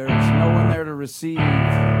if there's no one there to receive?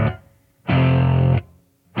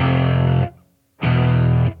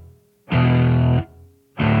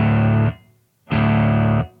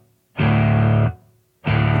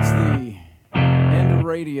 It's the end of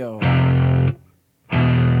radio.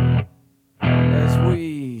 As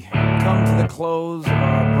we come to the close of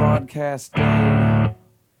our broadcast day,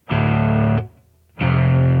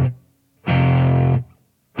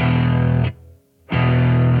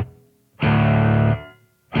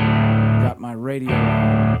 radio.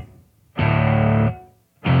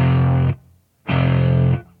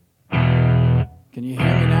 Can you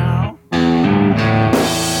hear me now?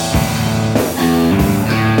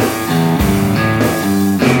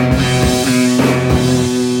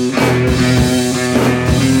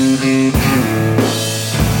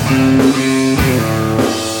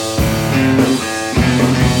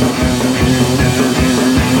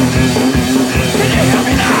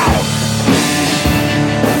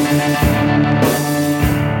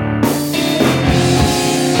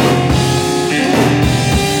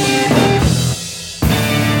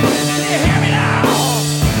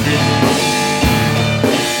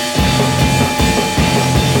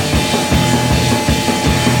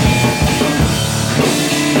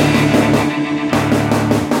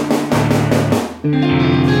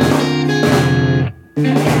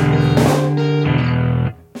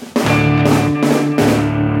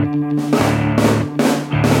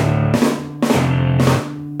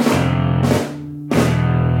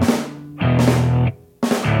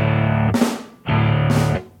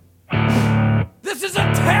 This is a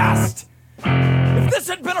test! If this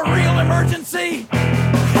had been a real emergency,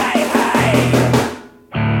 hey!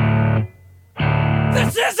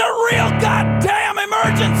 This is a real goddamn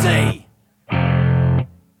emergency!